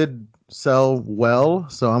game did sell well,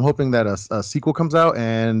 so I'm hoping that a sequel comes out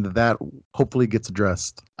and that hopefully gets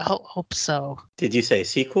addressed. I hope so. Did you say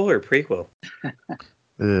sequel or prequel?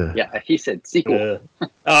 Yeah, he said sequel.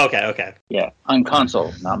 Oh, okay. Yeah, on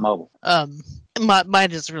console, not mobile.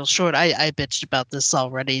 Mine is real short. I bitched about this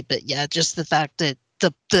already, but yeah, just the fact that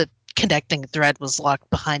the connecting thread was locked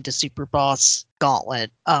behind a super boss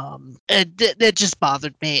gauntlet. It just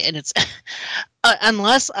bothered me, and it's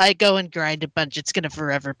unless I go and grind a bunch, it's gonna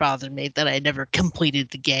forever bother me that I never completed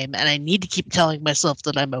the game, and I need to keep telling myself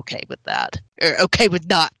that I'm okay with that, or okay with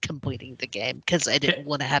not completing the game because I didn't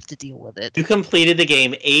want to have to deal with it. You completed the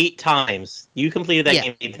game 8 times. You completed that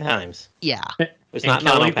game 8 times. Yeah. It's not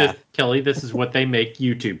Monopath. Kelly, this is what they make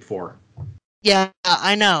YouTube for. Yeah,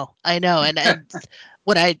 I know, and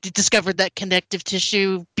when I discovered that connective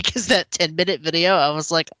tissue because that 10-minute video, I was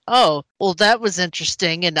like, oh, well, that was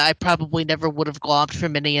interesting, and I probably never would have glommed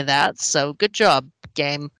from any of that. So good job,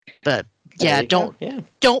 game. But yeah, don't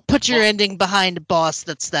put your ending behind a boss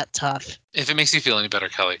that's that tough. If it makes you feel any better,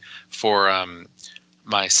 Kelly, for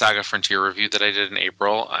my Saga Frontier review that I did in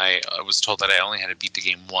April, I was told that I only had to beat the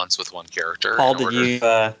game once with one character. Paul, did you?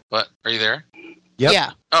 What? Are you there? Yep.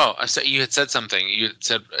 Yeah. Oh, I said you had said something. You had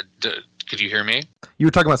said, could you hear me? You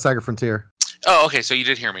were talking about Saga Frontier. Oh, okay. So you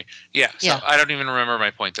did hear me. Yeah. So Yeah. I don't even remember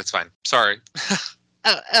my point. That's fine. Sorry.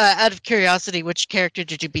 Out of curiosity, which character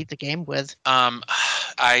did you beat the game with?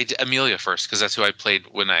 I Amelia first because that's who I played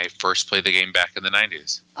when I first played the game back in the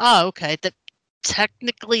 90s. Oh, okay.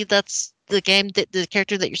 Technically, that's the game the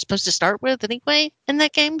character that you're supposed to start with anyway in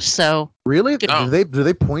that game. So Really? Oh. Do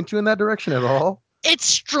they point you in that direction at all? it's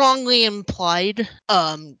strongly implied,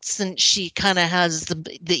 since she kind of has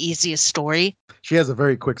the easiest story. She has a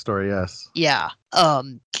very quick story, yes. Yeah.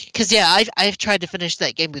 Because I've tried to finish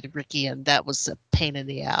that game with Ricky, and that was a pain in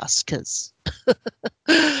the ass. Because,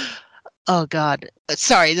 oh God,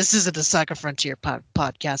 sorry, this isn't a Saga Frontier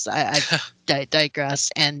podcast. I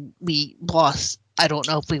digress, and we lost. I don't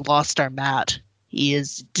know if we lost our Matt. He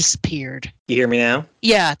is disappeared. You hear me now?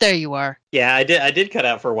 Yeah, there you are. Yeah, I did cut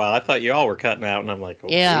out for a while. I thought you all were cutting out, and I'm like, oh,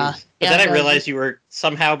 Yeah. geez. But Yeah, then I no, realized you were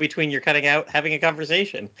somehow between your cutting out having a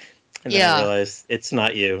conversation. And then Yeah. I realized it's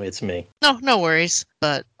not you, it's me. No worries.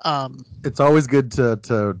 But It's always good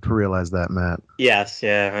to realize that, Matt. Yes,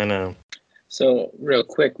 yeah, I know. So real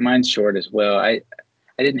quick, mine's short as well. I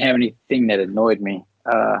didn't have anything that annoyed me.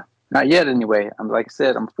 Not yet, anyway. Like I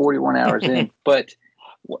said, I'm 41 hours in. But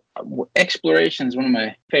exploration is one of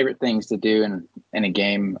my favorite things to do in a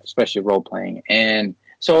game, especially role playing. And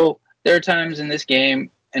so there are times in this game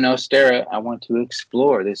in Ostera, I want to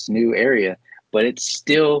explore this new area, but it's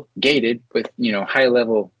still gated with high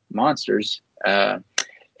level monsters. And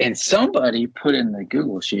somebody put in the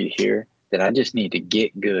Google sheet here that I just need to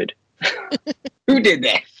get good. Who did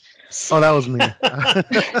that? Oh, that was me.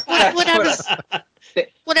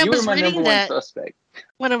 when I was reading that, suspect.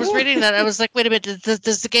 when I was reading that, I was like, wait a minute,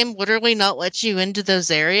 does the game literally not let you into those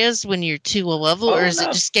areas when you're too low level, or is it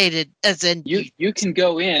just gated as in you can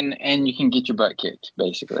go in and you can get your butt kicked,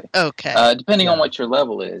 basically. Okay. Depending on what your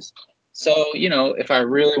level is. So, if I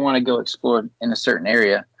really want to go explore in a certain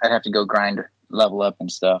area, I'd have to go grind, level up and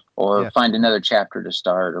stuff, or find another chapter to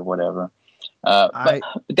start or whatever. But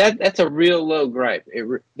that's a real low gripe.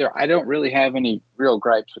 I don't really have any real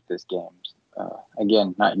gripes with this game.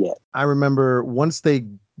 Again, not yet. I remember once they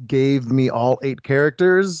gave me all 8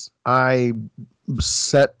 characters, I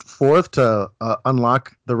set forth to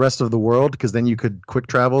unlock the rest of the world, because then you could quick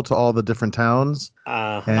travel to all the different towns.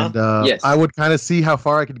 And Yes. I would kind of see how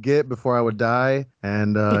far I could get before I would die.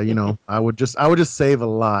 And, I would just save a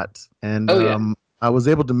lot. And I was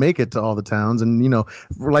able to make it to all the towns. And,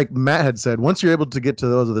 like Matt had said, once you're able to get to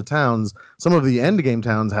those other towns, some of the end game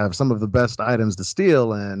towns have some of the best items to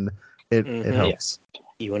steal, and it helps.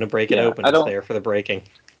 You want to break it open, it's there for the breaking.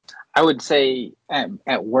 I would say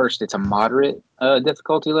at worst it's a moderate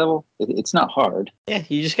difficulty level. It's not hard. Yeah,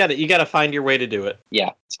 you just got to find your way to do it. Yeah,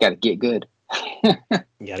 it's got to get good.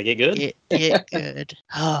 You gotta get good. Get good.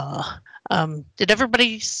 Oh. Did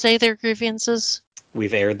everybody say their grievances?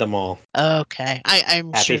 We've aired them all. Okay.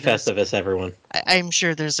 I'm Happy sure Festivus, everyone. I'm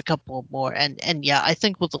sure there's a couple more, and yeah, I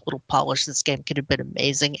think with a little polish, this game could have been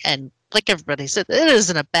amazing. And like everybody said, it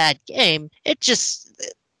isn't a bad game. It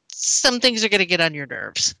just some things are going to get on your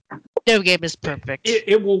nerves. No game is perfect.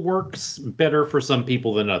 It will work better for some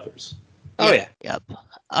people than others. Oh yeah. Yep.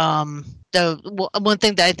 One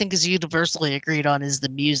thing that I think is universally agreed on is the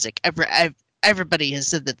music. Everybody has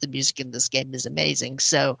said that the music in this game is amazing.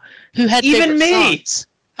 So, who had Even favorite me? songs?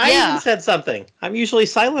 I Yeah. even said something. I'm usually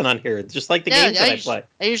silent on here, just like the games that I play.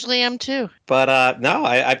 I usually am too. But no,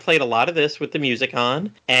 I played a lot of this with the music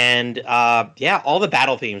on, and yeah, all the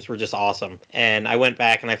battle themes were just awesome. And I went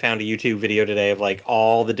back and I found a YouTube video today of like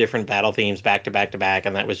all the different battle themes back to back to back,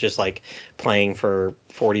 and that was just like playing for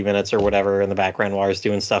 40 minutes or whatever in the background while I was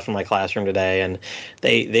doing stuff in my classroom today, and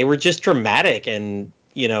they were just dramatic, and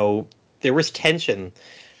you know there was tension.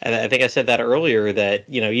 And I think I said that earlier that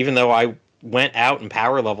you know even though I went out and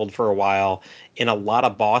power leveled for a while in a lot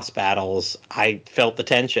of boss battles, I felt the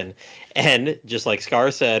tension. And just like Scar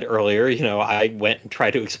said earlier, you know, I went and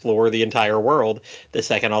tried to explore the entire world the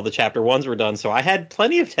second all the chapter 1s were done. So I had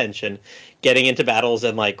plenty of tension getting into battles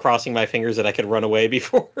and like crossing my fingers that I could run away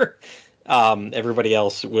before everybody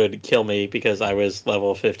else would kill me because I was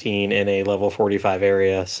level 15 in a level 45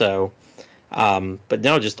 area. So but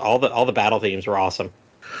no, just all the battle themes were awesome.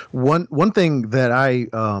 One thing that I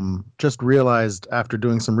just realized after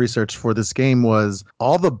doing some research for this game was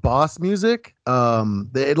all the boss music.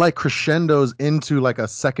 It like crescendos into like a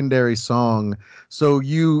secondary song. So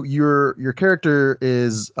your character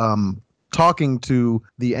is talking to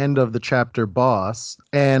the end of the chapter boss,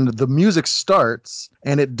 and the music starts,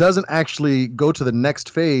 and it doesn't actually go to the next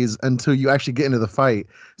phase until you actually get into the fight.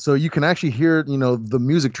 So you can actually hear, you know, the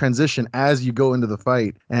music transition as you go into the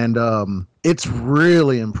fight, and it's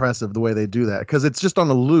really impressive the way they do that because it's just on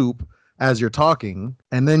a loop as you're talking,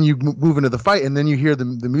 and then you move into the fight, and then you hear the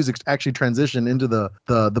music actually transition into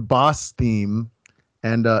the boss theme.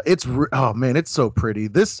 And oh man, it's so pretty.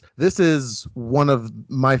 This is one of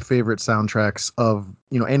my favorite soundtracks of,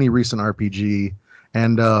 you know, any recent RPG.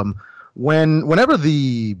 And whenever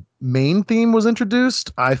the main theme was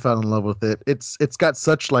introduced, I fell in love with it. It's got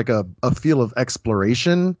such like a feel of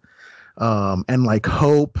exploration, and like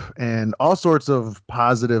hope and all sorts of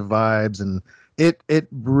positive vibes, and it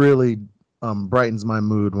really brightens my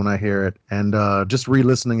mood when I hear it. And just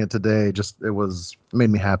re-listening it today, it made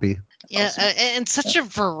me happy. Yeah, Awesome. and such a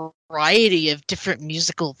variety of different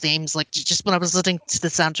musical themes. Like just when I was listening to the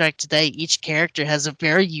soundtrack today, each character has a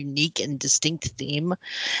very unique and distinct theme,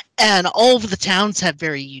 and all of the towns have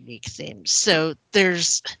very unique themes. So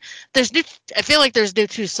there's new. I feel like there's no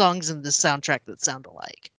two songs in this soundtrack that sound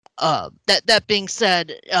alike. That being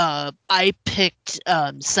said, I picked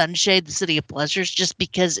Sunshade, the City of Pleasures, just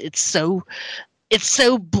because it's so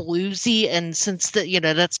bluesy, and since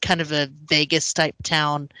that's kind of a Vegas type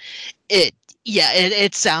town,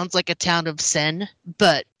 it sounds like a town of sin,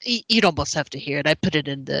 but you'd almost have to hear it. I put it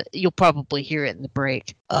you'll probably hear it in the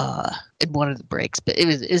break, in one of the breaks, but it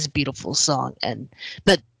is a beautiful song.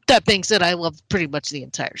 But that being said, I love pretty much the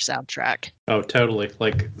entire soundtrack. Oh, totally.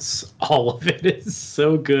 Like all of it is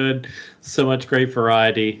so good. So much great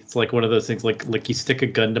variety. It's like one of those things like you stick a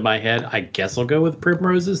gun to my head. I guess I'll go with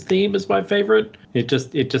Primrose's theme as my favorite. It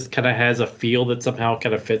just kind of has a feel that somehow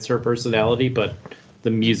kind of fits her personality, but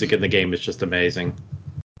the music in the game is just amazing.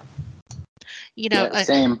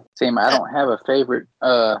 Same. I don't have a favorite.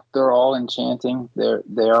 They're all enchanting.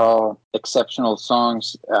 They're all exceptional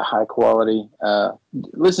songs, high quality.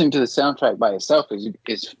 Listening to the soundtrack by itself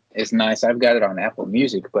is nice. I've got it on Apple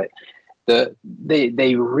Music, but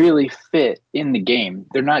they really fit in the game.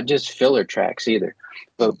 They're not just filler tracks either.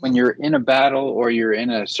 But when you're in a battle or you're in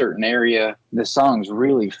a certain area, the songs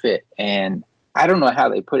really fit. And I don't know how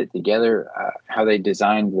they put it together, how they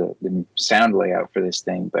designed the sound layout for this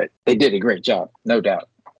thing, but they did a great job, no doubt.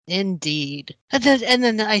 Indeed. And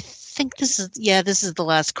then I think this is the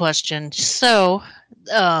last question. So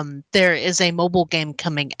there is a mobile game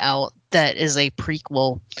coming out that is a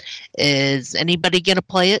prequel. Is anybody going to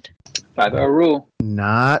play it? 5-hour rule.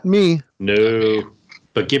 Not me. No.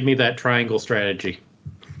 But give me that triangle strategy.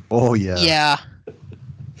 Oh, yeah. Yeah.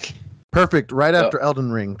 Perfect. Right after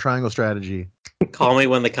Elden Ring, triangle strategy. Call me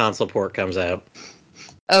when the console port comes out.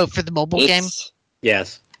 Oh, for the mobile game?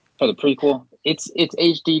 Yes. For the prequel, it's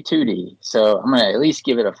HD 2D, so I'm going to at least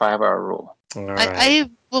give it a 5-hour rule. All right. I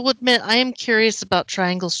will admit I am curious about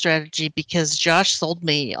triangle strategy because Josh sold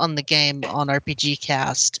me on the game on RPG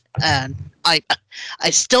Cast, and I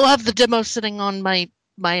still have the demo sitting on my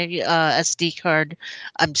my SD card.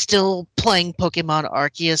 I'm still playing Pokemon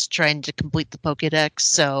Arceus, trying to complete the Pokedex.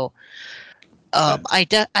 So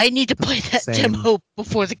I need to play that demo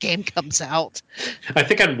before the game comes out. I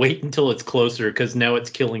think I'd wait until it's closer because now it's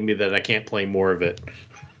killing me that I can't play more of it.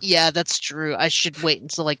 Yeah, that's true. I should wait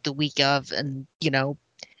until like the week of, and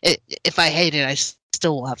if I hate it, I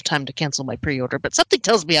still will have time to cancel my pre-order. But something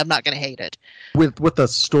tells me I'm not going to hate it. With a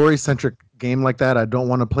story-centric game like that, I don't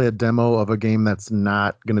want to play a demo of a game that's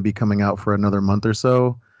not going to be coming out for another month or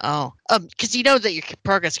so. Oh, because you know that your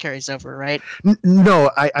progress carries over, right? No,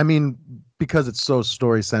 I mean because it's so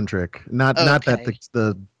story-centric. Not that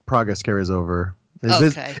the progress carries over.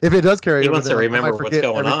 If it does carry over, wants to remember what's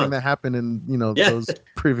going everything that happened in those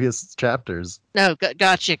previous chapters. No,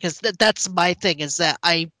 gotcha. Because that's my thing is that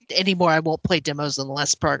I won't play demos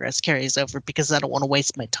unless progress carries over because I don't want to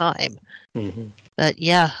waste my time. Mm-hmm. But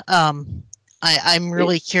yeah, I'm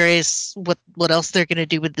really curious what else they're going to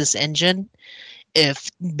do with this engine. If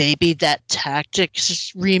maybe that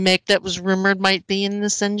Tactics remake that was rumored might be in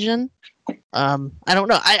this engine. I don't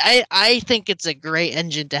know. I think it's a great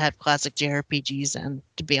engine to have classic JRPGs in,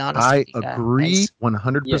 to be honest. I agree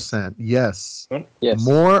 100%. Yes. Yes.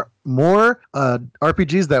 More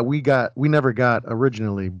RPGs that we never got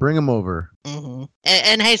originally. Bring them over. Mm-hmm.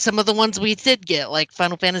 And hey, some of the ones we did get, like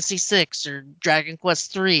Final Fantasy VI or Dragon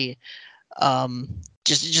Quest III,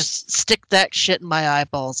 just stick that shit in my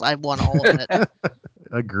eyeballs. I want all of it.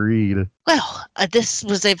 Agreed. Well, this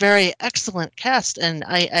was a very excellent cast, and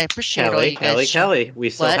I appreciate all you guys. Kelly, we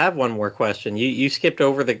still have one more question. You skipped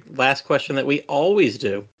over the last question that we always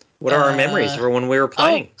do. What are our memories for when we were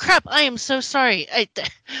playing? Oh, crap. I am so sorry.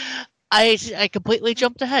 I completely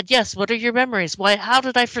jumped ahead. Yes, what are your memories? Why? How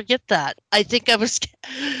did I forget that? I think I was...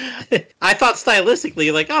 I thought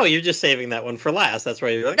stylistically, like, oh, you're just saving that one for last. That's why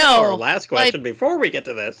you're like, our last question before we get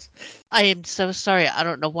to this. I am so sorry. I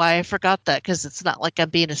don't know why I forgot that, because it's not like I'm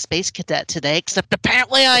being a space cadet today, except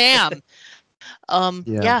apparently I am.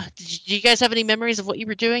 Yeah. Did you guys have any memories of what you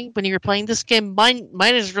were doing when you were playing this game? Mine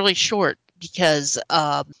is really short, because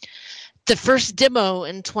the first demo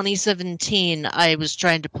in 2017 I was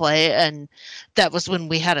trying to play, and that was when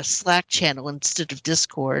we had a Slack channel instead of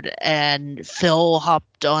Discord, and Phil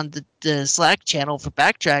hopped on the Slack channel for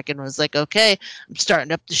Backtrack and was like, okay, I'm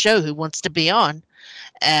starting up the show, who wants to be on?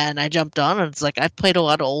 And I jumped on, and it's like, I've played a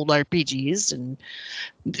lot of old RPGs, and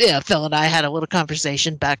Phil and I had a little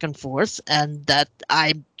conversation back and forth, and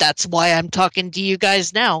that's why I'm talking to you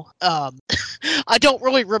guys now. I don't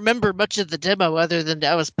really remember much of the demo other than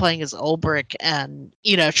I was playing as Ulbrich and,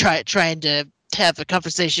 trying to have a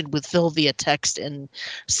conversation with Phil via text and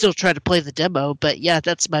still try to play the demo. But yeah,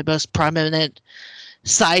 that's my most prominent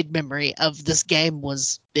side memory of this game.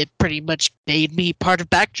 Was it pretty much made me part of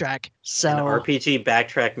Backtrack. So an RPG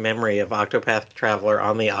Backtrack memory of Octopath Traveler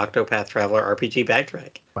on the Octopath Traveler RPG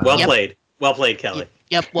Backtrack. Wow. Well played, Kelly.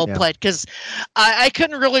 Yep, well played, because I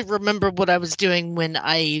couldn't really remember what I was doing when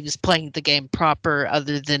I was playing the game proper,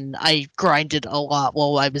 other than I grinded a lot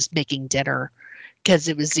while I was making dinner, because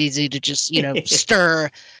it was easy to just, stir,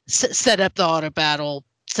 set up the auto battle,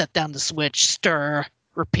 set down the switch, stir,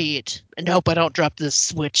 repeat, and hope I don't drop this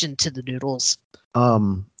switch into the noodles.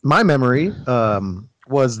 My memory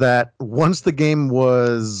was that once the game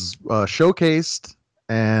was showcased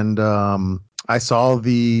and I saw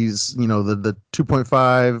these, the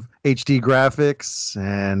 2.5 HD graphics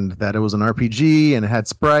and that it was an RPG and it had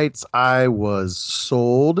sprites, I was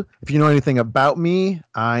sold. If you know anything about me,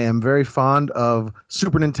 I am very fond of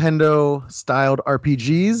Super Nintendo styled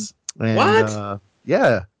RPGs. And, what?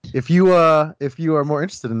 Yeah. If you are more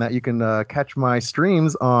interested in that, you can catch my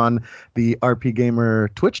streams on the RP Gamer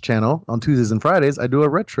Twitch channel on Tuesdays and Fridays. I do a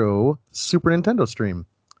retro Super Nintendo stream.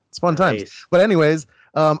 It's fun times. But anyways,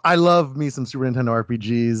 I love me some Super Nintendo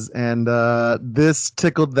RPGs, and this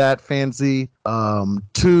tickled that fancy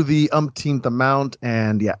to the umpteenth amount.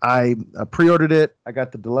 And yeah, I pre-ordered it. I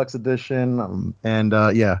got the deluxe edition, and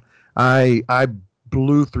I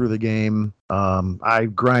blew through the game. I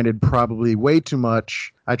grinded probably way too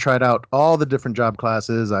much. I tried out all the different job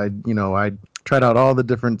classes. I tried out all the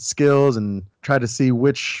different skills and tried to see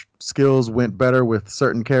which skills went better with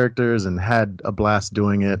certain characters, and had a blast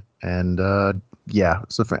doing it. And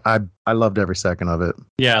so I loved every second of it.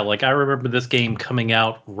 Yeah, like I remember this game coming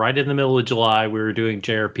out right in the middle of July. We were doing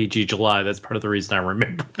JRPG July. That's part of the reason I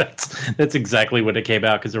remember. That's exactly when it came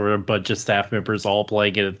out, because there were a bunch of staff members all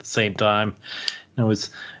playing it at the same time. I was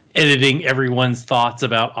editing everyone's thoughts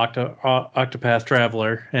about Octopath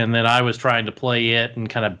Traveler, and then I was trying to play it and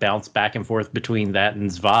kind of bounce back and forth between that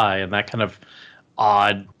and Zwei, and that kind of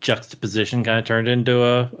odd juxtaposition kind of turned into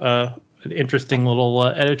a interesting little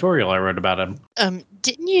editorial I wrote about him.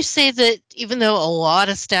 Didn't you say that even though a lot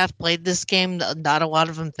of staff played this game, not a lot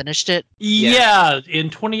of them finished it? Yeah, in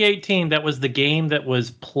 2018, that was the game that was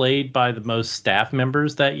played by the most staff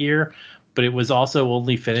members that year, but it was also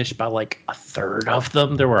only finished by like a third of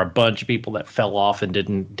them. There were a bunch of people that fell off and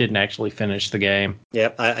didn't actually finish the game.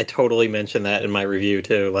 Yep, I totally mentioned that in my review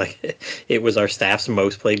too. Like, it was our staff's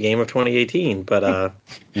most played game of 2018, but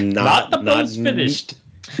not the most finished.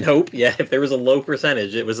 Nope. Yeah, if there was a low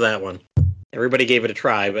percentage, it was that one. Everybody gave it a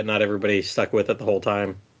try, but not everybody stuck with it the whole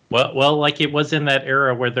time. Well, like it was in that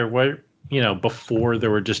era where there were, before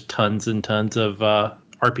there were just tons and tons of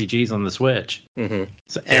RPGs on the Switch. Mm-hmm.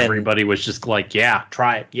 So everybody was just like, yeah,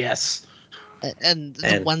 try it. Yes. And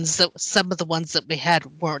some of the ones that we had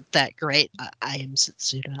weren't that great. I am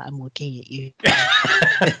Setsuna. I'm looking at you.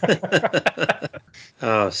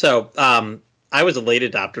 I was a late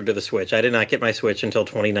adopter to the Switch. I did not get my Switch until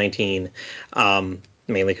 2019.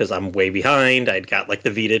 Mainly because I'm way behind. I'd got like the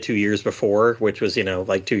Vita 2 years before, which was,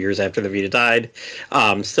 like 2 years after the Vita died.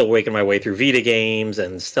 Still waking my way through Vita games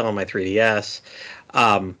and still on my 3DS.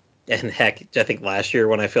 And heck, I think last year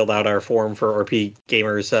when I filled out our form for RP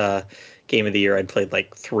Gamers Game of the Year, I'd played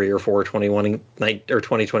like 3 or 4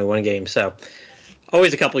 2021 games. So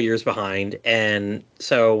always a couple years behind. And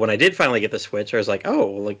so when I did finally get the Switch, I was like,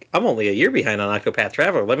 I'm only a year behind on Octopath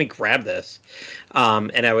Traveler. Let me grab this.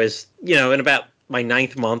 And I was, in about my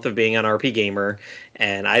 9th month of being on RP Gamer,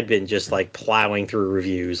 and I'd been just like plowing through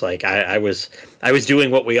reviews. Like I was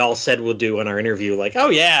doing what we all said we'll do in our interview. Like, oh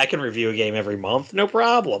yeah, I can review a game every month, no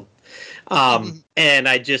problem. And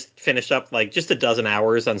I just finished up like just a dozen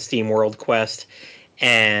hours on Steam World Quest,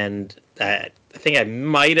 and I think I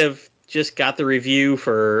might have just got the review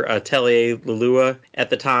for Atelier Lulua at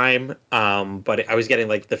the time, but I was getting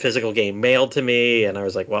like the physical game mailed to me, and I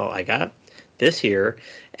was like, well, I got this here,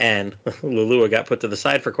 and Lulua got put to the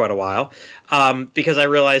side for quite a while because I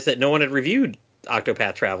realized that no one had reviewed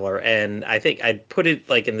Octopath Traveler, and I think I'd put it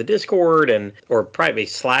like in the Discord or probably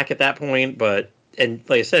Slack at that point, and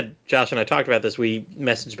like I said, Josh and I talked about this, we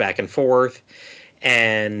messaged back and forth,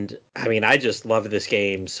 and I mean, I just love this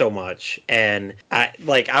game so much. And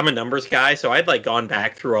I'm a numbers guy, so I'd like gone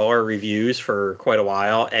back through all our reviews for quite a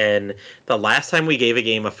while. And the last time we gave a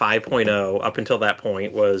game a 5.0 up until that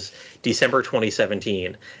point was December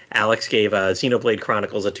 2017. Alex gave Xenoblade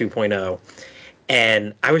Chronicles a 2.0.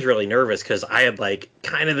 And I was really nervous because I had like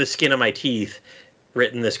kind of the skin of my teeth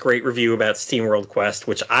written this great review about SteamWorld Quest,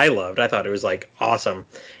 which I loved. I thought it was like awesome.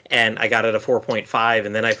 And I got it a 4.5,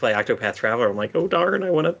 and then I play Octopath Traveler. I'm like, oh darn, I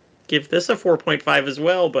want to give this a 4.5 as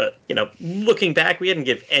well. But, looking back, we didn't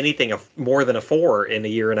give anything more than a 4 in a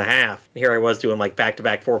year and a half. Here I was doing like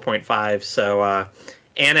back-to-back 4.5. So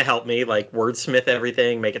Anna helped me like wordsmith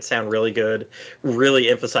everything, make it sound really good, really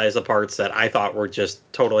emphasize the parts that I thought were just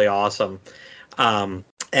totally awesome.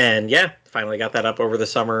 And yeah, finally got that up over the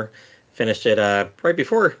summer. Finished it right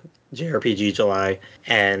before JRPG July,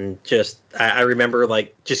 and just I remember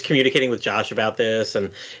like just communicating with Josh about this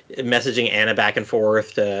and messaging Anna back and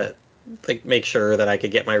forth to like make sure that I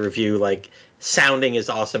could get my review like sounding as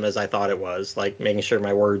awesome as I thought it was, like making sure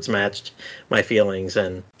my words matched my feelings,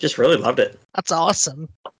 and just really loved it. That's awesome.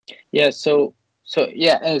 Yeah, so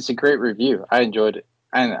yeah, and it's a great review. I enjoyed it,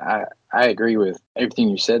 and I agree with everything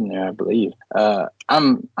you said in there, I believe.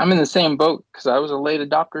 I'm in the same boat because I was a late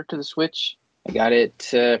adopter to the Switch. I got it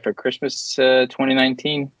for Christmas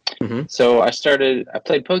 2019. Mm-hmm. So I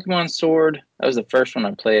played Pokemon Sword. That was the first one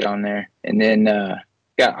I played on there. And then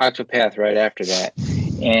got Octopath right after that.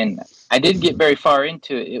 And I didn't get very far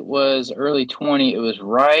into it. It was early 20. It was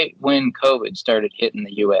right when COVID started hitting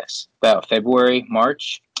the U.S., about February,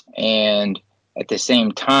 March. And at the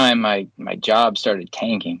same time, my job started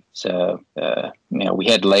tanking. So, we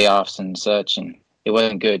had layoffs and such, and it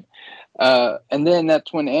wasn't good. And then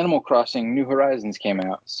that's when Animal Crossing New Horizons came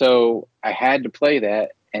out. So I had to play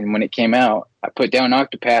that. And when it came out, I put down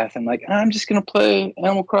Octopath and I'm just going to play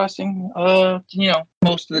Animal Crossing,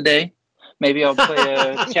 most of the day. Maybe I'll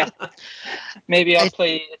play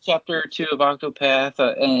play a chapter or two of Octopath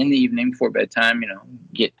in the evening before bedtime,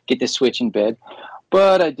 get the Switch in bed.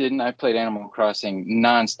 But I didn't. I played Animal Crossing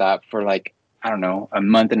nonstop for a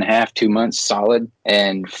month and a half, 2 months solid,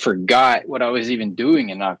 and forgot what I was even doing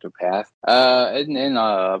in Octopath. And then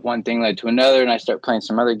one thing led to another, and I started playing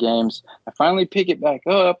some other games. I finally pick it back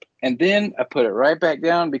up, and then I put it right back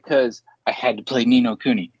down because I had to play Ni no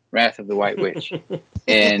Kuni, Wrath of the White Witch.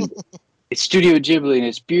 And it's Studio Ghibli, and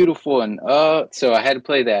it's beautiful, and so I had to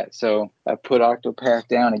play that. So I put Octopath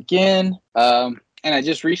down again. and I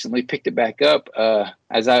just recently picked it back up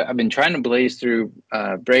as I've been trying to blaze through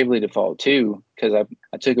Bravely Default 2 because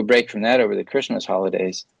I took a break from that over the Christmas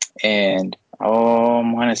holidays. And I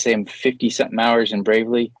want to say I'm 50-something hours in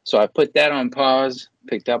Bravely. So I put that on pause,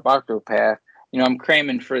 picked up Octopath. I'm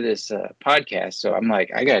cramming for this podcast. So I'm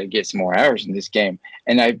like, I got to get some more hours in this game.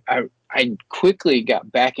 And I quickly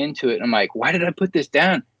got back into it. And I'm like, why did I put this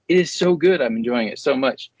down? It is so good. I'm enjoying it so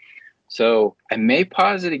much. So I may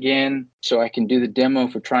pause it again so I can do the demo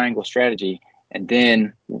for Triangle Strategy and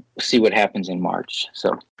then see what happens in March.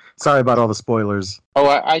 So sorry about all the spoilers. Oh,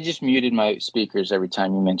 I just muted my speakers every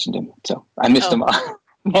time you mentioned him. So I missed them all.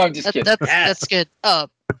 No, I'm just kidding. That's good. I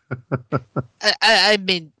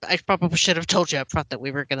mean, I probably should have told you up front that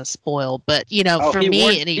we were going to spoil, but for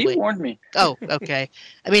me anyway. He warned me. Oh, okay.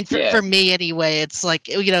 I mean, for me anyway, it's like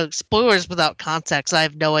spoilers without context. I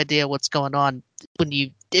have no idea what's going on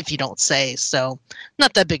if you don't say. So,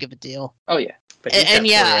 not that big of a deal. Oh yeah. But he's got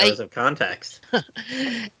 40 hours of context.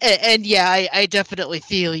 and I definitely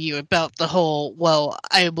feel you about the whole, well,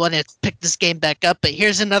 I want to pick this game back up, but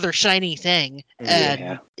here's another shiny thing.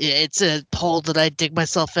 And it's a hole that I dig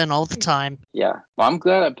myself in all the time. Yeah. Well, I'm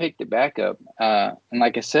glad I picked it back up. And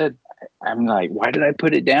like I said, I'm like, why did I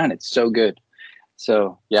put it down? It's so good.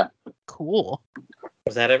 So, yeah. Cool.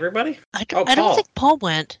 Was that everybody? I don't think Paul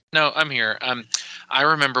went. No, I'm here. I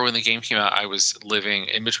remember when the game came out, I was living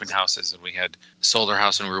in between houses, and we had sold our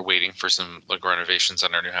house, and we were waiting for some renovations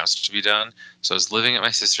on our new house to be done. So I was living at my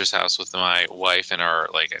sister's house with my wife and our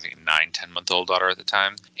I think 9-10-month-old daughter at the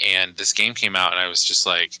time. And this game came out, and I was just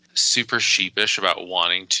super sheepish about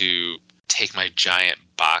wanting to take my giant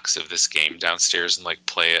box of this game downstairs and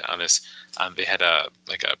play it on this. They had a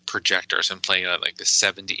projector, so I'm playing it on the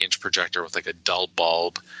 70-inch projector with a dull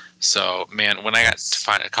bulb. So man, when I got to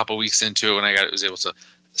find a couple weeks into it, when I was able to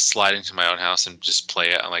slide into my own house and just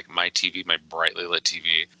play it on my TV, my brightly lit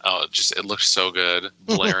TV, it looked so good,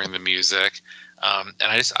 blaring the music. And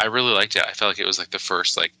I really liked it. I felt like it was the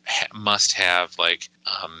first must have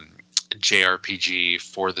JRPG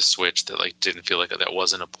for the Switch that didn't feel like that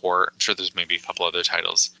wasn't a port. I'm sure there's maybe a couple other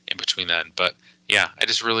titles in between then, but yeah,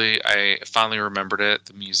 I fondly remembered it.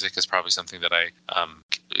 The music is probably something that I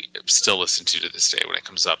still listen to this day. When it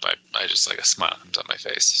comes up, I just a smile comes on my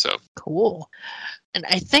face. So cool. And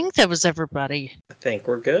I think that was everybody. I think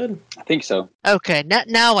we're good. I think so. Okay,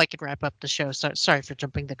 now I can wrap up the show. Sorry for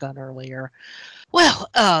jumping the gun earlier. Well,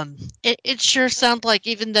 it sure sounds like,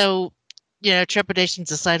 even though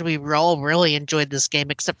trepidations aside, we all really enjoyed this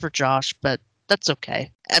game, except for Josh, but that's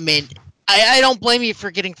okay. I mean, I don't blame you for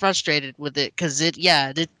getting frustrated with it, because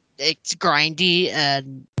it's grindy,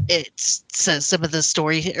 and it's some of the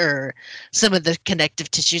story or some of the connective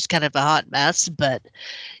tissue's kind of a hot mess, but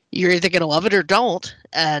you're either going to love it or don't,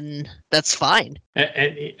 and that's fine.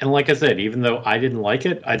 And like I said, even though I didn't like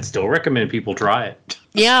it, I'd still recommend people try it.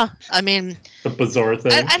 Yeah, I mean, a bizarre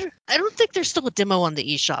thing. I don't think there's still a demo on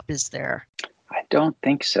the eShop, is there? I don't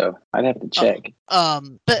think so. I'd have to check.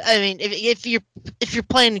 But I mean, if you're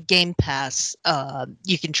playing Game Pass,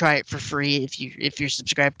 you can try it for free if you're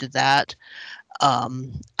subscribed to that.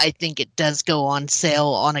 I think it does go on sale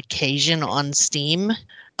on occasion on Steam.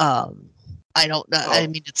 I don't know. I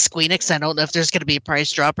mean, it's Squeenix. I don't know if there's going to be a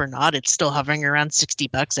price drop or not. It's still hovering around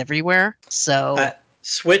 $60 everywhere. So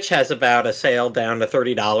Switch has about a sale down to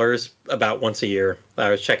 $30 about once a year. I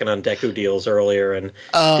was checking on Deku Deals earlier, and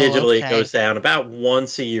digitally it goes down about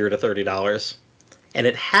once a year to $30. And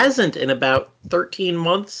it hasn't in about 13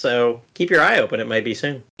 months, so keep your eye open. It might be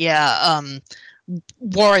soon. Yeah,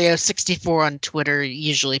 Wario64 on Twitter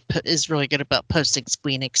usually is really good about posting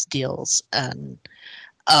Squeenix deals. And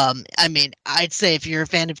I mean, I'd say if you're a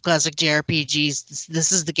fan of classic JRPGs,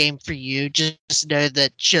 this is the game for you. Just know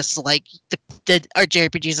that, just like our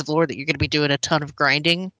JRPGs of lore, that you're going to be doing a ton of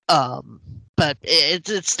grinding. But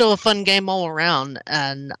it's still a fun game all around,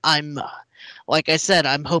 and like I said,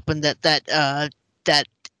 I'm hoping that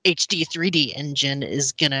HD 3D engine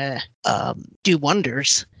is gonna do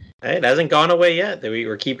wonders. Hey, it hasn't gone away yet.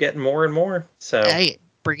 We keep getting more and more. So hey,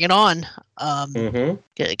 bring it on.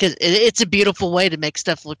 Because it's a beautiful way to make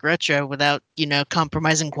stuff look retro without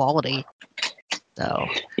compromising quality. So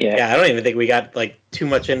yeah, I don't even think we got too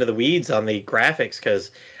much into the weeds on the graphics,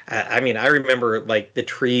 because I mean, I remember the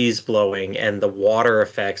trees blowing and the water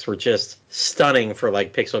effects were just stunning for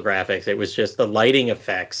pixel graphics. It was just the lighting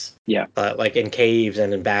effects, in caves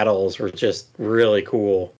and in battles, were just really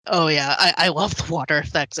cool. Oh yeah, I love the water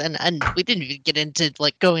effects, and we didn't even get into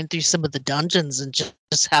going through some of the dungeons and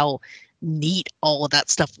just how neat all of that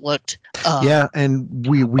stuff looked. Yeah, and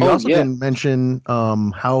we also didn't mention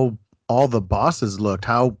how all the bosses looked,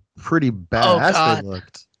 how pretty badass they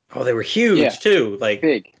looked. Oh, they were huge too. Like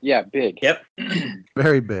big. Yeah, big. Yep.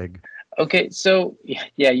 Very big. Okay, so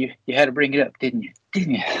yeah, you had to bring it up, didn't you?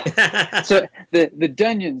 So the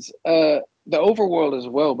dungeons, the overworld as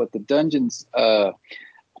well, but the dungeons, I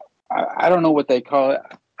don't know what they call it.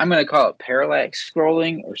 I'm going to call it parallax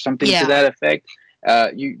scrolling or something to that effect.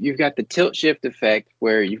 You've got the tilt shift effect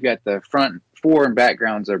where you've got the front fore and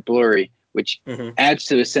backgrounds are blurry, which adds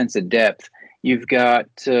to a sense of depth. You've got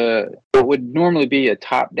what would normally be a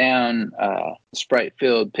top-down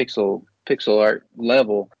sprite-filled pixel art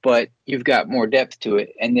level, but you've got more depth to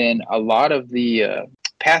it. And then a lot of the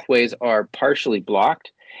pathways are partially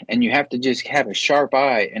blocked, and you have to just have a sharp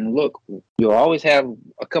eye and look. You'll always have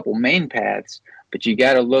a couple main paths, but you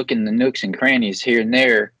got to look in the nooks and crannies here and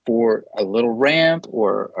there for a little ramp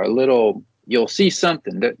or a little. You'll see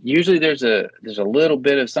something. Usually there's a little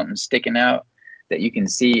bit of something sticking out that you can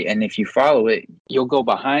see, and if you follow it, you'll go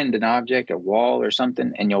behind an object, a wall or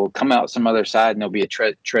something, and you'll come out some other side, and there'll be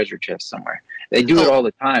a treasure chest somewhere. They do it all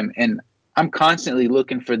the time, and I'm constantly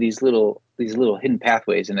looking for these little hidden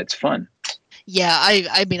pathways, and it's fun. Yeah,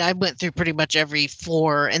 I mean, I went through pretty much every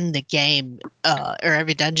floor in the game, or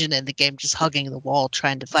every dungeon in the game, just hugging the wall,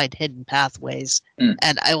 trying to find hidden pathways.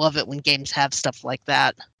 And I love it when games have stuff like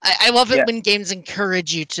that. I love it when games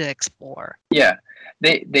encourage you to explore. Yeah.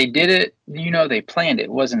 They did it, they planned it.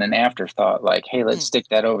 It wasn't an afterthought like, hey, let's stick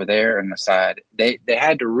that over there on the side. They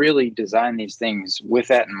had to really design these things with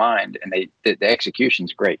that in mind, and the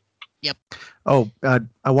execution's great. Yep. Oh,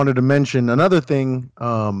 I wanted to mention another thing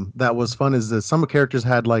that was fun is that some characters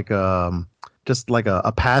had like just like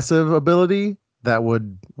a passive ability that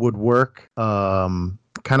would work. Kind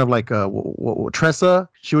of like Tressa.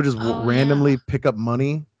 She would just randomly pick up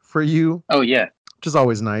money for you. Oh yeah. Which is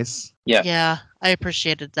always nice. Yeah. Yeah, I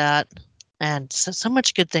appreciated that. And so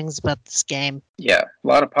much good things about this game. Yeah, a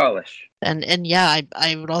lot of polish. And yeah,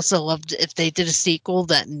 I would also love to, if they did a sequel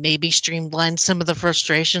that maybe streamlined some of the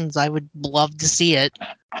frustrations, I would love to see it.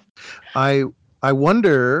 I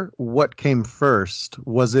wonder what came first.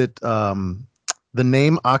 Was it the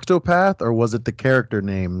name Octopath, or was it the character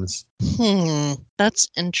names? That's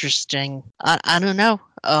interesting. I don't know.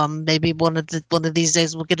 Maybe one of these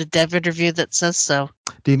days we'll get a dev interview that says so.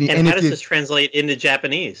 And how does this translate into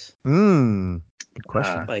Japanese? Good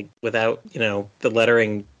question. Like without the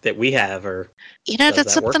lettering that we have, or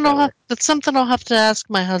that's something I'll have to ask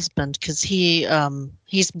my husband, because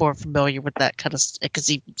he's more familiar with that kind of, because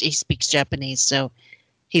he speaks Japanese, so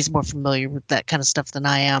he's more familiar with that kind of stuff than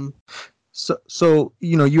I am. So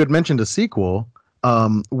you had mentioned a sequel.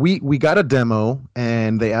 We got a demo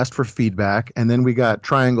and they asked for feedback, and then we got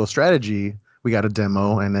Triangle Strategy. We got a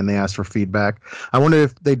demo and then they asked for feedback. I wonder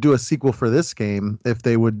if they do a sequel for this game, if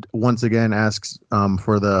they would once again ask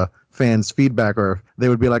for the fans' feedback, or if they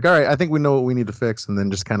would be like, all right, I think we know what we need to fix, and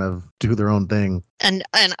then just kind of do their own thing. And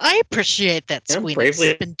I appreciate that Squeenix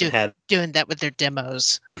has been doing that with their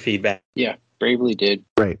demos. Feedback. Yeah. Bravely did.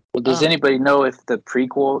 Right. Well, does anybody know if the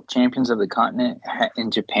prequel Champions of the Continent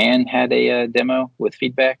in Japan had a demo with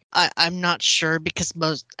feedback? I'm not sure, because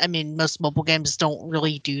most mobile games don't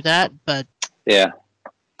really do that, but yeah,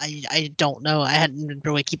 I don't know. I hadn't been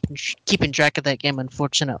really keeping track of that game,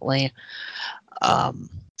 unfortunately.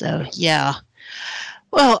 So yeah.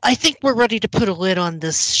 Well, I think we're ready to put a lid on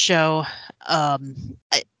this show.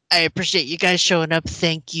 I appreciate you guys showing up.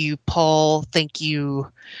 Thank you, Paul. Thank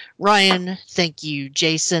you, Ryan. Thank you,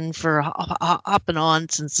 Jason, for hopping on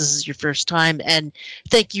since this is your first time. And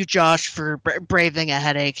thank you, Josh, for braving a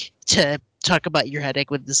headache to talk about your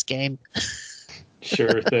headache with this game.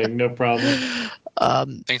 Sure thing. No problem.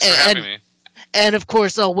 Thanks for having me. And, of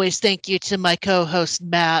course, always thank you to my co-host,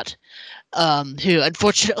 Matt, who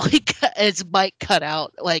unfortunately his mic cut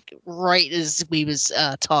out like right as we was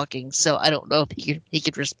talking, so I don't know if he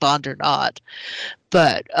could respond or not.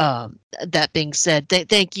 But that being said,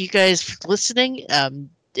 thank you guys for listening.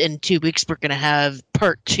 In 2 weeks we're gonna have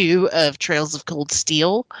part 2 of Trails of Cold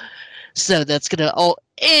Steel, so that's gonna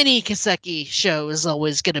any Kiseki show is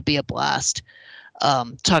always gonna be a blast.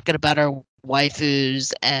 Talking about our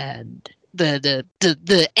waifus and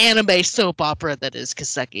the anime soap opera that is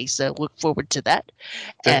Kiseki, so look forward to that.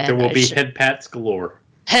 There will be head pats galore.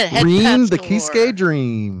 Dream the Kisuke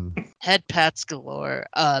Dream. Head pats galore.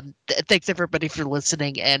 Thanks everybody for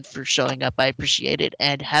listening and for showing up. I appreciate it,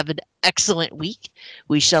 and have an excellent week.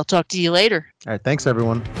 We shall talk to you later. All right, thanks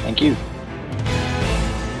everyone. Thank you.